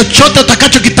kile chochote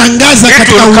utakachokitangaza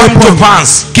katika uwepo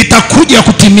kitakuja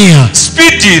kutimia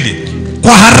speedily,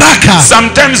 kwa haraka,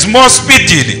 sometimes more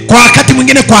speedily, kwa wakati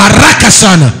mwingine kwa haraka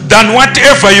sana, than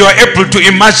whatever you are able to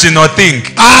imagine or think.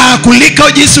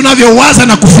 Kuliko jinsi unavyowaza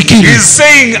na kufikiri. He's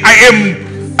saying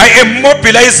I am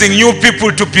mobilizing you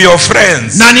people to be your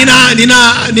friends. Na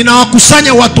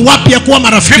ninawakusanya watu wapya kuwa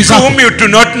marafiki zako. People whom you do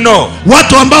not know.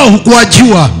 Watu ambao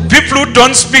hukuwajua. People who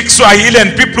don't speak Swahili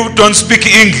and people who don't speak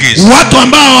English. Watu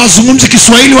ambao hawazungumzi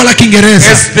Kiswahili wala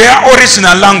Kiingereza. As their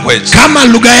original language. Kama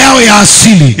lugha yao ya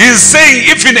asili. He is saying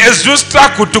even as you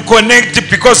struggle to connect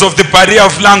because of the barrier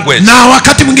of language. Na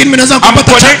wakati mwingine mnaweza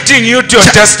kupata connecting you to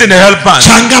your destiny helpers.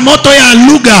 Changamoto ya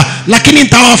lugha, lakini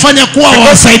nitawafanya kuwa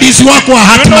wasaidizi wako wa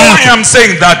hatima yako. I am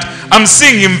saying that I'm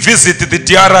seeing him visit the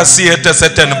DRC at a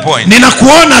certain point.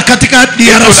 Ninakuona katika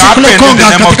DRC kule Konga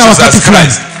katika wakati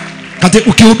fulani.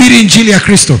 Ukihubiri injili ya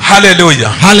Kristo.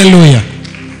 Hallelujah. Hallelujah.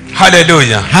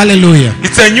 Hallelujah. Hallelujah.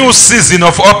 It's a new season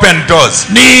of open doors.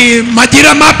 Ni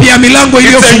majira mapya ya milango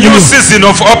iliyofunguliwa. It's a new season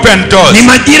of open doors. Ni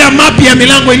majira mapya ya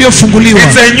milango iliyofunguliwa.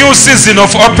 It's a new season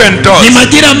of open doors. Ni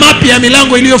majira mapya ya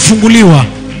milango iliyofunguliwa.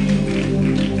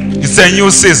 It's a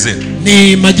new season.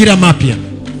 Ni majira mapya.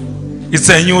 It's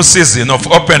a new season of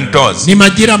open doors. Ni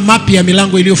majira mapya ya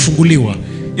milango iliyofunguliwa.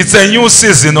 It's a new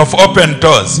season of open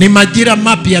doors. Ni majira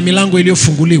mapya ya milango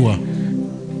iliyofunguliwa.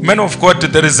 Man of God,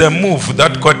 there is a move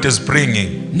that God is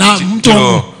bringing Na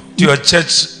to your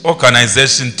church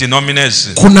organization,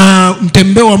 denomination. Kuna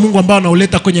mtembeo wa Mungu ambao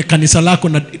anauleta kwenye kanisa lako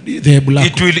na dhehebu lako.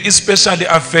 It will especially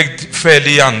affect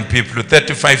fairly young people,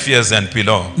 35 years and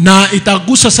below. Na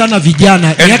itagusa sana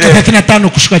vijana miaka 35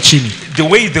 kushuka chini. The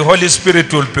way the Holy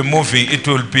Spirit will be moving, it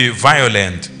will be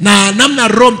violent. Na namna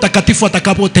Roho Mtakatifu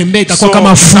atakapotembea itakuwa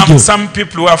kama fujo. Some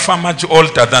people who are far much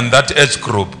older than that age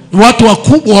group, watu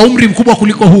wakubwa wa umri mkubwa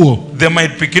kuliko huo, they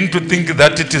might begin to think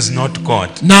that it is not God.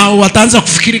 Na wataanza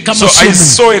kufikiri kama so sio I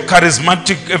saw a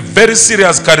very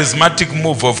serious charismatic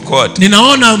move of God.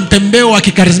 Ninaona mtembeo wa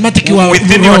kikarismatiki wa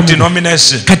within your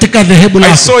denomination. Katika dhehebu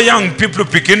lako. I saw young people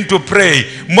begin to pray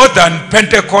more than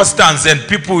Pentecostals and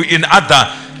people in other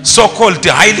so-called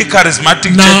highly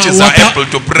charismatic churches are able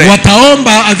to pray. I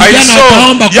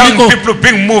saw young people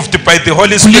being moved by the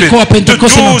Holy Spirit to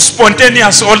do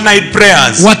spontaneous all-night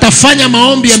prayers.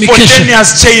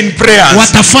 Spontaneous chain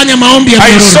prayers. I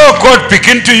saw God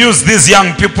begin to use these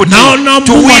young people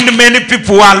to win many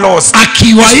people who are lost,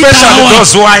 especially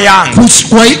those who are young.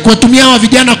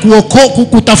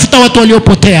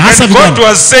 And God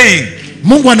was saying,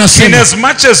 Mungu anasema, in as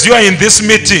much as you are in this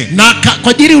meeting, na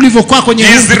kadiri ulivyokuwa kwenye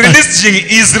is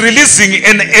releasing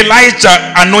an Elijah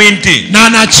anointing, na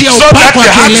anaachia so that the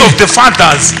hearts of the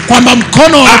fathers kwamba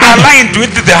mkono wa are aligned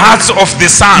with the hearts of the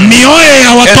sons, mioyo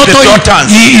ya watoto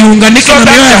iunganike na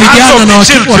mioyo ya vijana na wa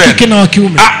kike na wa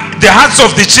kiume. The hearts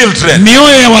of the children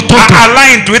are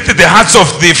aligned with the hearts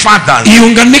of the fathers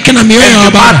iunganike na mioyo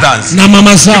ya baba na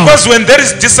mama zao, because when there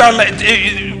is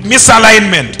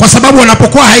misalignment, kwa sababu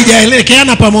wanapokuwa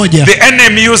haijaelekeana pamoja, the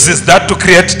enemy uses that to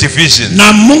create division.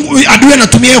 Na Mungu adui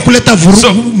anatumia kuleta vurugu.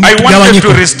 So I wanted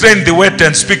to restrain the word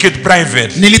and speak it private.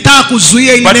 Nilitaka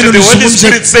kuzuia ile neno lisungumze. But the Holy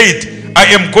Spirit said,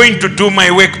 I am going to do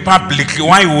my work publicly.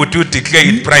 Why would you declare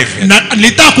it private? Na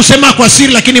nilitaka kusema kwa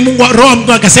siri, lakini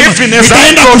Roho akasema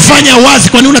nitaenda kufanya wazi.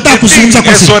 Kwa nini unataka kuzungumza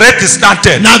kwa siri?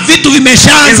 Na vitu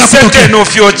vimeshaanza kutokea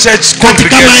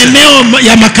katika maeneo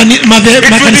ya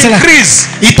makanisa lako.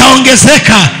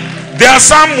 Itaongezeka. There are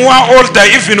some who are older,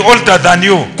 even older than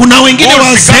you. Kuna wengine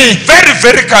wazee very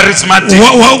very charismatic,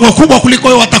 wakubwa kuliko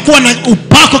wewe, watakuwa na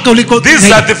upako kuliko.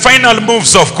 These are the final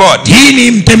moves of God. Hii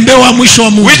ni mtembeo wa mwisho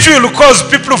wa Mungu, which will cause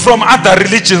people from other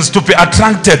religions to be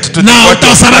attracted to the na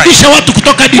utasababisha watu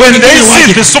kutoka dini nyingine waje. When they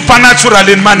see the supernatural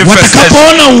in manifestation,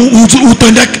 watakapoona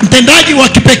utendaji wa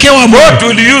kipekee wa Mungu, God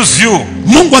will use you.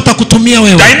 Mungu atakutumia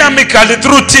wewe dynamically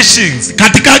through teachings,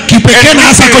 katika kipekee na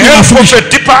hasa kwenye mafundisho, a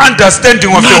deeper understanding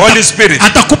of the Holy Spirit.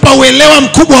 Atakupa uelewa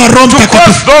mkubwa wa Roho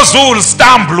Mtakatifu. Those who will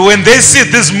stumble when they see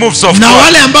these moves of God, na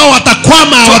wale ambao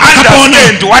watakwama watakapoona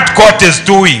what God is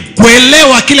doing,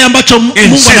 kuelewa kile ambacho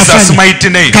Mungu anafanya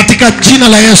katika jina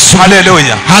la Yesu.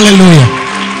 Hallelujah, hallelujah,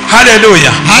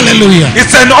 hallelujah, hallelujah.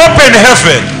 It's an open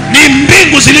heaven. Ni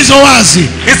mbingu zilizo wazi.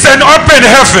 It's an open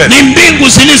heaven. Ni mbingu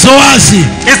zilizo wazi.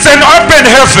 It's an open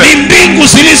heaven. Ni mbingu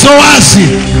zilizo wazi.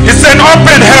 It's an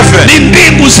open heaven. Ni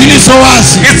mbingu zilizo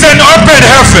wazi. It's an open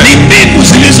heaven. Ni mbingu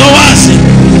zilizo wazi.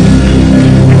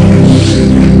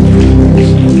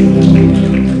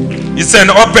 It's an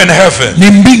open heaven.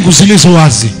 Ni mbingu zilizo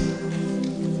wazi.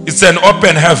 It's an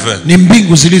open heaven. Ni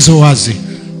mbingu zilizo wazi.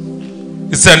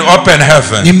 It's an open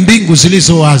heaven. Ni mbingu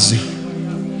zilizo wazi.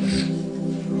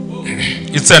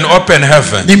 It's an open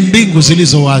heaven. Ni mbingu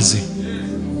zilizo wazi.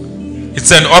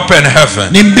 It's an open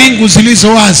heaven. Ni mbingu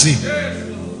zilizo wazi.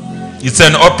 It's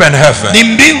an open heaven. Ni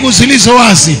mbingu zilizo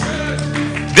wazi.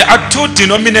 There are two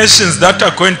denominations that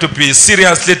are going to be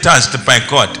seriously touched by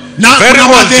God. Very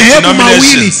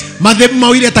madhehebu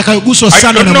mawili atakayoguswa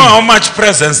sana na Mungu. I don't know how much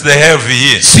presence they have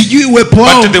here. Sijui uwepo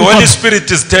wao. But the Holy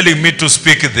Spirit is telling me to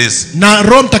speak this. Na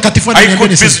Roho Mtakatifu ananiambia I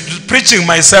could be preaching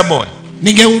my sermon.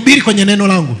 Ningehubiri kwenye neno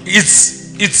langu. It's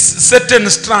certain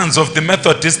strands of the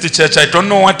Methodist Church. I don't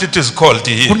know what it is called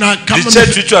here. The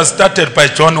church which was started by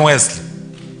John Wesley.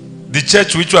 The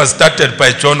church which was started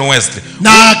by John Wesley.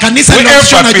 Na kanisa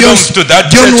whoever belongs to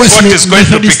that church, God is going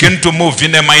to begin to move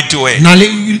in a mighty way. Na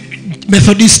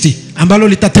Methodisti ambalo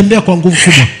litatembea kwa nguvu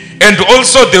kubwa. And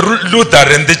also the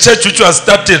Lutheran, the church which was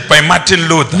started by Martin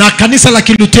Luther. Na kanisa la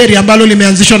Kiluteri ambalo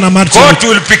limeanzishwa na Martin. God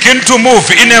will begin to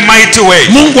move in a mighty way.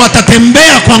 Mungu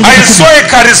atatembea kwa nguvu kubwa. I saw a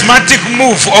charismatic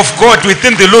move of God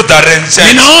within the Lutheran church.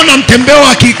 Ninaona mtembeo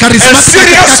wa kikarismatiki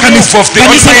katika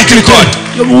kanisa la Kiluteri.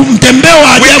 Mtembeo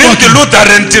wa ajabu within the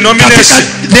Lutheran denomination.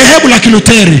 Dhehebu la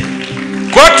Kiluteri.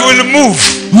 God will move.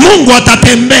 Mungu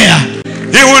atatembea.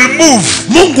 He will move.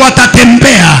 Mungu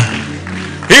atatembea.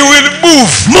 He will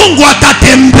move. Mungu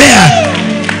atatembea.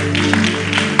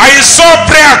 I saw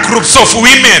prayer prayer groups of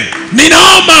women.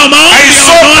 Ninaomba I maombi ya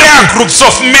saw prayer wanawake. groups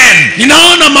of men.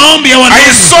 Ninaona maombi ya I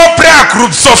wanaume. saw prayer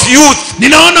groups of youth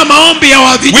Ninaona maombi ya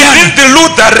within vijana. the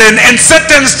Lutheran and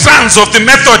certain strands of the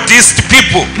Methodist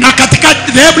people. Na katika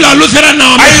dhehebu la Lutheran na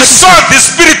I Wamethodisti. saw the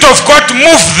Spirit of God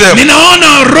move them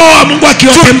Ninaona roho wa Mungu to do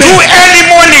akiwatembea early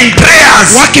morning prayers,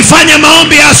 wakifanya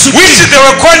maombi ya which asubuhi they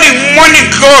were calling morning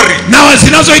glory. na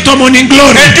zinazoitwa morning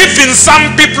glory. And even some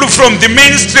people from the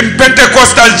mainstream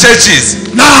Pentecostal churches,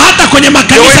 Na hata kwenye they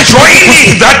makanisa were ya Kipentekoste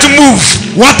joining that move.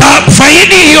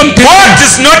 watafaidi hiyo mtendo. God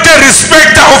is not a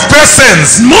respecter of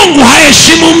persons. Mungu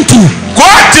haheshimu mtu.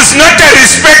 God is not a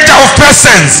respecter of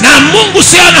persons. Na Mungu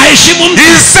sio anaheshimu He mtu.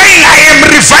 is saying, I am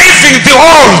reviving the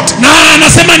old. Na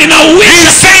anasema He ninauisha.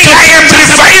 is saying, I am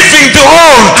reviving the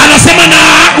old. Anasema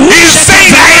He is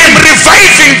saying, I am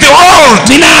reviving the old.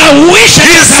 ninauisha.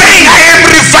 He is saying, I am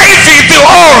reviving the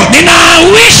old.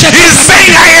 Ninauisha. He is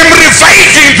saying, I am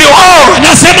reviving the old.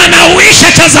 Anasema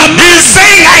nauisha cha He zamani. is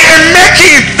saying, I am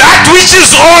making that which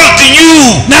is old new.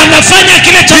 Na nafanya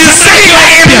kile cha He is zamani saying, I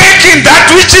am kipya. making that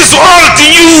which is old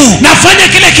new. Nafanya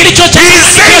kile kilicho cha He is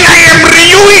zamani saying, kipya. I am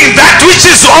renewing that which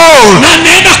is old. Na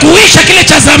naenda kuisha kile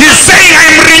cha He zamani. is saying, I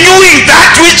am renewing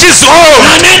that which is old.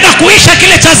 Na naenda kuisha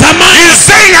kile cha He zamani. is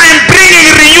saying, I am bringing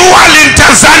renewal in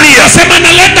Tanzania. Anasema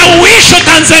naleta uisho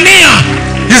Tanzania.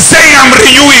 He is saying, I'm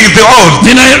renewing the old.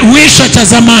 Ninauisha cha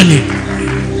zamani.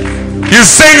 He is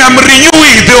saying, I'm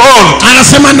renewing the old.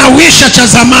 Anasema nauisha cha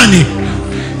zamani.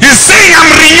 He is saying,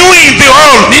 I'm renewing the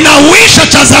old. Ninauisha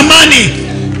cha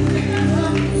zamani.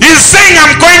 He is saying,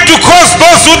 I'm going to cause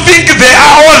those who think they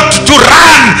are old to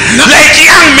run like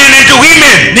young men and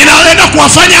women. Ninaenda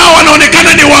kuwafanya hao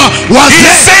wanaonekana ni He is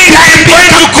wazee. saying, I am going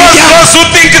to cause those who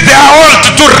think they are old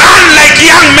to run like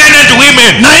young men and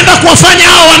women. Naenda kuwafanya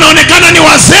hao wanaonekana ni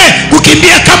wazee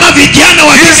kukimbia kama vijana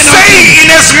wa He kike is na wa saying, kiume. in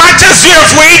as much as you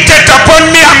have waited upon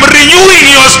me, I'm renewing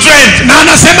your strength. Na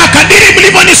anasema kadiri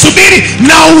mlivyonisubiri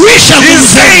nauisha He nguvu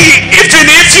is zenu. saying, even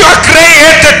if you are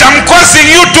gray-headed, I'm causing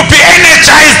you to be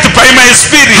energized by my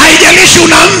spirit. Haijalishi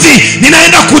una mvi,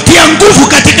 ninaenda kutia nguvu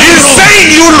katika He is roho. saying,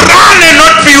 you'll run and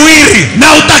not be weary. Na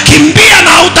utakimbia na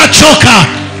hautachoka.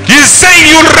 He is saying,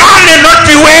 you'll run and not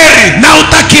be weary. Na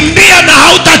utakimbia na He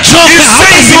hautachoka. is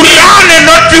saying, you'll Hautazimia. run and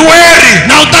not be weary.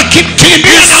 Na utakimbia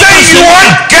He na is saying, you hautazimia.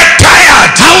 won't get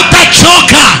tired.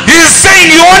 Hautachoka. He is saying,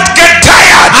 you won't get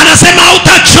tired. Anasema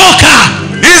hautachoka.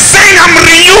 He is saying, I'm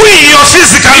renewing your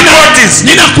physical bodies.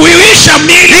 Ninakuiwisha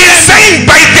miili He is yenu. saying,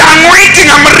 by the anointing,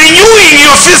 I'm renewing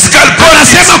your physical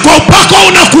bodies. Anasema kwa upako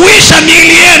unakuisha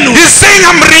miili yenu. He's saying,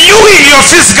 I'm renewing your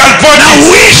physical bodies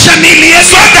Nauisha miili yenu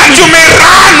so that you may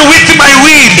run with my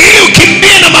will, ili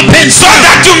ukimbie na mapenzi so yangu.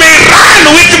 that you may run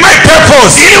with my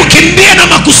purpose. Ili ukimbie na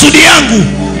makusudi yangu.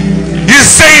 He's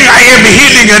saying, I am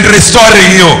healing and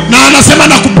restoring you. Na anasema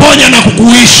nakuponya na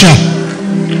kukuisha.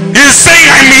 He's saying,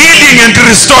 I'm healing and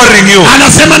restoring you.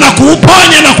 Anasema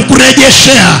nakuponya na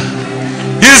kukurejeshea.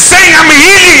 He's saying, I'm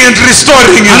healing and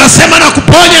restoring you. Anasema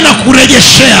nakuponya na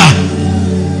kukurejeshea.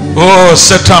 Oh,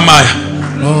 Setamaya.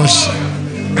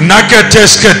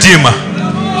 Naketeske dima.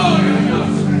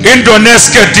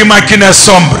 Indoneske dima kine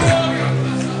sombre.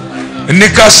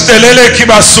 Nikastelele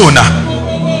kibasuna.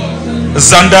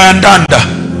 Zanda ndanda.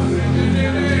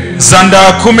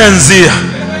 Zanda kumenzia.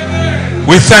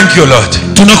 We thank you, Lord.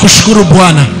 Tunakushukuru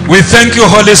Bwana. We thank you,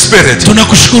 Holy Spirit.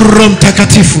 Tunakushukuru Roho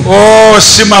Mtakatifu. Oh,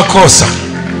 simakosa.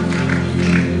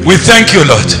 We thank you,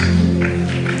 Lord.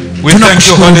 We thank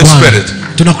you, Holy Spirit.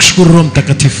 Tunakushukuru Roho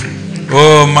Mtakatifu.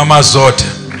 Oh, mama zote.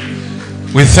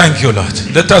 We thank you, Lord.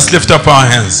 Let us lift up our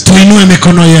hands. Tuinue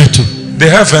mikono yetu. The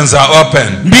heavens are open.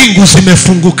 Mbingu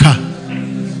zimefunguka.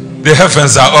 The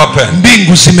heavens are open.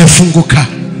 Mbingu zimefunguka.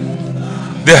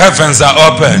 The heavens are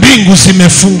open. Mbingu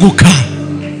zimefunguka.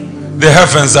 The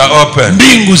heavens are open.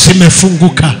 Mbingu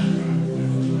zimefunguka.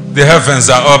 The heavens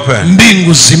are open.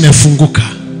 Mbingu zimefunguka.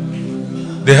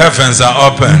 The heavens are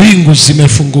open. Mbingu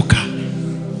zimefunguka.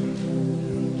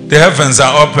 The heavens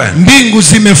are open. Mbingu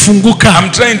zimefunguka.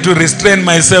 I'm trying to restrain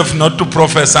myself not to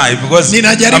prophesy because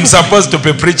I'm supposed to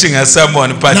be preaching a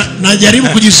sermon, but najaribu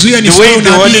kujizuia nisiwe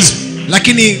unabii,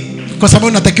 lakini kwa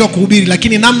sababu natakiwa kuhubiri,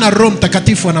 lakini namna Roho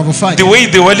Mtakatifu anavyofanya, the way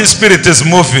the Holy Spirit is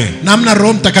moving, namna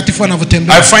Roho Mtakatifu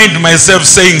anavyotembea, I find myself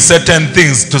saying certain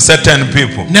things to certain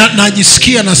people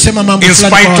najisikia nasema mambo in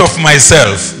fulani spite of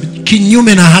myself,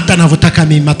 kinyume na hata anavyotaka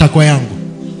mimi, matakwa yangu.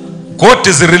 God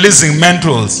is releasing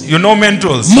mantles. You know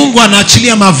mantles? Mungu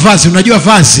anaachilia mavazi. Unajua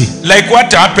vazi? Like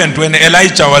what happened when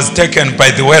Elijah was taken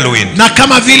by the whirlwind. Na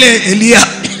kama vile Elia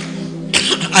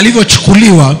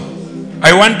alivyochukuliwa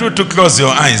I want you to close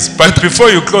your eyes, but before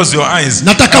you close your eyes,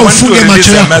 Nataka I want to ufunge release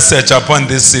macho a yako. message upon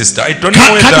this sister. I don't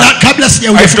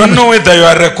know whether you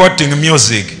are recording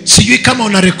music. Sijui kama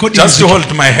una rekodi Just muziki.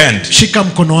 hold my hand. Shika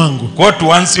mkono wangu. God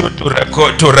wants you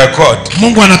to record,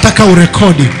 Mungu anataka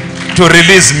urekodi, to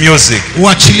release music.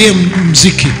 uachilie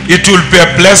muziki. It will be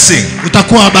a blessing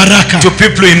Utakuwa baraka to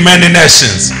people in many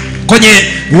nations. kwenye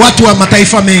watu wa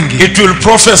mataifa mengi. It will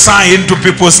prophesy into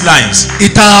people's lives.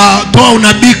 Itatoa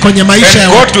unabii kwenye maisha ya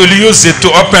And watu. God will use it to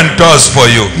open doors for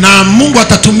you. Na Mungu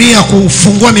atatumia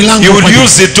kufungua milango He kwa will ajili.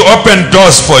 use it to open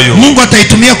doors for you. Mungu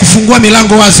ataitumia kufungua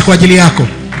milango wazi kwa ajili yako.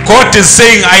 God is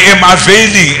saying, I am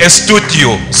availing a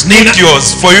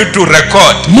studios for you to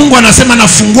record. Mungu anasema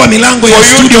nafungua milango ya For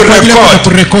you studio to kwa ajili ya record.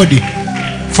 kurekodi.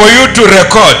 For you to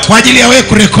record. Kwa ajili ya wewe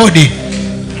kurekodi.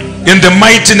 In the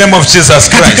mighty name of Jesus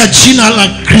Katika Christ. jina la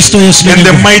Kristo Yesu. In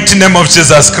the mighty name of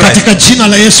Jesus Christ. Katika jina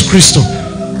la Yesu Kristo.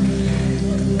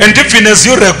 And even as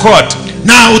you record,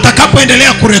 Na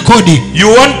utakapoendelea kurekodi, you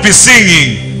won't be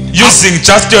singing using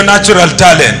just your natural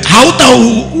talent.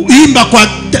 hautaimba kwa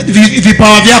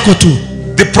vipawa vyako tu.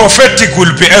 The prophetic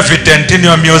will be evident in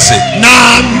your music. Na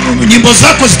nyimbo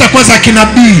zako zitakuwa za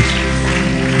kinabii.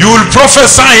 You will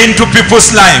prophesy into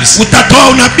people's lives. Utatoa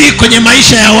unabii kwenye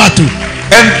maisha ya watu.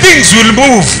 And things will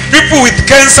move. People with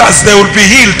cancers, they will be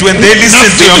healed when they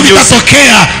listen to your music.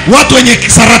 Vitatokea, watu wenye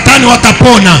saratani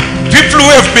watapona. People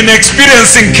who have been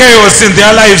experiencing chaos in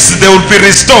their lives, they will be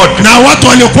restored. Na watu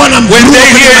waliokuwa na mvurugo they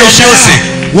kwenye hear your maisha music.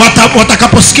 yao,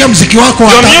 watakaposikia muziki wako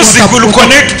Your music will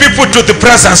connect people to the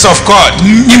presence of God.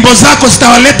 nyimbo zako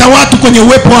zitawaleta watu kwenye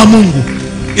uwepo wa Mungu.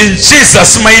 In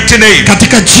Jesus' mighty name.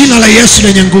 Katika jina la Yesu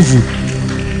lenye nguvu.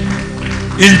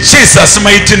 In Jesus'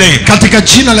 mighty name. Katika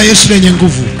jina la Yesu lenye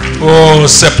nguvu. Oh,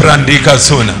 seprandika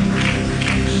suna.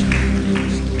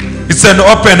 It's an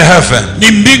open heaven.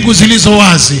 Ni mbingu zilizo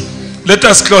wazi. Let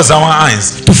us close our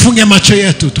eyes. Tufunge macho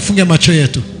yetu, tufunge macho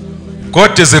yetu.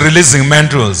 God is releasing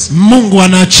mantles. Mungu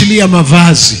anaachilia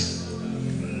mavazi.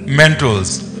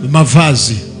 Mantles.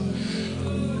 Mavazi.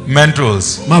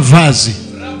 Mantles. Mavazi.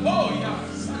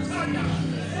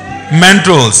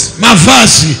 Mantles.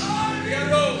 Mavazi.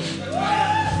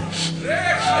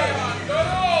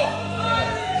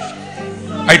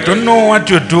 I don't know what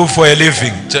you do for a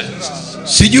living.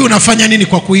 Sijui unafanya nini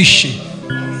kwa kuishi.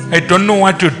 I don't know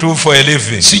what you do for a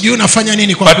living. Sijui unafanya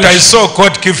nini kwa But kuishi. I saw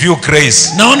God give you grace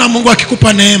Naona Mungu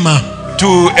akikupa neema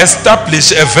to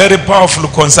establish a very powerful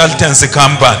consultancy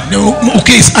company.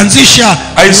 ukianzisha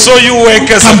I saw you work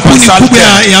as a kampuni kubwa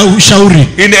consultant ya ushauri.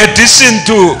 in addition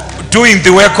to doing the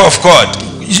work of God.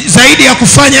 Zaidi ya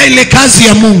kufanya ile kazi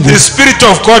ya Mungu. The Spirit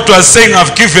of God was saying,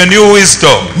 I've given you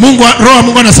wisdom. Roho wa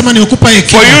Mungu anasema nimekupa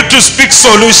hekima. For you to speak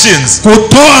solutions.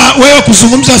 Kutoa wewe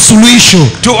kuzungumza suluhisho.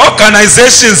 To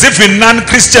organizations, even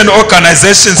non-Christian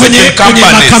organizations, even companies.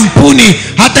 Kwenye makampuni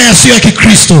hata yasiyo ya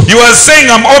Kikristo. You are saying,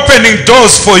 I'm opening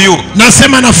doors for you.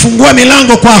 Nasema nafungua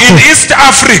milango kwako. In East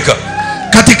Africa.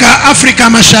 Katika Afrika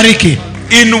Mashariki.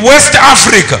 In West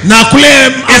Africa. Na kule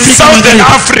Afrika Southern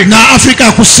Africa. Na Afrika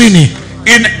ya Kusini.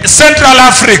 In Central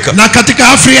Africa. Na katika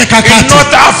Afrika ya Kati. In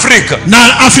North Africa.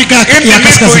 Na Afrika ya Kaskazini. In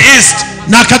the Middle East.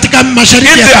 Na katika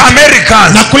Mashariki ya Kati. In the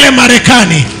Americas. Na kule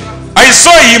Marekani. I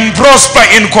saw him prosper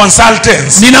in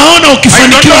consultants. Ninaona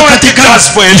ukifanikiwa katika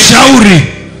ushauri.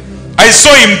 I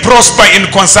saw him prosper in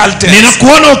consultants.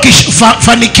 Ninakuona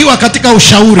ukifanikiwa katika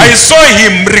ushauri. I saw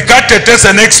him regarded as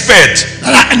an expert.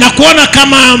 Nakuona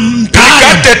kama mtaalamu.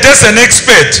 Regarded as an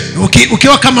expert.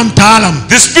 Ukiwa kama mtaalamu.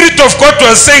 The Spirit of God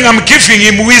was saying, I'm giving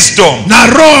him wisdom. Na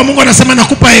Roho wa Mungu anasema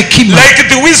nakupa hekima. Like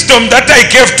the wisdom that I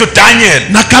gave to Daniel.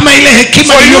 Na kama ile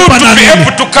hekima niliyopa Daniel. For you to be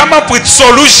able to come up with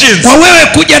solutions. Kwa wewe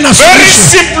kuja na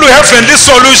solutions. Very simple heavenly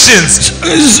solutions.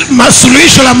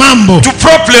 Suluhisho la mambo. To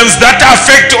problems that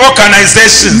affect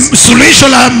organizations. Suluhisho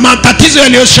la matatizo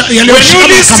yaliyoshika When you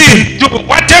listen to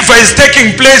whatever is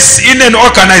taking place in an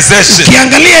organization,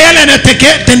 ukiangalia yale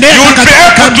yanayotendeka katika kampuni, you will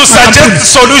be able to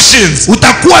suggest solutions.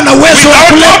 Utakuwa na uwezo wa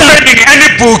kuleta opening any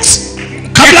books.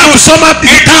 Kabla kusoma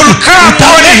vitabu,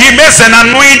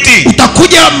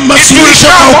 utakuja masuluhisho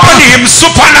kwa upako.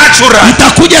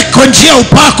 Utakuja kwa njia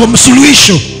upako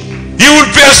msuluhisho. He will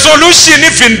be a solution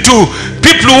even to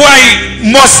people who are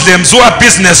Muslims, who are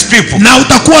business people. Na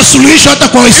utakuwa suluhisho hata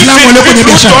kwa Waislamu walio kwenye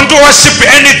biashara. Don't worship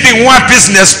anything, who are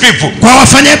business people. Kwa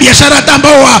wafanya biashara hata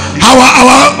ambao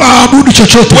hawaabudu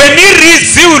chochote. When he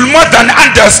reads, he will more than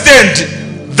understand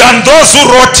than those who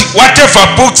wrote whatever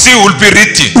books he will be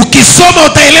reading. Ukisoma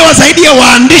utaelewa zaidi ya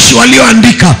waandishi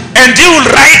walioandika. And he will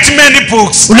write many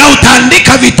books. Na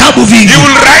utaandika vitabu vingi. He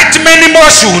will write write many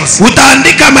modules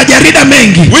utaandika majarida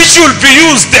mengi which will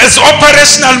be used as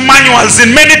operational manuals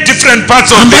in many different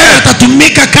parts of the ambayo earth.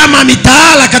 yatatumika kama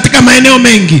mitaala katika maeneo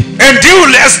mengi, And you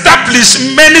will establish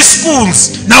many schools,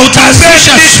 na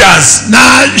utaanzisha leaders na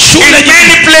in shule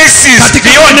many places katika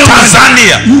beyond maeneo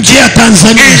Tanzania. nje ya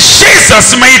Tanzania, In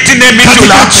Jesus' mighty name it will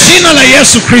katika happen. jina la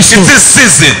Yesu Kristo. It's this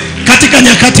season. Katika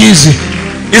nyakati hizi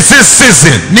It's this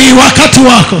season. ni wakati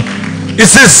wako,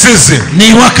 It's this season.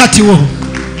 ni wakati wako,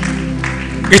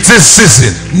 It's this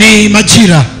season. ni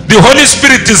majira. The Holy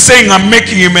Spirit is saying, I'm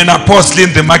making him an apostle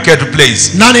in the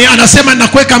marketplace. Nani anasema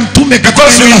nakuweka mtume katika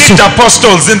Because we eneo la need soko,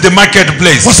 apostles in the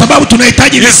marketplace. kwa sababu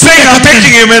tunahitaji He's mitume saying, I'm katika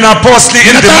making him an apostle in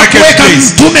the nataka kuweka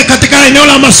marketplace. mtume katika eneo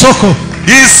la masoko,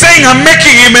 He is saying, I'm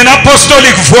making him an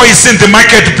apostolic voice in the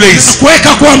marketplace. kuweka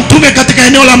kuwa mtume katika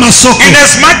eneo la masoko. In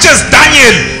as much as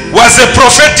Daniel was a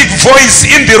prophetic voice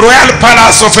in the royal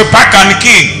palace of a pagan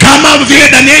king, Kama vile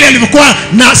Danieli alivyokuwa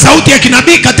na sauti ya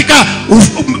kinabii katika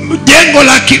jengo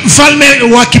la mfalme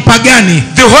wa kipagani,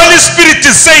 the Holy Spirit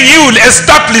is saying, you will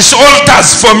establish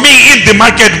altars for me in the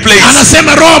marketplace.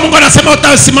 anasema Roho Mungu anasema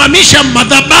utasimamisha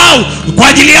madhabahu kwa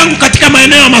ajili yangu katika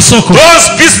maeneo ya masoko.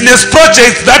 Those business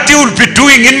projects that you will be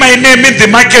doing in my name in the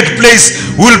marketplace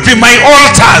will be my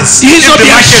altars in Hizo the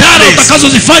biashara marketplace.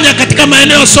 utakazozifanya katika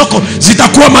maeneo ya soko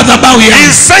zitakuwa madhabahu He yangu.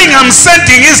 is saying, I'm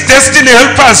sending his destiny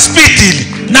helpers speedily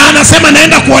Na anasema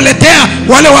naenda kuwaletea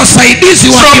wale wasaidizi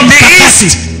wa from the kimkakati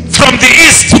east, from the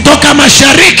east, kutoka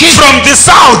mashariki, from the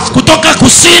south, kutoka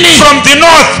kusini, from the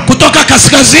north, kutoka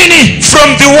kaskazini,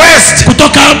 from the west.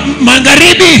 kutoka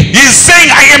magharibi, He is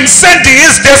saying, I am sending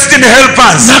his destiny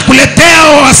helpers na kuletea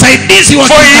wasaidizi wa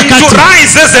for him to kimkakati,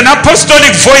 rise as an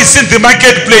apostolic voice in the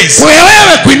marketplace,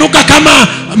 wewe kuinuka kama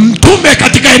mtume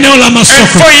katika eneo la and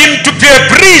masoko, for him to be a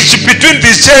bridge between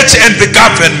the church and the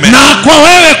government. na kwa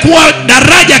wewe kuwa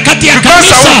daraja kati ya Because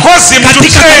I will cause kanisa him to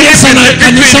katika train kanisa na between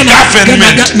kanisa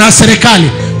government na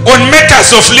serikali, on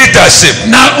matters of leadership.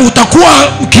 na utakuwa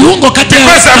kiungo kati ya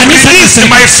Because I've kanisa na released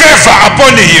serikali, my favor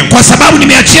upon him. kwa sababu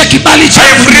nimeachia kibali changu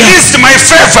I've juu yako. released my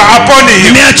favor upon him.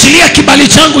 Nimeachilia kibali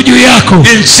changu juu yako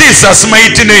In Jesus'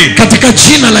 mighty name. katika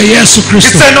jina la Yesu Kristo.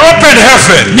 It's an open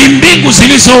heaven. Ni mbingu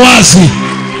zilizo wazi,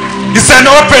 It's an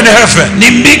open heaven.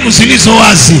 ni mbingu zilizo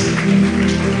wazi.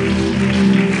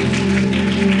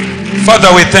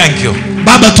 Father, we thank you.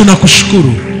 Baba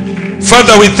tunakushukuru,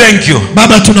 Father, we thank you.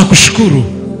 Baba tunakushukuru,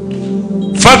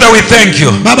 Father, we thank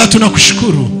you. Baba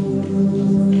tunakushukuru.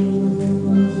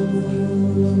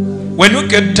 When you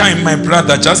get time, my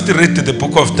brother, just read the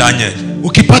book of Daniel.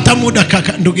 Ukipata muda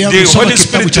kaka, ndugu yangu, The soma Holy kitabu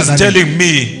Spirit cha is Danieli. telling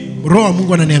me Roho wa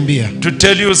Mungu ananiambia to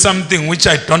tell you something which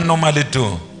I don't normally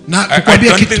do. na I kukwambia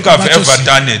don't kitu think I've ambacho ever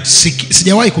done it.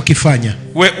 sijawahi kukifanya.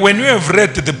 When you have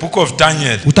read the book of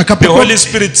Daniel, the Utakapokuwa- Holy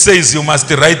Spirit says you must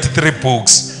write 3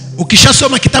 books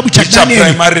Ukishasoma kitabu cha which are Danieli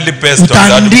primarily based on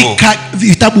that book. utaandika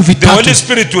vitabu The Holy vitatu.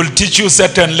 Spirit will teach you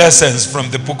certain lessons from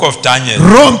the book of Daniel.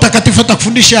 Roho Mtakatifu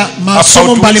atakufundisha masomo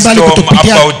About mbalimbali wisdom,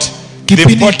 kutupitia about the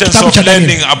kipindi importance kitabu of cha Danieli.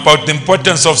 learning, about the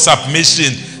importance of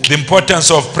submission, the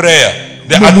importance of prayer.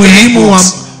 The Umuhimu wa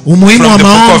from the book of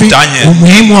maombi, Daniel.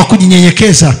 umuhimu wa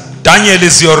kujinyenyekeza. Daniel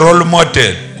is your role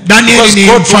model. Daniel Because ni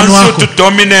God mfano wants wako, you to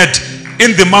dominate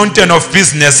in the mountain of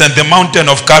business and the mountain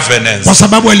of governance. kwa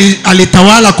sababu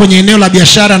alitawala kwenye eneo la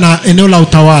biashara na eneo la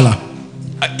utawala.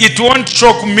 It won't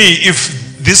shock me if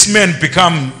this man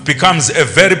becomes a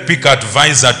very big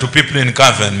advisor to people in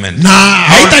government. Na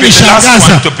I will be the last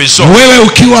one haitanishangaza to be shocked. wewe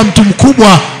ukiwa mtu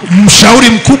mkubwa, mshauri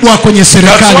mkubwa kwenye That's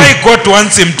serikali. why God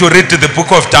wants him to read the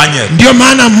book of Daniel. Ndio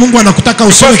maana Mungu anakutaka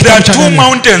usome Because there are kitabu cha 2 Danieli,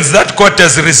 mountains that God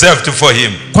has reserved for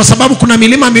him. kwa sababu kuna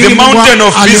milima The miwili Mungu mountain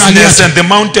of business aliacha, and the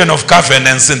mountain of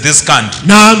governance in this country.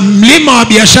 na mlima wa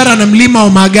biashara na mlima wa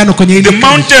maagano kwenye The hili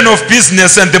mountain of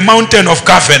business and the mountain of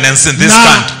governance in this na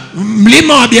country.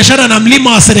 mlima wa biashara na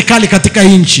mlima wa serikali katika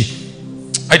nchi.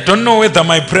 I don't know whether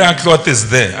my prayer cloth is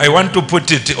there. I want to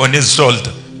put it on his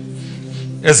shoulder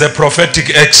as a prophetic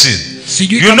action.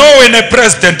 Sijui You kama- know, when a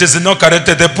president is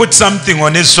inaugurated, they put something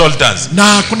on his shoulders.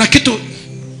 na kuna kitu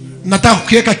nataka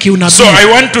kukiweka kiunabii. So I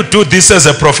want to do this as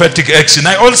a prophetic action.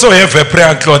 I also have a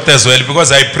prayer cloth as well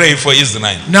because I pray for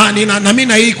Israel. na mimi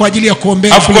na hii kwa ajili ya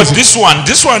kuombea. I've got this one.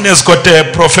 This one has got a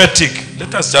prophetic.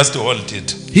 Let us just hold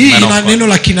it. Hii Man of ina God. neno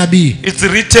la kinabii, It's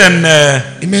written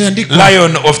imeandikwa,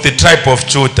 Lion of the tribe of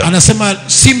Judah. anasema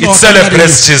simba It wa kabila la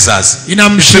celebrates Jesus. It's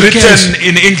Inamsherekea written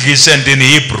in English and in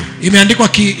Hebrew. Imeandikwa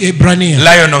Kiebrania.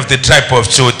 Lion of the tribe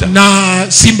of Judah. Na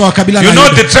simba wa kabila la Yuda. You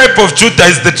know the tribe of Judah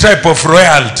is the tribe of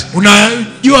royalty.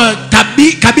 Unajua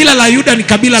kabila la Yuda ni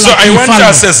kabila la kifalme. So I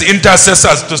want us as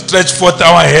intercessors to stretch forth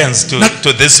our hands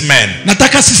to this man.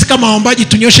 Nataka sisi kama waombaji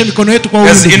tunyoshe mikono yetu kwa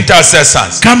huyu. As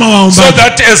intercessors. Kama waombaji. So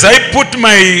that as I put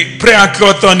my prayer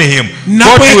cloth on him,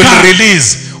 God will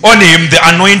release on him the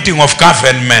anointing of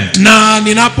government. Na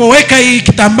ninapoweka hii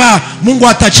kitambaa, Mungu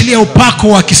ataachilia upako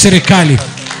wa kiserikali.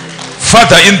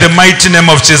 Father, in the mighty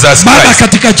name of Jesus Christ. Baba,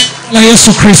 katika jina la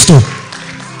Yesu Kristo.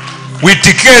 We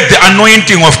declare the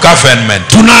anointing of government.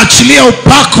 Tunaachilia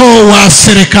upako wa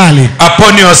serikali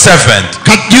upon your servant.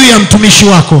 Juu ya mtumishi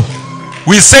wako.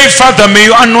 We say, Father, may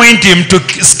you anoint him to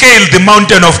scale the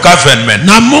mountain of government.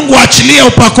 Na Mungu achilie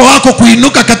upako wako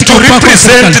kuinuka katika upako wa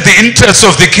serikali. To represent the interests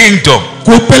of the kingdom.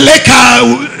 Kupeleka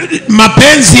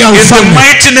mapenzi ya ufalme. In the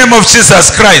mighty name of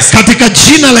Jesus Christ. Katika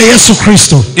jina la Yesu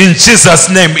Kristo. In Jesus'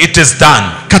 name it is done.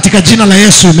 Katika jina la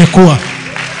Yesu imekuwa.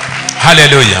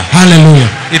 Hallelujah. Hallelujah.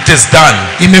 It is done.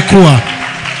 Imekuwa.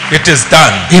 It is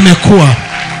done. Imekuwa.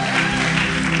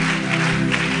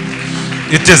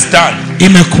 It is done.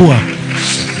 Imekuwa.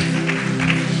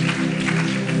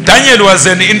 Daniel was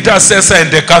an intercessor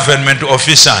and a government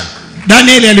official.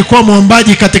 Daniel alikuwa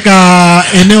muombaji katika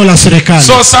eneo la serikali.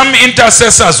 So some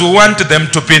intercessors who want them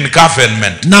to be in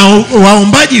government. Na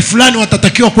waombaji fulani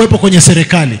watatakiwa kuwepo kwenye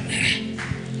serikali.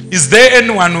 Is there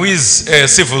anyone who is a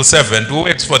civil servant who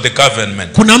works for the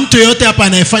government? Kuna mtu yeyote hapa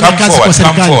anayefanya kazi kwa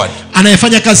serikali?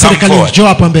 Anayefanya kazi serikali, njoo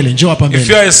hapa mbele, njoo hapa mbele. If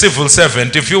you are a civil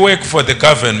servant, if you work for the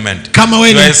government, kama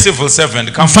wewe ni a civil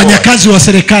servant, come mfanya kazi wa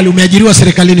serikali, umeajiriwa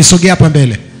serikalini, sogea hapa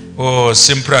mbele. Oh,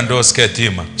 Simprando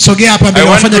Sketima. Sogea hapa mbele,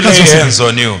 wafanya kazi wa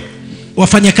serikali.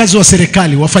 Wafanyakazi wa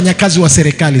serikali, wafanyakazi wa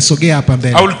serikali, sogea hapa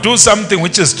mbele. I will do something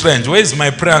which is strange. Where is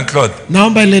my prayer cloth?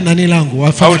 Naomba ile nani langu,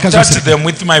 wafanyakazi wa serikali. I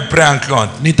will touch them with my prayer cloth.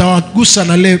 Nitawagusa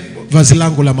na ile vazi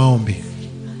langu la maombi.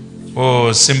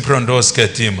 Oh, Simprando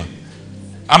Sketima.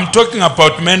 I'm talking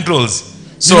about mantles.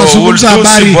 So we'll do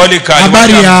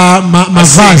habari ya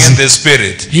mavazi in the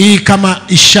spirit. Hii kama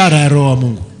ishara ya roho wa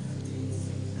Mungu.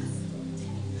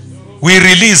 We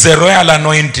release a royal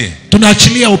anointing.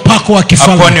 Tunaachilia upako wa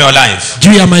kifalme upon your life.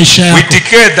 Juu ya maisha yako. We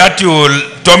declare that you will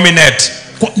dominate.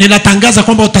 Ninatangaza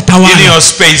kwamba utatawala in your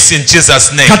space in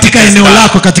Jesus name. Katika eneo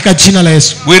lako katika jina la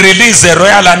Yesu. We release a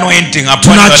royal anointing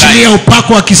upon your life. Tunaachilia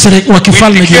upako wa kifalme juu.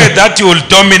 We declare that you will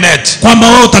dominate. Kwamba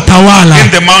wewe utatawala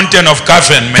in the mountain of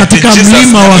government. Katika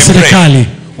mlima wa serikali.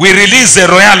 We release a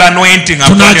royal anointing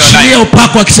upon your life. Tunaachilia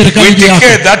upako wa kiserikali juu yako. We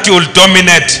declare that you will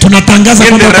dominate. Tunatangaza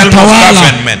kwamba utatawala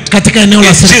katika eneo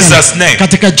la serikali.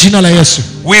 Katika jina la Yesu.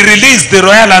 We release the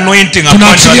royal anointing upon your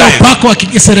life. Tunaachilia upako wa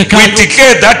kiserikali. We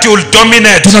declare that you will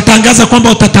dominate. Tunatangaza kwamba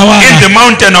utatawala in the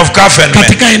mountain of government.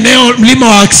 Katika eneo mlima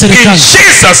wa serikali. In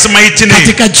Jesus mighty name.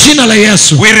 Katika jina la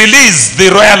Yesu. We release the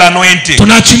royal anointing.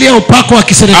 Tunaachilia upako wa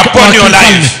kiserikali upon your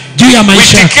life. Juu ya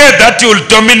maisha. We declare that you will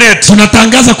dominate.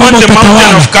 Tunatangaza kwamba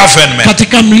utatawala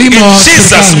katika mlima wa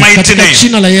serikali. Katika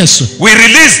jina la Yesu. We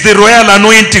release the royal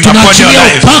anointing upon your life.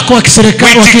 Tunaachilia upako wa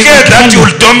kiserikali. We declare that you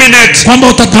will dominate kwamba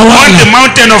utatawala on the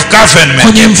mountain of government.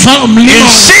 Kwenye mlima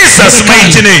wa Jesus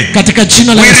mighty name. Katika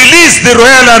jina la Yesu. We release the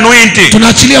royal anointing.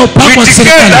 Tunaachilia upako wa serikali.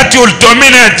 We declare that you will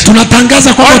dominate.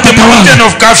 Tunatangaza kwamba utatawala on the mountain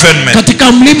of government.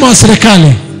 Katika mlima wa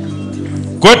serikali.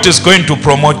 God is going to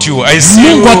promote you. I see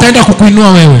Mungu ataenda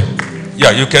kukuinua wewe.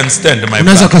 Yeah, you can stand, my brother.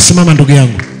 Unaweza kusimama ndugu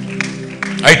yangu.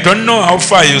 I don't know how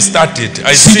far you started.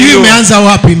 Sijui umeanza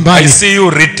wapi mbali. I see you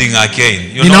reading again.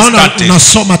 You ninaona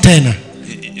unasoma tena.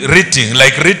 Reading,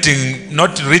 like reading,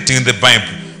 not reading the Bible,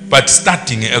 but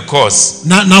starting a course.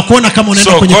 Na kuona kama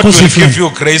unaenda kwenye course fulani. So God will give you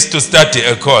grace to start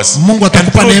a course. Mungu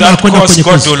atakupa neema ya kwenda kwenye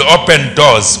course. God will open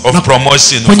doors of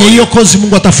promotion. Kwenye hiyo course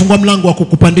Mungu atafungua mlango wa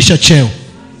kukupandisha cheo.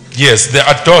 Yes, there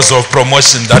are doors of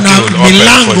promotion that you will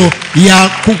open for you.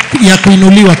 ya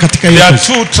kuinuliwa katika hiyo. There are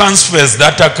two transfers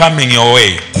that are coming your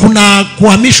way. Kuna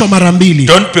kuhamishwa mara mbili.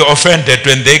 Don't be offended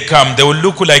when they come. They will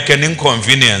look like an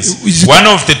inconvenience. One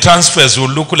of the transfers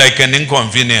will look like an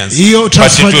inconvenience,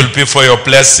 but it will be for your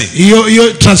blessing.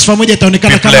 Hiyo transfer moja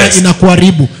itaonekana kama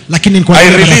inakuharibu, lakini ni kwa I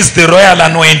release the royal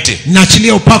anointing.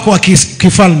 Naachilia upako wa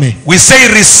kifalme. We say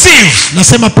receive.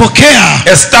 Nasema pokea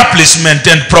establishment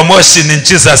and promotion in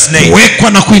Jesus name.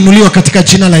 Wekwa na kuinuliwa katika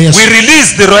jina la Yesu. We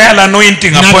release the royal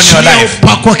anointing upon your life.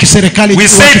 Upako wa kiserikali. We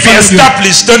say be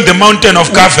established on the mountain of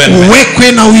government.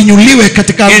 Wekwe na uinuliwe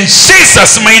katika in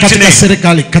Jesus mighty name.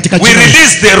 Serikali katika jina. We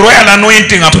release the royal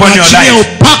anointing upon your life.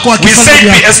 Upako wa kifalme. We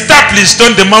say be established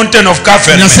on the mountain of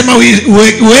government. Nasema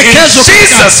uwekezo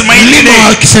Jesus mighty name.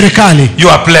 Wa kiserikali. You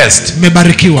are blessed.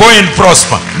 Mmebarikiwa. Go and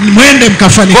prosper. Mwende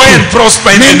mkafanikiwe. Go and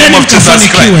prosper in the name of Jesus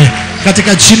Christ.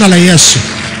 Katika jina la Yesu.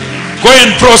 Go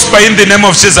and prosper in the name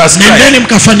of Jesus Christ. Nendeni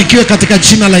mkafanikiwe katika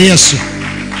jina la Yesu.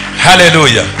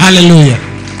 Hallelujah. Hallelujah.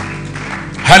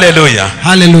 Hallelujah.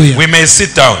 Hallelujah. We may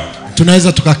sit down.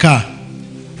 Tunaweza tukakaa.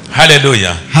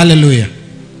 Hallelujah. Hallelujah.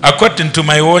 According to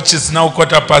my watch, it's now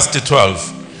 12:15.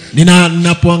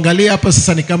 Ninapoangalia hapa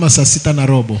sasa ni kama saa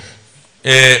 6:15.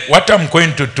 What I'm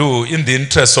going to do in the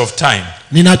interest of time,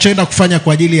 ninachoenda kufanya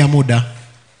kwa ajili ya muda,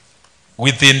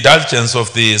 with the indulgence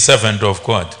of the servant of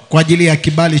God, kwa ajili ya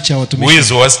kibali cha watumishi, who is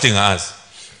hosting us,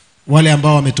 wale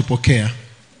ambao wametupokea,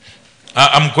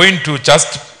 I'm going to just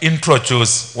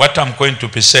introduce what I'm going to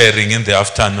be sharing in the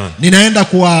afternoon. Ninaenda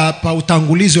kuwapa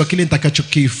utangulizi wa kile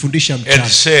nitakachokifundisha mchana.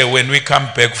 And share when we come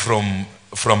back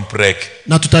from break.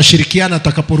 Na tutashirikiana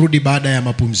tutakaporudi baada ya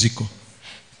mapumziko.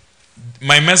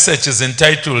 My message is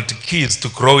entitled Keys to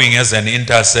Growing as an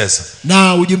Intercessor.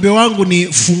 Na ujumbe wangu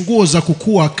ni funguo za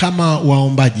kukua kama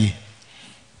waombaji.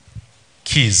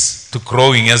 Keys to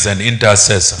growing as an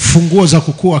intercessor. Funguo za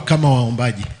kukua kama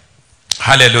waombaji.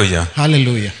 Hallelujah.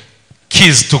 Hallelujah.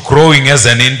 Keys to growing as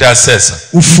an intercessor.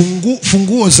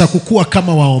 Funguo za kukua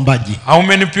kama waombaji. How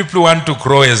many people want to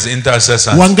grow as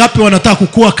intercessors? Wangapi wanataka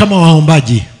kukua kama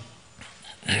waombaji?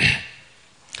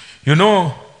 You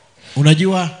know,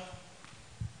 unajua,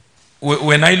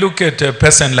 when I look at a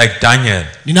person like Daniel,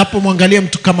 ninapomwangalia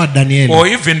mtu kama Daniel, or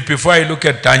even before I look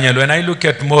at Daniel, when I look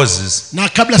at Moses, na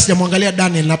kabla sijamwangalia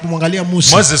Daniel, ninapomwangalia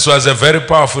Musa, Moses was a very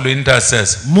powerful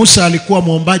intercessor. Musa alikuwa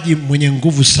mwombaji mwenye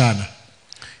nguvu sana.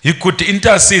 He could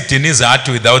intercede in his heart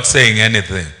without saying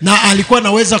anything. Na alikuwa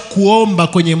anaweza kuomba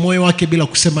kwenye moyo wake bila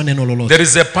kusema neno lolote. There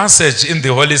is a passage in the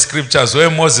Holy Scriptures where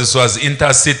Moses was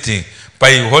interceding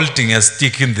by holding a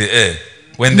stick in the air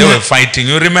when they were fighting.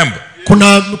 You remember?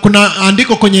 Kuna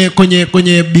andiko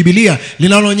kwenye Biblia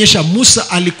linaloonyesha Musa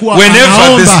alikuwa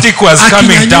whenever the stick was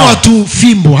coming down, tu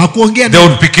fimbo, hakuongea, they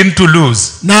would begin to lose.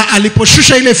 Na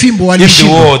aliposhusha ile fimbo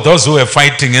walishindwa. Those who were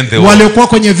fighting in the war, waliokuwa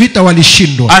kwenye vita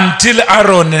walishindwa. Until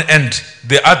Aaron and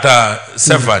the other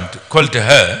servant called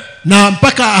her, na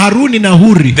mpaka Haruni na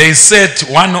Huri, they set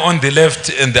one on the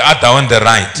left and the other on the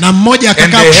right, na mmoja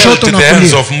akakaa kushoto na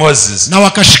kulia, of Moses, na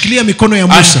wakashikilia mikono ya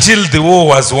Musa until the war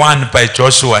was won by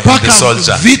Joshua and the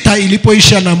soldier. Vita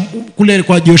ilipoisha na kule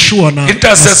kwa Joshua na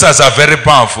intercessors are very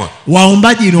powerful.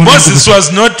 Waombaji ni Moses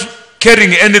was not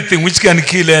carrying anything which can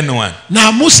kill anyone.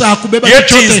 Na Musa hakubeba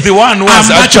chochote. He is the one who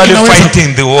was actually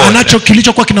fighting the war. Anacho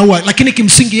kilichokuwa kinaua, lakini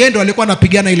kimsingi yeye ndo alikuwa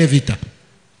anapigana ile vita.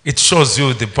 It shows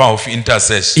you the power of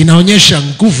intercession. Inaonyesha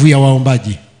nguvu ya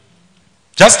waombaji.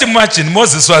 Just imagine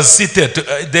Moses was seated,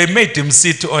 they made him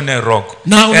sit on a rock,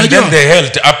 and then they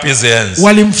held up his hands.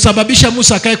 Walimsababisha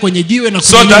Musa akae kwenye jiwe na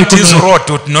so that his rod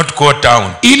would not go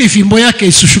down. Ili fimbo yake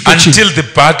isishuke chini. Until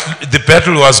the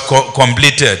battle was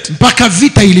completed. Mpaka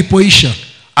vita ilipoisha.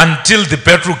 Until the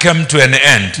battle came to an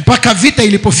end. Mpaka vita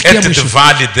ilipofikia mwisho. At the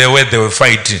valley they were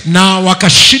fighting. Na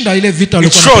wakashinda ile vita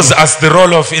walikuwa. It shows us the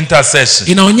role of intercession.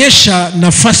 Inaonyesha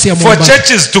nafasi ya muombaji. For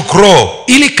churches to grow,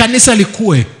 ili kanisa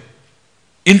likue,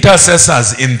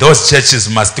 intercessors in those churches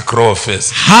must grow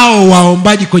first. Hao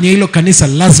waombaji kwenye hilo kanisa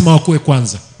lazima wakue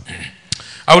kwanza.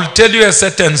 I will tell you a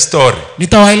certain story.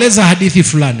 Nitawaeleza hadithi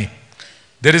fulani.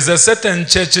 There is a certain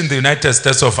church in the United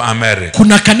States of America.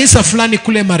 Kuna kanisa fulani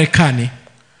kule Marekani.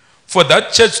 For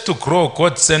that church to grow,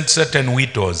 God sent certain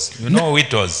widows. You know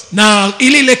widows. Na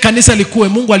ile kanisa likue,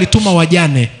 Mungu alituma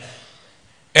wajane.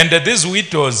 And these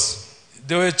widows,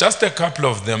 there were just a couple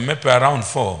of them, maybe around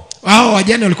 4. Hao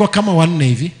wajane walikuwa kama 4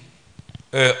 hivi.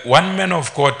 One man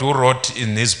of God who wrote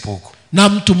in his book. Na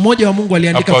mtu mmoja wa Mungu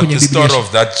aliandika kwenye Biblia. About the story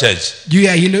of that church. Juu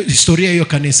ya ile historia hiyo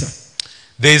kanisa.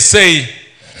 They say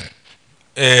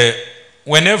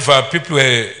whenever people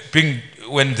were being,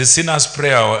 when the sinner's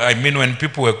prayer, I mean when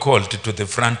people were called to the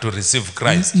front to receive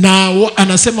Christ. Na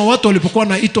anasema watu walipokuwa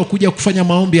naitwa kuja kufanya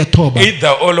maombi ya toba.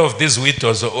 Either all of these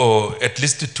widows or at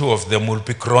least 2 of them will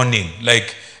be groaning like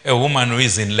a woman who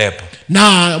is in labor.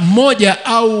 Na mmoja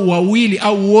au wawili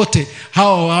au wote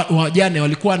hawa wajane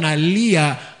walikuwa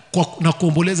nalia na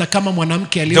kuomboleza kama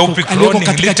mwanamke aliyeko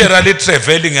katika literally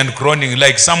travailing and groaning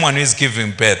like someone who is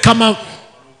giving birth. Kama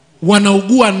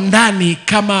wanaugua ndani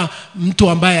kama mtu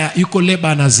ambaye yuko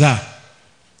leba anazaa.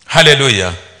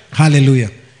 Hallelujah. Hallelujah.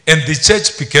 And the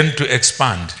church began to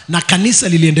expand. Na kanisa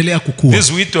liliendelea kukua.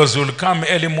 These widows will come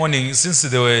early morning since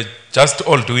they were just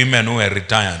old women who were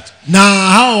retired. Na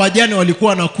hao wajane walikuwa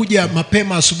wanakuja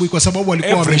mapema asubuhi kwa sababu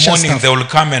walikuwa wameshastaafu. Every morning they will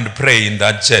come and pray in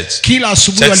that church. Kila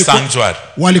asubuhi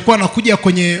walikuwa wanakuja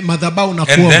kwenye madhabahu na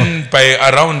kuomba. And then by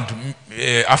around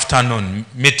afternoon,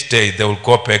 midday, they will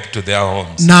go back to their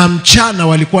homes. Na mchana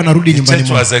walikuwa wanarudi The nyumbani church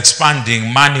mwao. was expanding,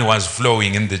 money was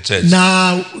flowing in the church.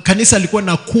 Na kanisa lilikuwa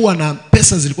nakuwa na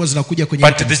pesa zilikuwa zinakuja kwenye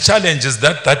But the challenge is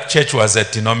that church was a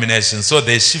denomination, so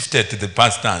they shifted to the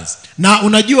pastors. na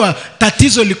unajua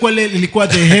tatizo lilikuwa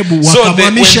dhehebu So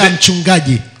wakamhamisha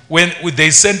mchungaji. When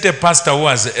they sent a pastor who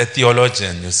was a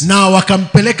theologian, you see. Na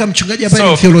wakampeleka mchungaji ambaye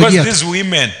ni So because theolojia.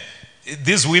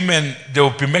 these women, they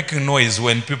will be making noise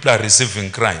when people are receiving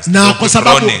Christ. Na kwa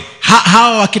sababu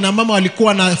hawa wakina mama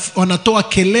walikuwa wanatoa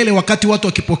kelele wakati watu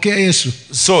wakipokea Yesu.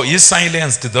 So he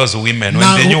silenced those women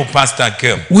when the new pastor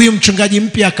came. Huyu mchungaji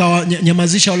mpya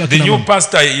akawanyamazisha wale wakina The mama. new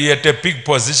pastor, he had a big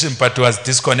position but was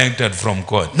disconnected from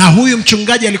God. Na huyu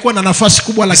mchungaji alikuwa na nafasi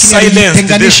kubwa lakini Silenced these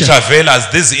alijitenganisha. travelers,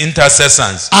 these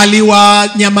intercessors.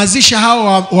 Aliwanyamazisha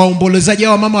hao waombolezaji,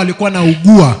 hao mama walikuwa na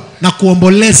ugua na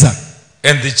kuomboleza.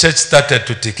 And the church started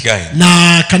to decline.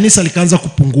 Na kanisa likaanza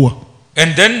kupungua.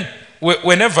 And then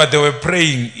whenever they were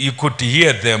praying, you could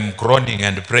hear them groaning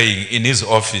and praying in his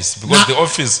office, because the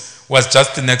office was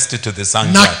just next to the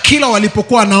sanctuary. Na kila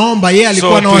walipokuwa wanaomba yeye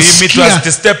alikuwa So to him it anawasikia. was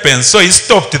disturbance. So he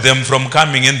stopped them from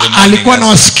coming in the morning. Alikuwa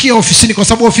anawasikia ofisini kwa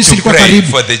sababu ofisi ilikuwa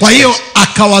karibu. Kwa hiyo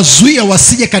akawazuia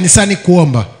wasije kanisani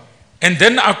kuomba. And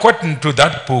then according to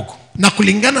that book, na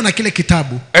kulingana na kile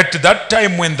kitabu, at that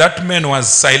time when that man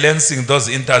was silencing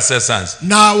those intercessors,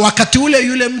 na wakati ule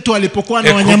yule mtu alipokuwa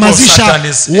anawanyamazisha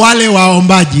wale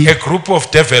waombaji, a group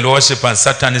of devil worshippers,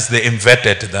 Satanists, they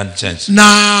invaded that church. Na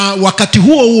wakati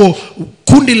huo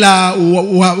kundi la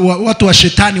watu wa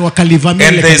shetani wakalivamia,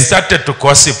 and they started to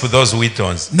gossip those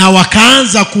widows. Na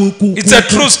wakaanza it's a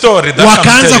true story that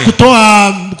wakaanza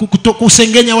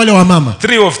kusengenya wale wamama.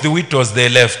 3 of the widows, they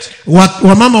left.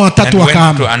 Wamama watatu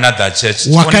wakaama to another church.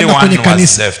 Wakaenda kwenye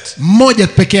kanisa. Mmoja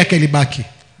pekee yake ilibaki.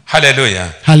 Hallelujah.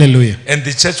 Hallelujah. And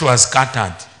the church was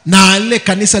scattered. Na ile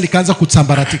kanisa likaanza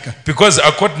kusambaratika. Because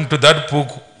according to that book,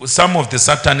 some of the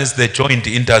Satanists, they joined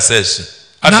intercession.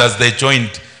 Others they joined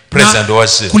praise and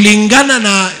worship. Kulingana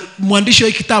na mwandishi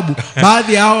wa kitabu,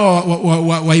 baadhi ya hao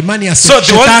wa imani ya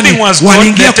shetani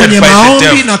waliingia kwenye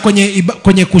maombi na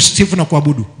kwenye kusifu na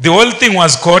kuabudu. The whole thing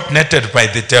was coordinated by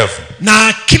the devil.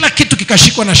 Na kila kitu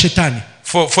kikashikwa na shetani.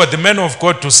 For the men of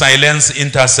God to silence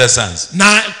intercessors.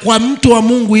 Na kwa mtu wa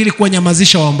Mungu ili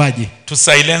kuwanyamazisha waombaji. To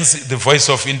silence the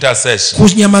voice of intercession.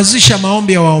 Kunyamazisha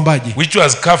maombi ya waombaji. Which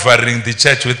was covering the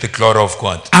church with the glory of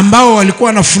God. Ambao walikuwa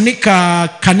wanafunika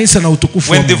kanisa na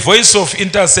utukufu wa Mungu. When the voice of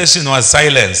intercession was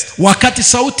silenced. Wakati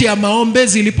sauti ya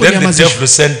maombezi iliponyamazishwa. Then the devil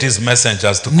sent his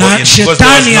messengers to go in.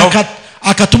 Shetani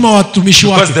akatuma watumishi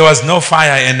wake. Because there was no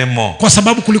fire anymore. Kwa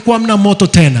sababu kulikuwa hamna moto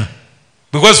tena.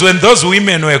 Because when those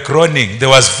women were groaning,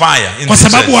 there was fire in kwa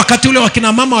sababu wakati ule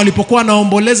wakina mama walipokuwa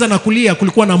wanaomboleza na kulia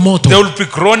kulikuwa na moto. They will be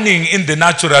groaning in the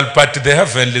natural, but the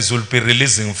heavenlies will be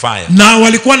releasing fire. Na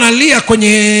walikuwa nalia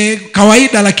kwenye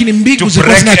kawaida, lakini mbingu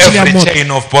zilikuwa zinaachilia moto.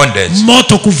 Chain of bondage.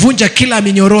 Moto kuvunja kila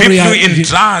minyororo ya people in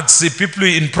drugs,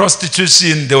 people in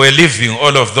prostitution, they were living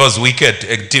all of those wicked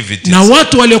activities. Na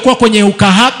watu waliokuwa kwenye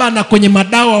ukahaba na kwenye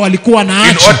madawa walikuwa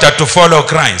naacha in order to follow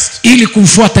Christ. Ili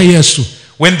kumfuata Yesu.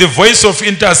 When the voice of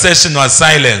intercession was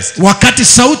silenced, wakati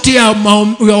sauti ya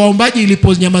waombaji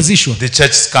iliponyamazishwa, the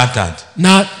church scattered.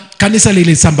 Na kanisa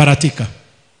lilisambaratika.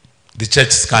 The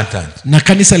church scattered. Na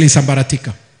kanisa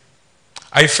lilisambaratika.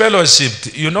 I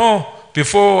fellowshipped,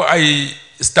 before I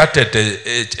started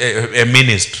a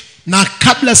ministry. Na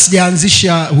kabla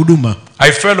sijaanzisha huduma,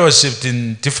 I fellowshipped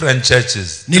in different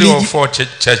churches, 3 or 4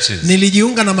 churches.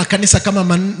 Nilijiunga na makanisa kama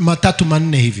matatu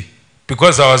manne hivi.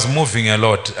 Because I was moving a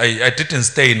lot. I didn't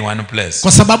stay in one place.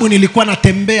 Kwa sababu nilikuwa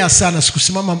natembea sana,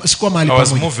 sikuwa mahali pamoja. I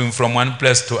was moving from one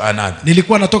place to another.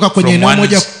 Nilikuwa natoka kwenye eneo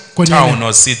moja kwenye town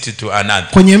or city to another.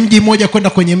 Kwenye mji mmoja kwenda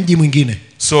kwenye mji mwingine.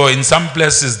 So in some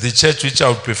places the church which I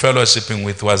would be fellowshipping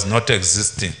with was not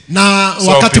existing. Na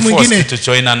wakati mwingine to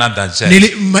join another church.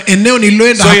 Eneo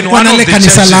nililoenda hakuwa na ile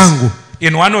kanisa langu.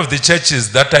 In one of the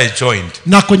churches that I joined.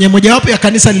 Na kwenye mojawapo ya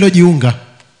kanisa nilojiunga,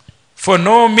 for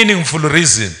no meaningful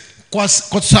reason,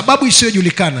 kwa sababu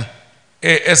isiyojulikana,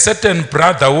 a certain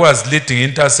brother who was leading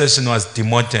intercession was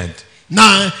demoted.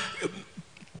 Na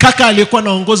kaka aliyekuwa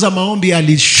anaongoza maombi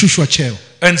alishushwa cheo.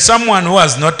 And someone who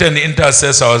was not an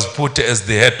intercessor was put as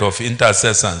the head of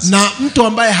intercessors. Na mtu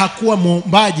ambaye hakuwa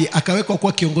muombaji akawekwa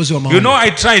kuwa kiongozi wa maombi.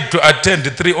 I tried to attend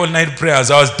 3 all-night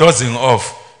prayers. I was dozing off.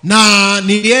 Na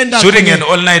nilienda during an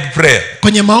all-night prayer.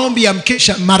 Kwenye maombi ya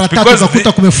mkesha mara 3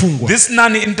 kakuta kumefungwa. This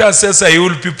non-intercessor, he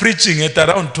will be preaching at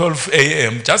around 12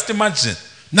 a.m. Just imagine.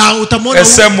 Na utamwona a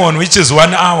sermon which is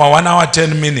 1 hour 10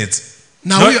 minutes.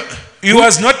 Na huyo he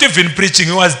was not even preaching,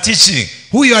 he was teaching.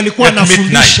 Huyo alikuwa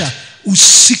anafundisha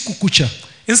usiku kucha.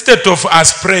 Instead of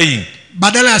us praying,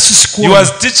 badala ya sisi He kuona.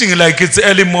 was teaching like it's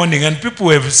early morning and people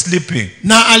were sleeping.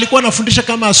 Na alikuwa anafundisha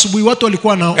kama asubuhi, watu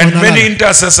walikuwa And many wanalala.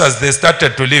 intercessors, they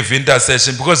started to leave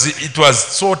intercession because it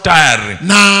was so tiring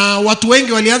Na watu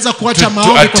wengi walianza kuacha to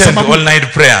maombi kwa attend sababu all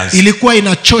night prayers. ilikuwa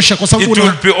inachosha, kwa It sababu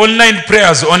will be all night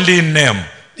prayers only in name.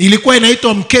 ilikuwa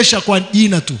inaitwa mkesha kwa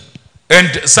jina tu.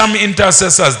 And some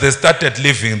intercessors, they started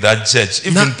leaving that church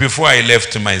even before I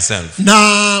left myself. Na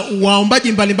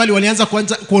waombaji mbalimbali walianza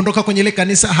kuondoka kwenye ile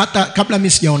kanisa hata kabla mimi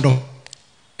sijaondoka.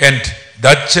 And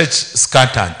that church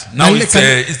scattered. Now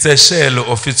it's a shell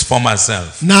of its former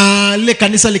self. Na ile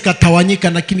kanisa likatawanyika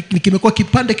na kimekuwa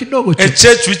kipande kidogo tu. A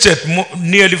church which had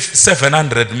nearly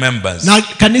 700 members. Na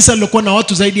kanisa lilokuwa na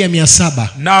watu zaidi ya 700.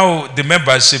 Now the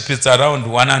membership is around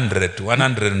 100,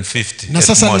 150. Na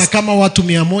sasa na kama watu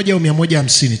 100 au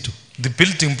 150 tu. The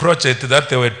building project that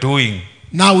they were doing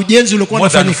na ujenzi ulikuwa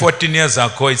unafanyika more than 14 years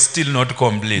ago, it's still not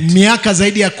complete. Miaka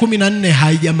zaidi ya 14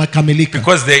 haijakamilika.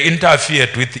 Because they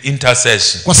interfered with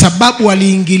intercession. Kwa sababu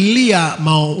waliingilia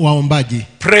waombaji.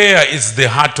 Prayer is the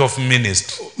heart of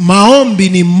ministry. Maombi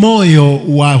ni moyo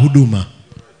wa huduma.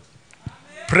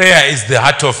 Prayer is the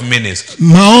heart of ministry.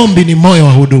 Maombi ni moyo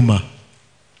wa huduma.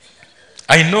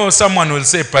 I know someone will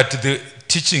say, but the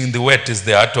teaching the word is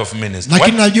the heart of ministry.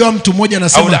 Lakini najua mtu mmoja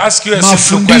anasema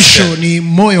mafundisho ni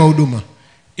moyo wa huduma.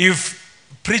 If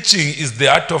preaching is the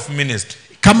art of ministry,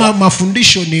 kama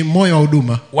mafundisho ni moyo wa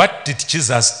huduma, what did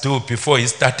Jesus do before he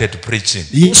started preaching?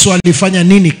 Yesu alifanya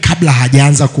nini kabla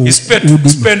hajaanza kuhuduma? He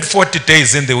spent 40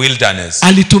 days in the wilderness.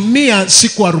 Alitumia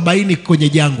siku 40 kwenye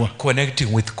jangwa, connecting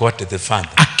with God the Father,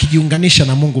 akijiunganisha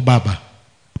na Mungu Baba.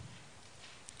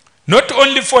 Not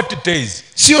only 40 days.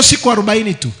 Sio siku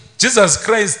 40 tu. Jesus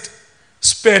Christ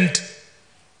spent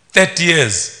 30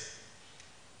 years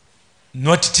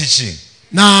not teaching.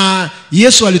 Na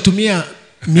Yesu alitumia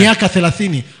miaka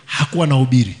 30 hakuwa na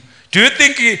hubiri. Do you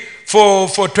think for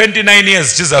 29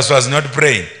 years Jesus was not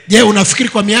praying? Je, unafikiri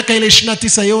kwa miaka ile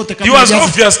 29 yote kama he was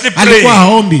obviously praying? Alikuwa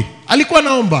haombi. Alikuwa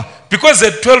anaomba. Because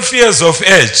at 12 years of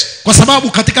age, kwa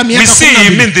sababu katika miaka 12 we see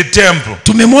him in the temple.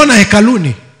 Tumemwona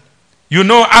hekaluni. You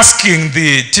know, asking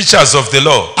the teachers of the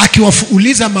law.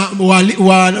 Akiwauliza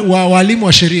walimu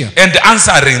wa sheria. And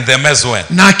answering them as well.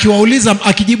 Na akiwauliza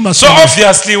akijibu maswali. So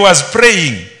obviously he was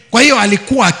praying. Kwa hiyo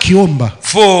alikuwa akiomba.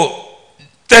 For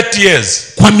 30 years.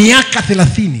 Kwa miaka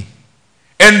 30.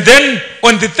 And then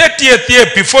on the 30th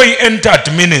year before he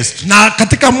entered ministry. Na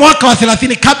katika mwaka wa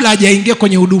 30 kabla hajaingia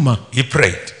kwenye huduma. He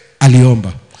prayed.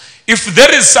 Aliomba. If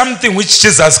there is something which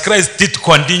Jesus Christ did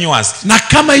continuously, na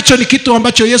kama hicho ni kitu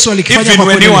ambacho Yesu alikifanya kwa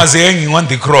kweli, even when he was hanging on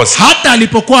the cross, hata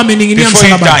alipokuwa amening'inia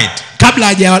msalabani, kabla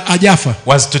hajafa,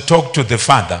 was to talk to the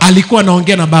Father, alikuwa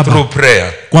anaongea na Baba through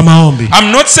prayer, kwa maombi.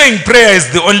 I'm not saying prayer is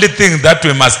the only thing that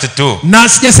we must do, na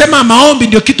sijasema maombi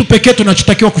ndio kitu pekee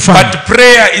tunachotakiwa kufanya, but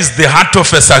prayer is the heart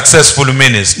of a successful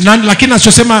ministry. Lakini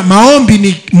nachosema maombi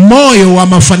ni moyo wa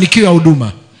mafanikio ya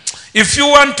huduma. If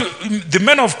you want to, the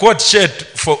man of God shared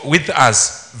with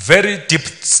us very deep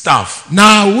stuff.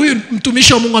 Na huyu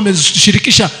mtumishi wa Mungu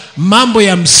ameshirikisha mambo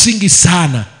ya msingi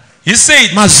sana. He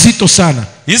said, mazito sana.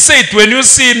 He said, when you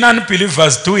see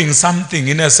non-believers doing something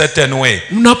in a certain way,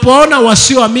 unapoona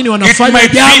wasioamini wanafanya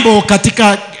jambo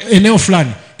katika eneo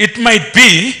fulani, it might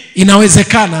be,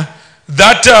 inawezekana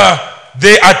that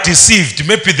they are deceived.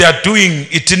 Maybe they are doing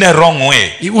it in a wrong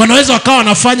way. Wanaweza wakawa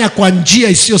wanafanya kwa njia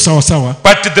isiyo sawa sawa.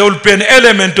 But there will be an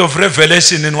element of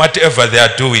revelation in whatever they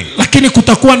are doing. Lakini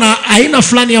kutakuwa na aina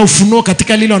fulani ya ufunuo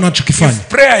katika lile wanachokifanya. If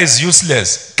prayer is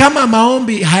useless, kama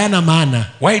maombi hayana maana,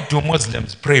 why do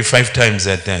Muslims pray 5 times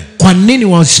a day? Kwa nini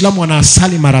Waislamu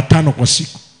wanasali mara 5 kwa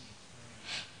siku?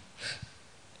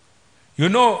 You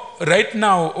know, right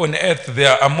now on earth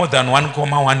there are more than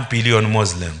 1.1 billion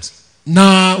Muslims.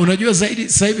 Na unajua zaidi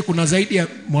sasa hivi kuna zaidi ya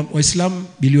Waislamu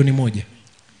bilioni 1.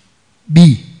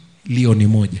 Bilioni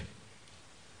 1.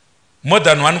 More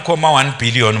than 1.1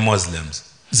 billion Muslims.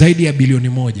 Zaidi ya bilioni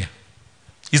 1.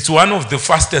 It's one of the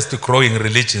fastest growing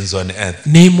religions on earth.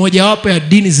 Ni mojawapo ya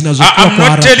dini zinazokuwa kwa haraka.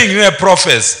 I'm not telling you a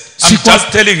prophecy. I'm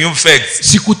just telling you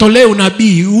facts. Sikutolee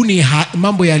unabii, huu ni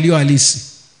mambo yaliyo halisi.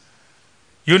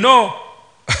 You know,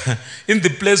 in the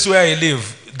place where I live,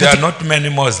 there are not many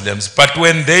Muslims, but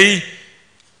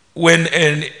when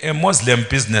a Muslim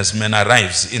businessman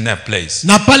arrives in a place,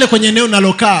 na pale kwenye eneo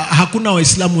nalokaa hakuna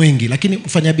Waislamu wengi, lakini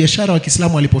mfanyabiashara wa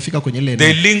Kiislamu alipofika kwenye eneo,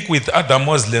 they link with other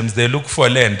Muslims, they look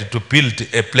for land to build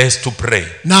a place to pray.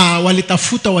 Na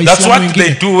walitafuta Waislamu wengine. That's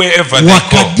what they do wherever they go.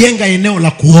 Wakajenga eneo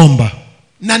la kuomba.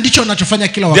 Na ndicho wanachofanya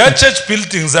kila Their wakati. church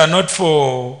buildings are not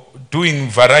for doing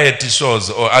variety shows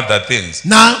or other things.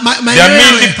 Na They are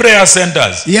mainly prayer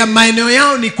centers. ya maeneo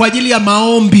yao ni kwa ajili ya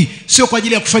maombi, sio kwa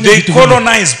ajili ya kufanya They vitu vingine.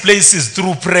 colonize places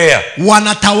through prayer.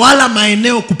 Wanatawala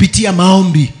maeneo kupitia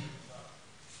maombi.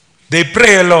 They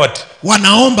pray a lot.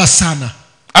 Wanaomba sana.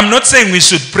 I'm not saying we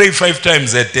should pray 5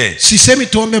 times a day. Sisemi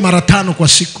tuombe mara 5 kwa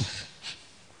siku.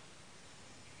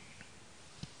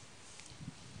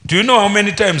 Do you know how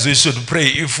many times we should pray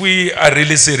if we are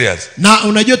really serious? Na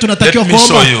unajua tunatakiwa Let me show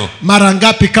kuomba you. mara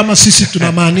ngapi kama sisi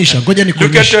tunamaanisha? Ngoja Look at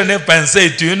nikuonyeshe. your neighbor and say,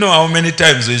 do you know how many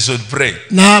times we should pray?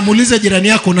 Na muulize jirani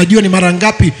yako, unajua ni mara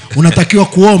ngapi unatakiwa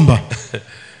kuomba?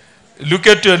 Look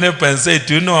at your neighbor and say,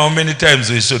 do you know how many times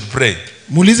we should pray?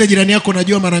 Muulize jirani yako,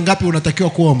 unajua mara ngapi unatakiwa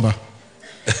kuomba?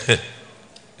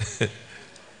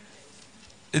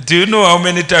 Do you know how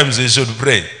many times we should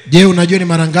pray? Je, unajua ni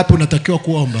mara ngapi unatakiwa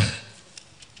kuomba?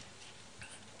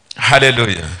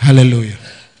 Hallelujah. Hallelujah.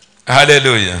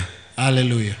 Hallelujah.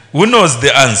 Hallelujah. Who knows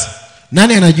the answer?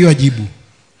 Nani anajua jibu?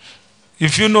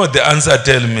 If you know the answer,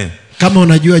 tell me. Kama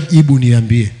unajua jibu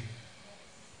niambie.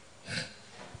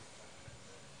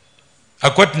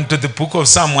 According to the book of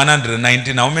Psalm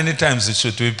 119, how many times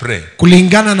should we pray?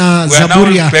 Kulingana na We are Zaburi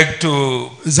now ya back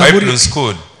to Zaburi- Bible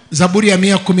school. Zaburi ya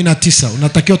 119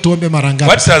 unatakiwa tuombe mara ngapi?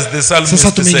 What does the Sasa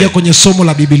psalmist tumeingia say? kwenye somo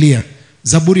la Biblia.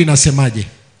 Zaburi inasemaje?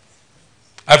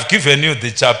 I've given you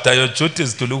the chapter. Your duty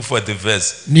is to look for the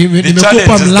verse. Nimekupa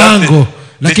challenge is mlango, that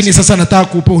lakini sasa nataka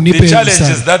kupa unipe the challenge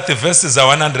mstari. is that the verses are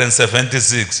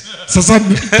 176. Sasa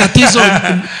tatizo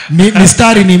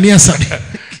mistari ni 170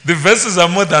 The verses are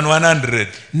more than 100.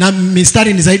 na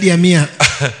mistari ni zaidi ya 100.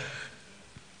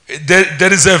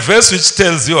 There is a verse which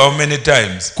tells you how many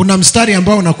times. Kuna mstari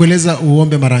ambao unakueleza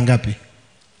uombe mara ngapi.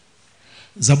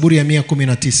 Zaburi ya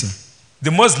 119. The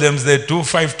Muslims, they do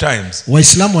 5 times.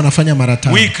 Waislamu wanafanya mara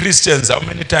 5. We Christians, how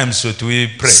many times should we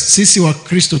pray? Sisi wa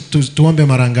Kristo tuombe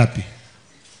mara ngapi?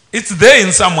 It's there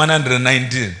in Psalm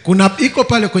 119. Kuna iko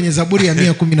pale kwenye Zaburi ya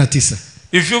 119.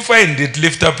 If you find it,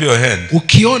 lift up your hand.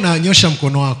 Ukiona nyosha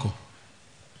mkono wako.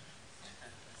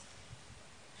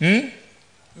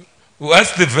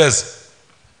 What's the verse?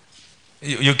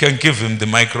 You can give him the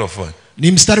microphone.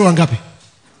 Ni mstari wa ngapi?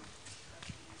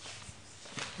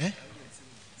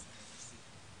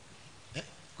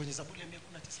 Kwenye Zaburi ya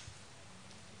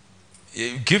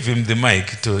 119. Give him the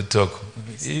mic to talk.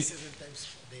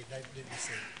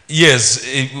 Yes,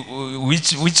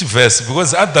 which verse?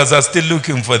 Because others are still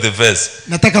looking for the verse.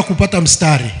 Nataka kupata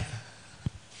mstari.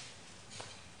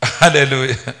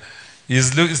 Hallelujah.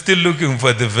 He's still looking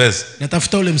for the verse.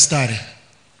 Natafuta ule mstari.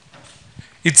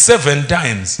 It's 7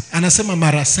 times. Anasema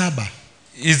mara 7.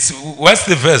 What's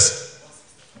the verse?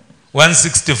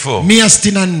 164.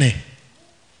 164.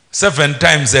 7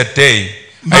 times a day.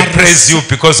 I Mara praise you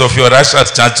because of your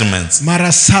righteous judgments.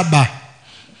 Mara 7.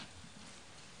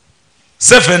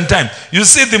 7 times. You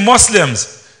see the Muslims,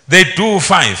 they do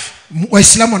 5.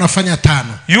 Waislamu wanafanya 5.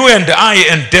 You and I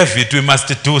and David, we must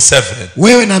do 7.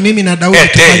 Wewe na mimi na Daudi A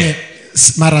day. tufanye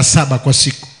mara 7 kwa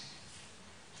siku.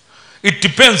 It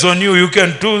depends on you. You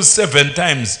can do 7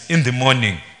 times in the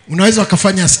morning Unaweza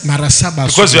ukafanya mara 7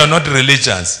 because asubuhi. you are not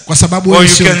religious. Kwa sababu Or wewe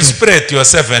you sio can mtu. spread your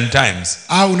 7 times.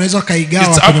 Au unaweza ukaigawa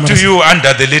It's kwenye up mara to 7. you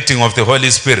under the leading of the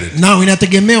Holy Spirit. Na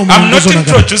inategemea I'm not umeongozwa na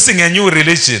gani. introducing a new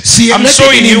religion. Si- I'm let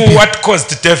showing it you be. what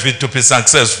caused David to be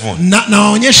successful.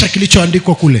 Nawaonyesha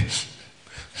kilichoandikwa kule.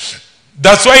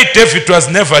 That's why David was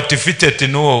never defeated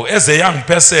in war as a young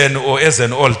person or as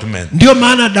an old man. Ndio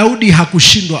maana Daudi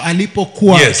hakushindwa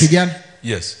alipokuwa kijana.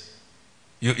 Yes.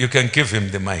 You can give him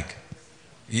the mic.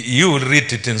 You will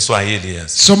read it in Swahili,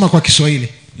 yes. Soma kwa Kiswahili.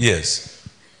 Yes.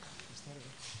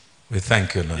 We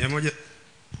thank you, Lord.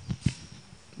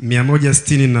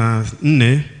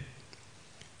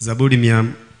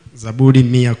 164 Zaburi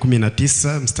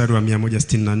 119 mstari wa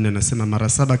 164 nasema mara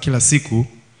 7 kila siku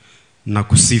na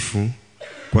kusifu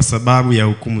kwa sababu ya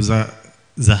hukumu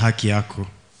za haki yako.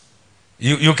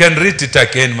 You can read it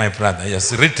again, my brother.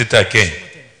 Yes, read it again.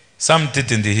 Some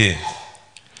didn't hear.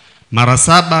 Mara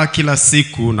 7 kila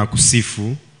siku na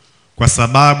kusifu kwa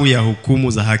sababu ya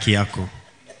hukumu za haki yako.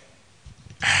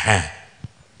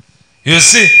 You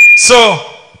see, so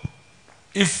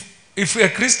if a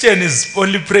Christian is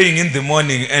only praying in the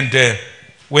morning and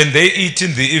when they eat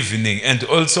in the evening and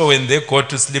also when they go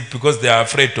to sleep because they are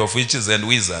afraid of witches and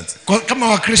wizards. Kama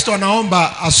Wakristo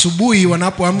wanaomba asubuhi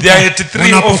wanapoamka, They are at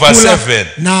 3/7.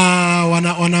 na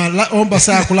wanaomba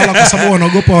saa kulala kwa sababu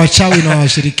wanaogopa wachawi na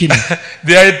washirikina.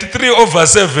 They are at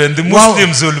 3/7. The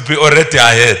Muslims will be already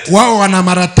ahead. Wao wana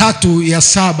mara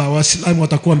 3/7, Waislamu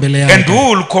watakuwa mbele yao. And who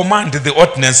will command the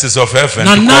ordinances of heaven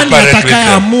na to nani cooperate with them?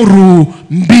 atakayeamuru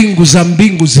mbingu za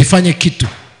mbingu zifanye kitu?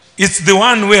 It's the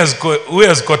one who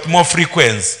has got more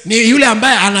frequency. Ni yule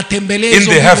ambaye anatembelea In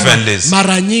the heavenlies.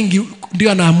 mara nyingi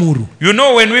ndio anaamuru. You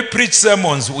know, when we preach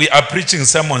sermons, we are preaching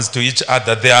sermons to each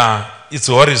other. It's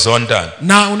horizontal.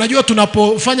 Na unajua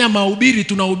tunapofanya mahubiri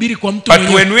tunahubiri kwa mtu But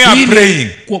when we are praying,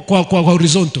 kwa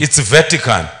horizontal. It's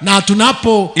vertical. Na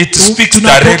It speaks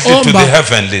directly to the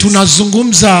heavenlies.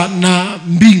 Tunazungumza na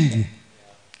mbingu.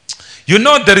 You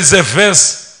know, there is a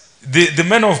verse the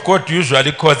man of God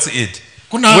usually quotes it.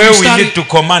 Kuna where mstari, we need to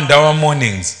command our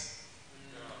mornings.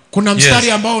 Kuna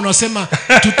mstari ambao unasema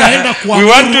tutaenda we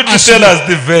want you to tell us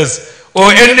the verse,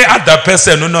 or any other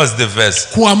person who knows the verse.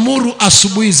 Kuamuru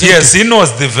asubuhi zetu. Yes, he knows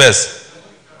the verse.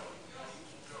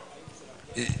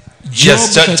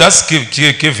 Yes, just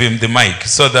give him the mic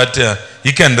so that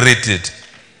he can read it.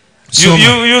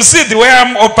 You see the way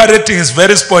I'm operating is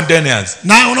very spontaneous.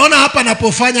 Na unaona hapa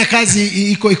napofanya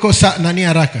kazi iko nani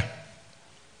haraka.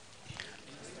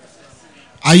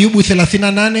 Ayubu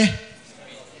 38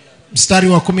 mstari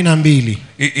wa 12.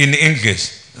 In English,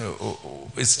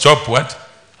 it's Job what?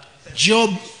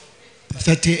 Job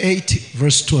 38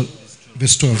 verse 12.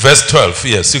 Verse 12,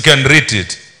 yes, you can read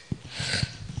it.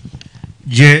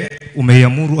 Je,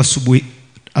 umeiamuru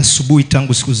asubuhi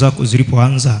tangu siku zako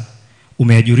zilipoanza,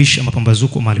 umeyajulisha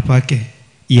mapambazuko mahali pake,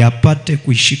 yapate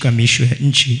kuishika miisho ya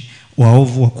nchi,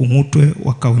 waovu wakung'utwe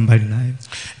wakawe mbali nayo.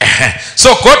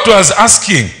 So God was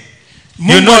asking,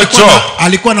 you know, Job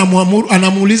alikuwa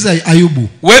anamuuliza Ayubu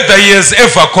whether he has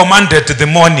ever commanded the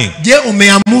morning. Je,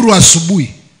 umeamuru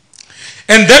asubuhi?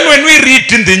 And then when we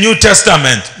read in the New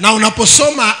Testament, na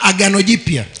unaposoma Agano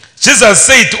Jipya, Jesus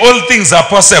said all things are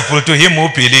possible to him who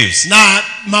believes. Na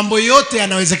mambo yote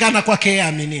yanawezekana kwake yeye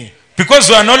aaminie.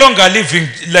 Because we are no longer living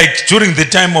like during the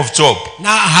time of Job.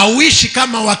 Na hauishi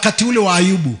kama wakati ule wa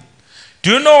Ayubu.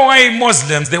 Do you know why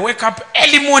Muslims they wake up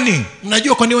early morning?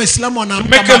 Unajua kwa nini Waislamu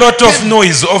wanaamka make a lot of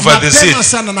noise over the city? Mapema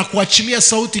sana na kuachilia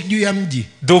sauti juu ya mji.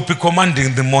 They will be commanding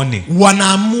the morning.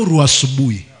 Wanaamuru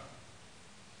asubuhi.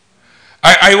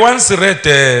 I once read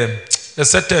a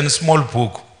certain small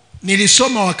book.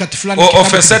 Nilisoma wakati fulani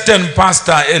of a certain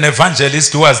pastor, an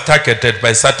evangelist who was targeted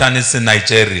by Satanists in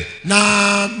Nigeria.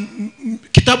 Na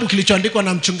kitabu kilichoandikwa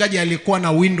na mchungaji aliyekuwa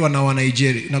na windwa na wa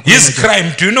Nigeria. His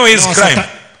crime, do you know his crime?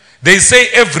 They say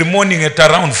every morning at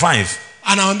around 5.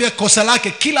 Anawaambia kosa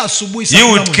lake kila asubuhi saa. He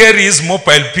would carry his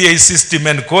mobile PA system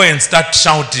and go and start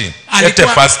shouting at the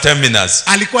bus terminus.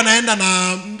 Alikuwa naenda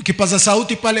na kipaza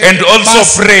sauti pale. And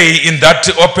also pray in that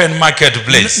open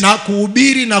marketplace. Na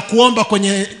kuhubiri na kuomba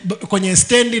kwenye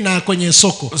stendi na kwenye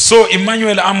soko. So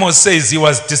Emmanuel Amos says he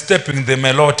was disturbing them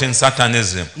a lot in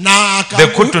Satanism. Na they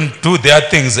couldn't do their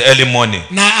things early morning.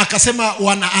 Na akasema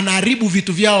anaharibu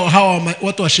vitu vyao hawa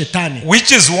watu wa shetani.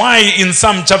 Which is why in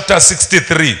Psalm chapter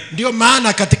 63. Ndio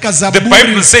maana katika Zaburi the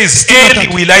Bible says early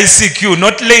will I seek you,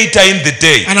 not later in the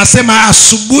day. Anasema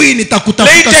asubuhi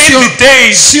nitakutafuta,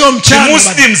 sio mchana. The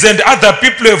Muslims and other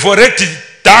people have already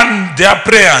done their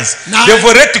prayers. They've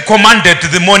already commanded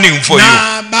the morning for you.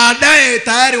 Na baadaye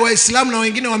tayari Waislamu na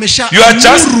wengine wamesha. You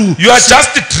are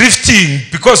just drifting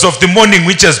because of the morning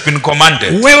which has been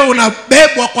commanded. Wewe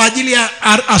unabebwa kwa ajili ya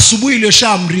asubuhi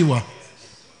iliyoshaamriwa.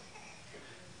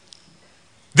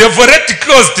 They've already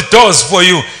closed doors for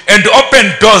you and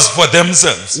opened doors for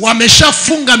themselves.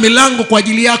 Wameshafunga milango kwa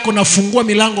ajili yako na fungua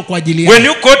milango kwa ajili yako. When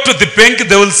you go to the bank,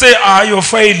 they will say,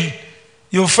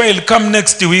 your file come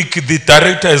next week. The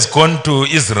director has gone to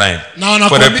Israel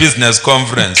for a business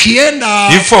conference.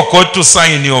 He forgot to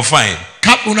sign your file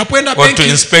or to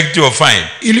inspect your file.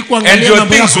 And your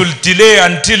things will delay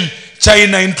until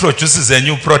China introduces a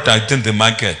new product in the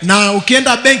market. Na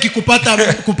ukienda benki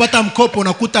kupata mkopo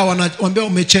unakuta wanaambia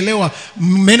umechelewa,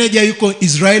 manager yuko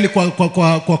Israeli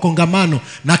kwa kongamano,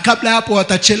 na kabla hapo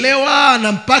watachelewa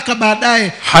na mpaka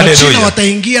baadaye China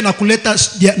wataingia na kuleta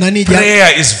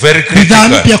prayer is very critical. Bidhaa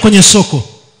mpya kwenye soko.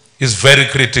 Is very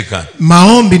critical.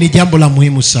 Maombi ni jambo la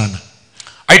muhimu sana.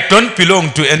 I don't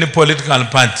belong to any political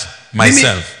party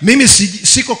myself. Mimi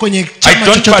siko kwenye chama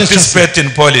chochote. I don't participate in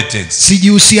politics.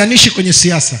 Sijihusianishi kwenye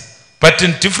siasa. But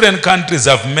in different countries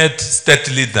I've met state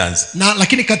leaders. Na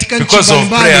lakini katika nchi because of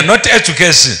prayer, not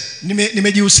education.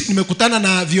 Nimekutana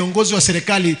na viongozi wa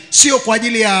serikali sio kwa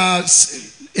ajili ya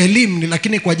elimu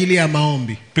lakini kwa ajili ya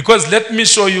maombi. Because let me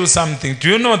show you something. Do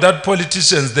you know that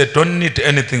politicians, they don't need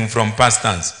anything from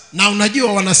pastors? Na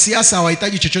unajua wanasiasa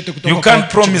hawahitaji chochote kutoka You can't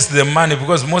promise them money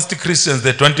because most Christians,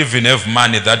 they don't even have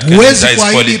money that can huwezi entice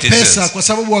kuahidi pesa politicians. kwa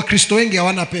sababu Wakristo wengi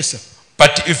hawana pesa.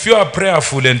 But if you are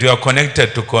prayerful and you are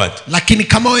connected to God, Lakini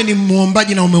kama wewe ni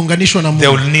muombaji na umeunganishwa na they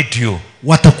Mungu, will need you.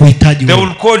 watakuhitaji They wewe.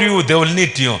 will call you, they will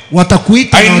need you.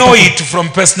 Watakuita I na know wataku... it from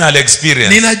personal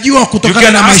experience. Ninajua You kutokana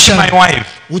can na ask maisha. my wife.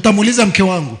 Utamuuliza mke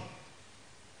wangu.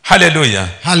 Hallelujah.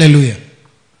 Hallelujah.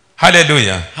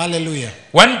 Hallelujah. Hallelujah.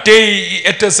 One day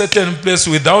at a certain place,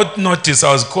 without notice,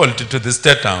 I was called to the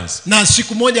State House. Na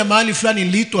siku moja mahali fulani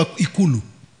niliitwa ikulu.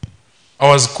 I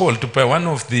was called to pray. One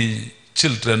of the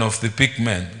children of the big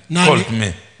man called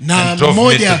me na and drove me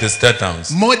mmoja- to the State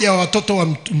House. Mmoja wa watoto wa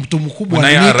mtu mkubwa When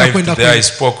I aliniita arrived kwenda there, I kule.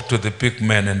 spoke to the big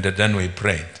man and then we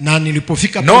prayed. Na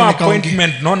nilipofika No pale nikaongea.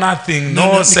 appointment, no nothing,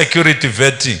 No, no security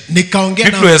vetting. Nikaongea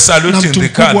People were na saluting mtu the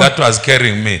car mkubwa that was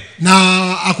carrying me. na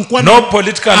hakukuwa No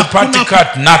political hakuna- party card,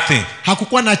 nothing.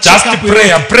 hakukuwa na Just check up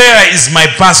prayer. Prayer is my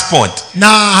passport. na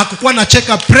hakukuwa na check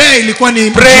up. Prayer ilikuwa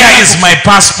ni Prayer is my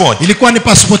passport. ilikuwa ni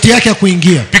pasipoti yake ya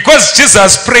kuingia. Because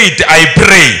Jesus prayed, I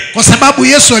pray. Kwa sababu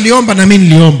Yesu aliomba na mimi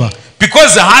niliomba.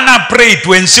 Because Hannah prayed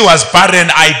when she was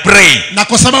barren, I pray. Na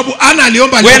kwa sababu Ana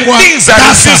aliomba When alikuwa things are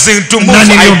tasa, refusing to na move, I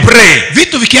niliomba. pray.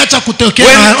 Vitu vikiacha kutokea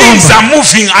When things naomba. are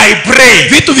moving, I pray.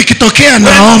 Vitu vikitokea When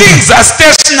naomba. things are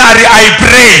stationary, I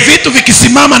pray. Vitu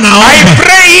vikisimama I naomba.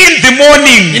 pray in the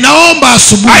morning. Ninaomba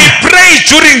asubuhi. I pray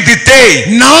during the day.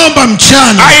 Ninaomba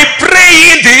mchana. I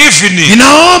pray in the evening.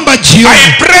 Ninaomba I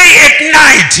jioni. pray at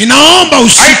night. Ninaomba I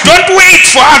usiku. don't wait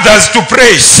for others to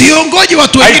pray. Siongoji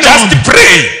watu I wengine waombe. just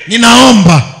pray. Ninaomba.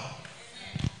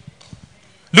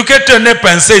 Look at your neighbor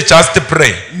and say, just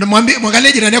pray. Mwambie,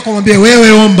 mwangalie jirani yako, mwambie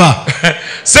wewe omba.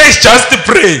 Say, just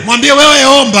pray. Mwambie wewe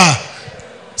omba.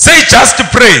 Say, just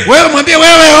pray. Wewe mwambie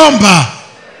wewe omba.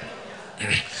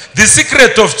 The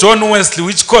secret of John Wesley,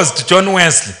 which caused John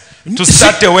Wesley to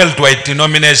start a worldwide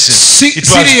denomination, it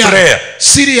was prayer.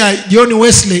 Siri ya John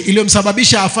Wesley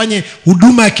iliyomsababisha afanye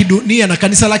huduma ya kidunia na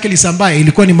kanisa lake lisambaye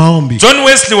ilikuwa ni maombi. John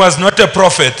Wesley was not a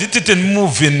prophet. He didn't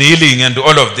move in healing and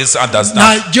all of this other stuff.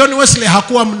 Na John Wesley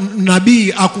hakuwa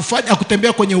nabii,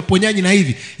 akutembea kwenye uponyaji na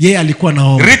hivi. Yeye alikuwa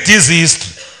naomba. Read his history.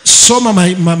 Soma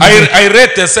I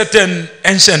read a certain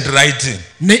ancient writing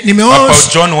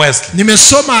about John Wesley.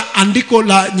 Nimesoma andiko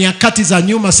la nyakati za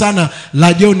nyuma sana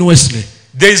la John Wesley.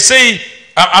 They say,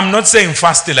 I'm not saying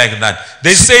fasting like that.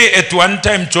 They say at one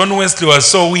time John Wesley was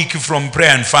so weak from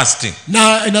prayer and fasting.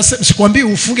 Na sikwambii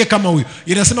ufunge kama huyu.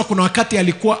 Inasema kuna wakati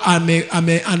alikuwa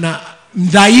ana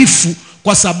mdhaifu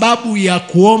kwa sababu ya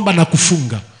kuomba na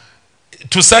kufunga.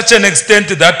 To such an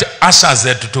extent that ushers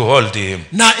had to hold him.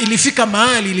 Na ilifika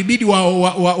mahali ilibidi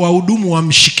wahudumu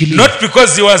wamshikilie. Not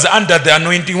because he was under the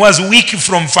anointing, he was weak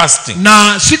from fasting.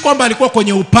 Na si kwamba alikuwa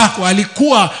kwenye upako,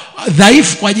 alikuwa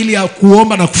dhaifu kwa ajili ya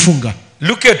kuomba na kufunga.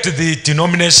 Look at the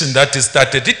denomination that is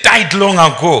started. It died long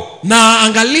ago. Na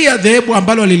angalia dhehebu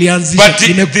ambalo lilianzisha But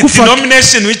the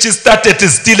denomination which is started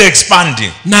is still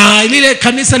expanding. Na lile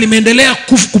kanisa limeendelea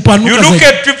kupanuka zaidi. You look zaidi.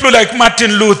 at people like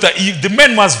Martin Luther. The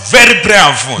man was very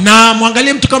prayerful. Na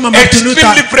mwangalie mtu kama Martin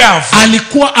Luther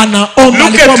alikuwa anaomba,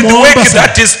 alikuwa muomba sana.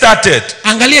 That is started.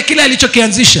 Angalia kile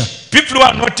alichokianzisha. People who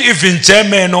are not even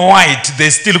German or white,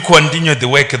 they still continue the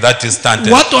work that is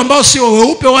started. Watu ambao sio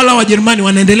weupe wala Wajerumani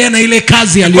wanaendelea na ile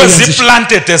kazi aliyoanzisha. Because he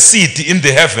planted a seed in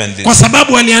the heavens. Kwa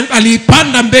sababu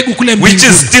alipanda mbegu kule mbinguni.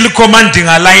 Which is still commanding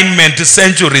alignment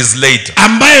centuries later.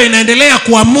 Ambayo inaendelea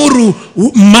kuamuru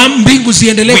mbingu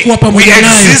ziendelee kuwa pamoja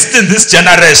nayo. We exist in this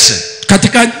generation.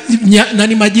 Katika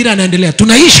majira yanaendelea.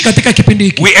 Tunaishi katika kipindi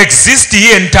hiki. We exist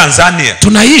here in Tanzania.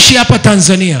 Tunaishi hapa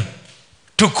Tanzania.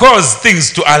 To cause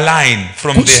things to align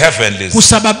from the heavens.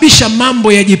 Kusababisha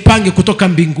mambo yajipange kutoka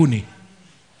mbinguni.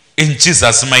 In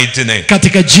Jesus' mighty name.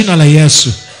 Katika jina la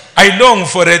Yesu. I long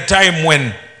for a time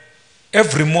when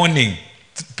every morning,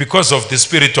 because of the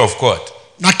Spirit of God.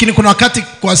 Lakini kuna wakati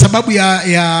kwa sababu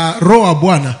ya Roho wa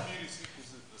Bwana.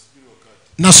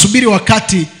 Nasubiri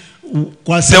wakati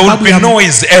kwa sababu there will be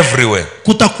noise everywhere.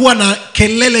 Kutakuwa na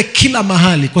kelele kila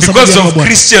mahali kwa sababu because ya of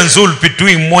Christians who will be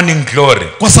doing morning glory.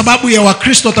 Kwa sababu ya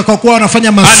Wakristo watakaokuwa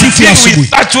wanafanya masifu ya asubuhi.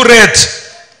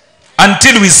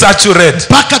 Until we saturate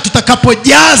mpaka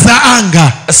tutakapojaza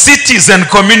anga cities and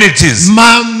communities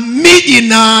miji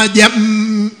na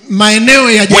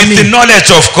maeneo ya jamii with the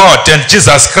knowledge of God and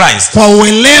Jesus Christ, kwa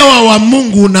uelewa wa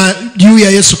Mungu na juu ya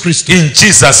Yesu Kristo, in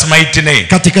Jesus mighty name,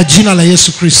 katika jina la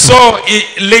Yesu Kristo. So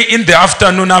in the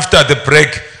afternoon after the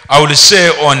break I will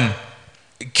share on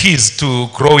keys to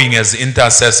growing as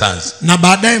intercessors. Na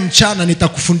baadaye mchana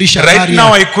nitakufundisha right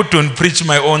now I couldn't preach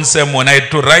my own sermon. I had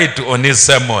to write on his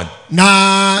sermon.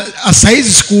 Na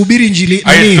saizi sikuhubiri injili.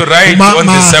 I had to write on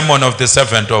the sermon of the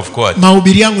servant of God.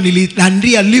 Mahubiri yangu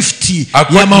niliandia lifti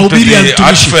ya mahubiri ya mtumishi.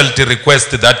 Heartfelt request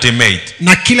that he made.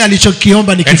 Na kile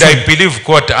alichokiomba nikifanya. And I believe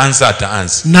God answered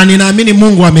us. Na ninaamini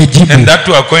Mungu amejibu. And that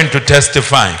we are going to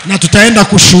testify. Na tutaenda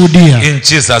kushuhudia. In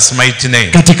Jesus mighty name.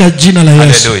 Katika jina la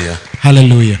Yesu. Hallelujah.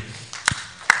 Hallelujah.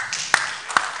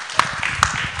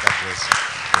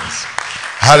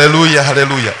 Haleluya,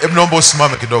 haleluya. Hebu naomba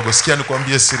usimame kidogo. Sikia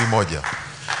nikwambie siri moja.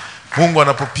 Mungu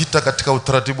anapopita katika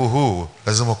utaratibu huu,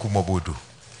 lazima kumwabudu.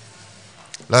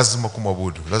 Lazima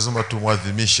kumwabudu. Lazima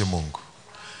tumwadhimishe Mungu.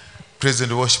 Praise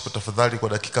and worship tafadhali kwa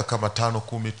dakika kama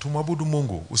 5-10 tumwabudu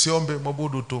Mungu. Usiombe,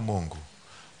 mwabudu tu Mungu.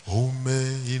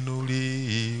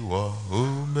 Umeinuliwa,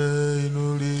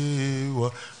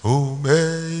 umeinuliwa,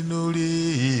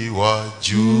 umeinuliwa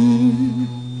juu.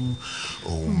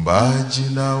 Umbaji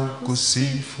na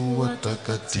ukusifu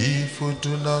watakatifu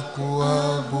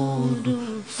tunakuabudu.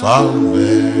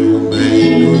 Falme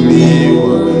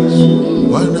umeinuliwa,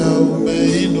 Bwana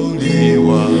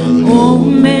umeinuliwa.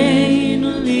 Umeinuliwa,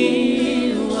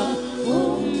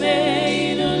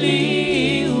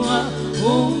 umeinuliwa,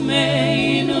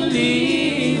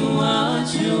 umeinuliwa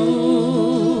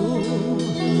juu.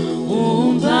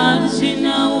 Umbaji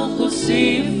na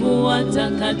ukusifu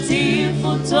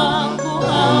watakatifu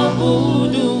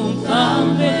twakuabudu.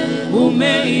 Mfalme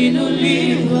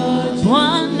umeinuliwa,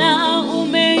 Bwana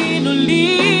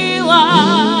umeinuliwa,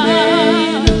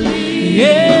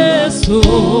 Yesu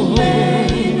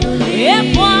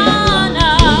Bwana,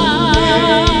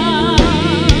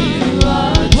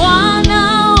 Bwana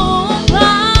umbaji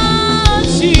watakatifu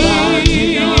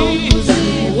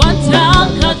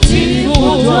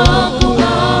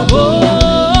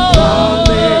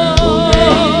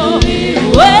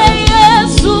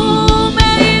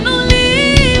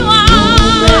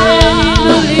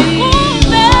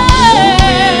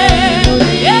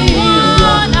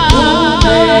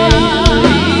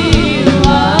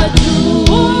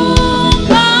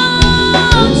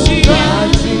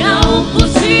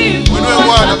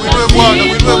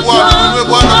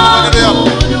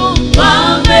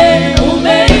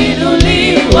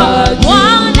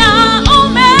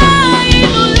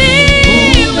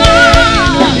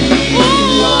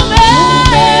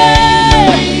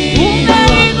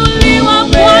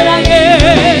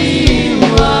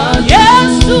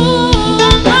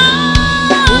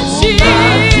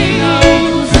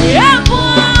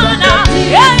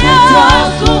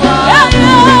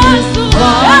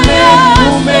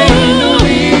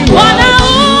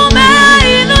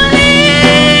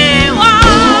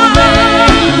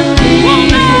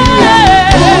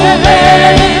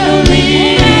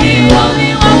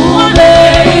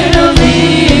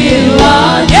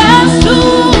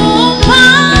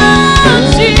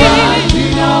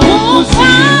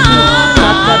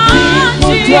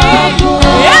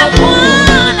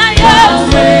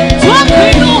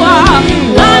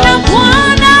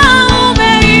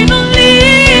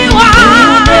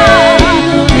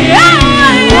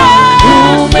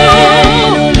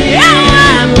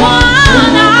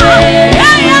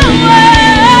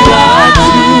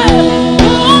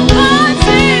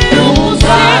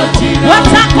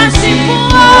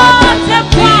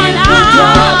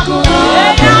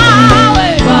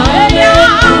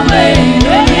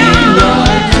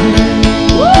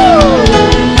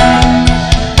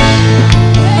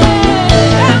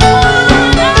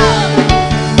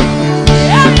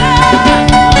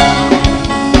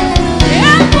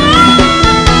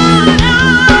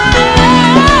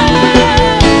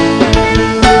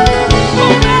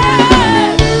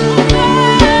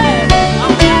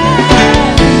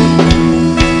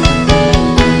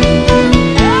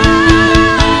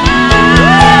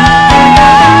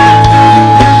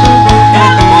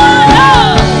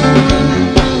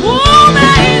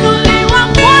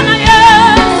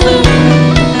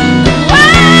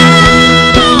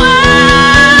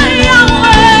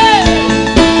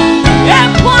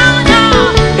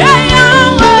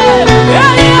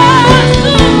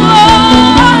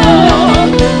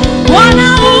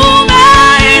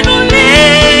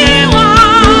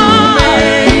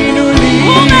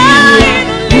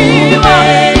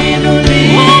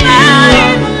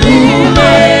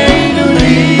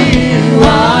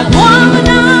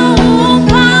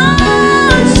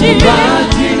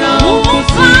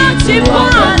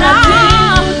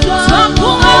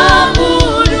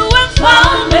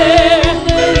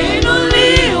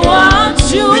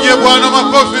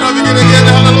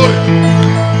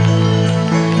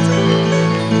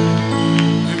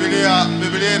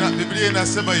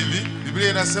inasema hivi, Biblia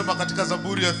inasema katika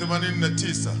Zaburi ya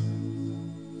 89,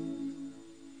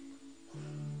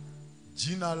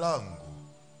 jina langu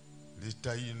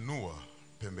litainua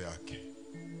pembe yake.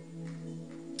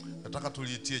 Nataka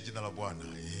tuliitie jina la Bwana.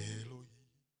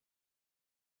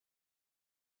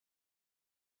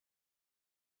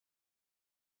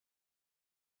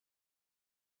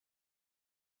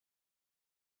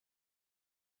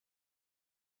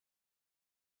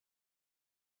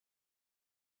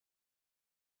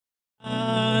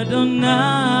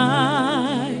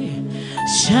 Adonai,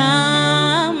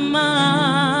 Shama,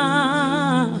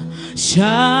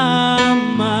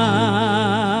 Shama,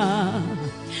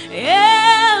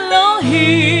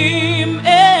 Elohim,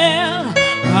 El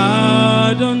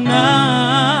Adonai,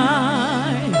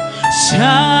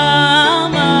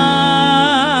 Shama,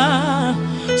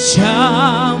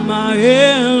 Shama,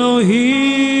 Elohim,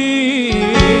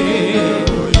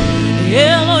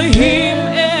 Elohim,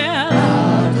 El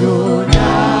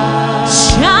Adonai,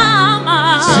 Shama,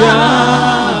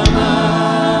 Shama,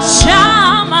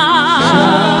 Shama,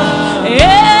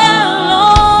 Elohim,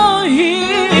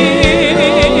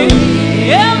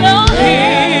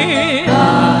 Elohim,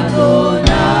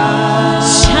 Adonai,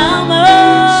 Shama,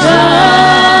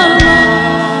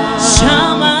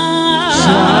 Shama,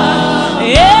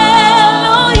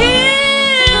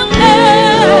 Elohim,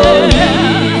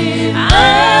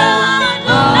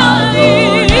 Adonai,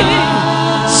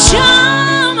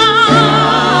 Shama,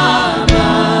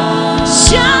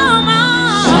 Shama,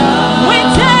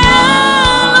 with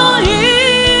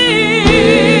Elohim,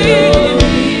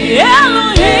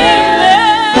 Elohim,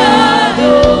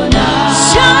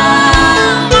 Shama,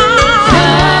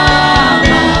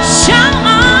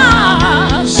 Shama,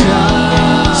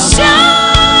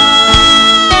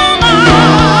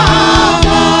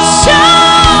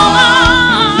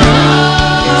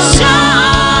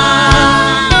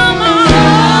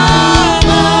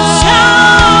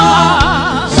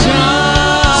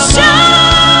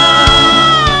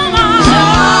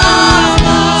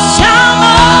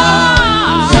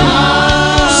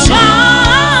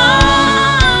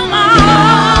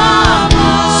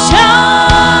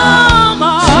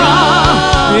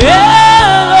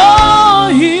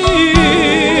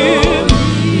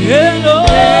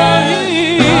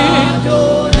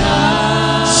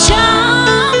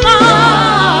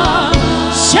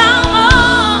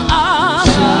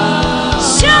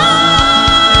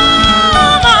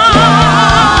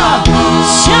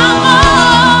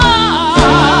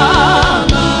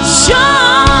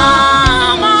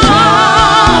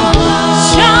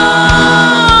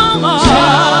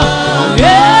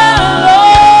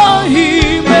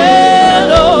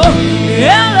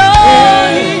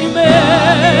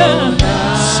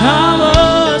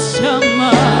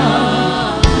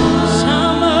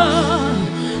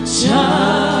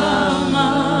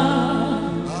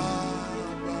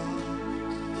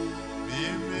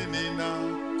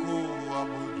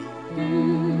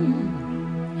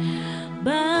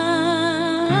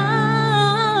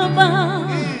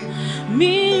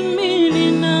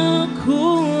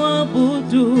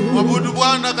 Mwabudu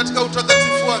Bwana katika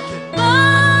utakatifu wake. Baba,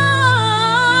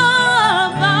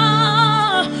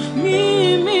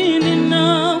 mimi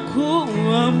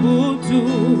ninakuabudu,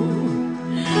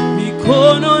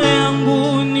 mikono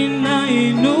yangu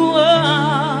ninainua,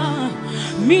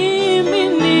 mimi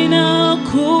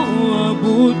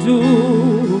ninakuabudu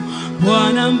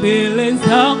Bwana, mbele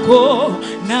zako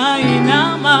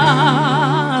nainama,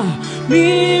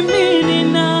 mimi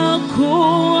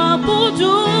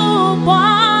ninakuabudu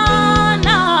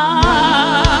Bwana.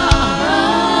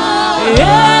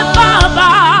 Baba,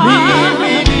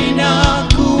 mimi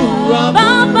ninakuabudu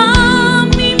Baba,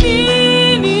 mimi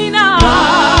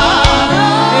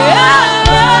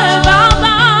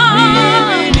Baba,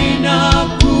 mimi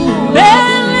ninakuabudu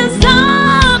mbele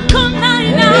zako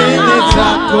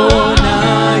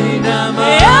nainama,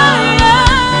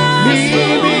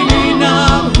 mimi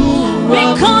ninakuabudu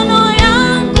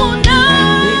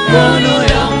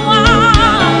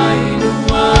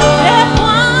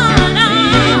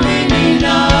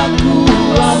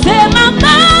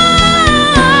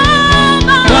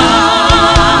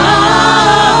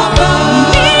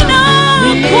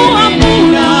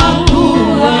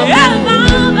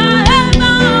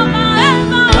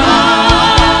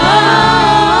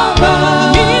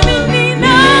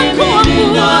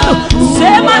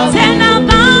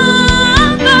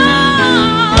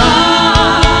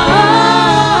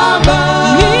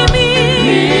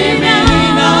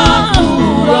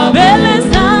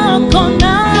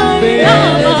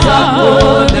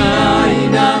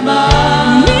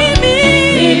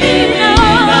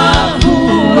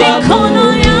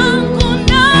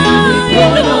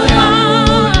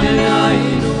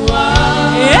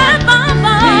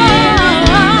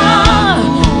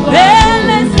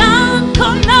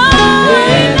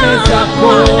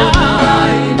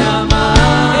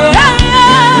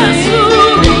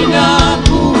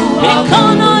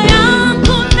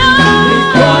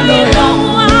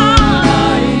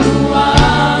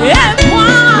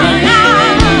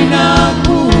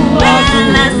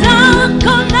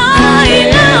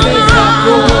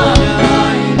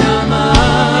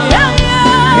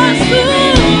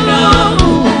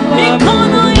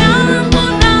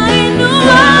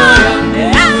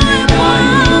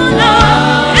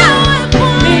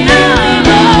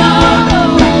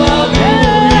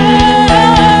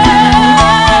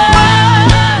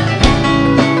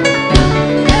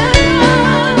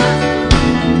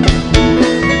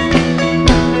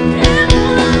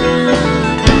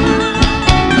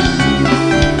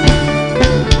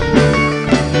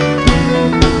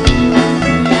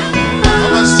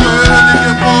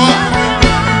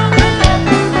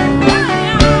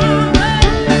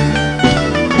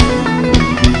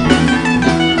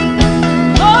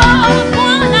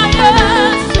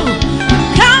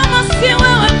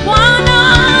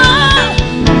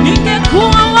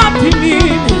timia.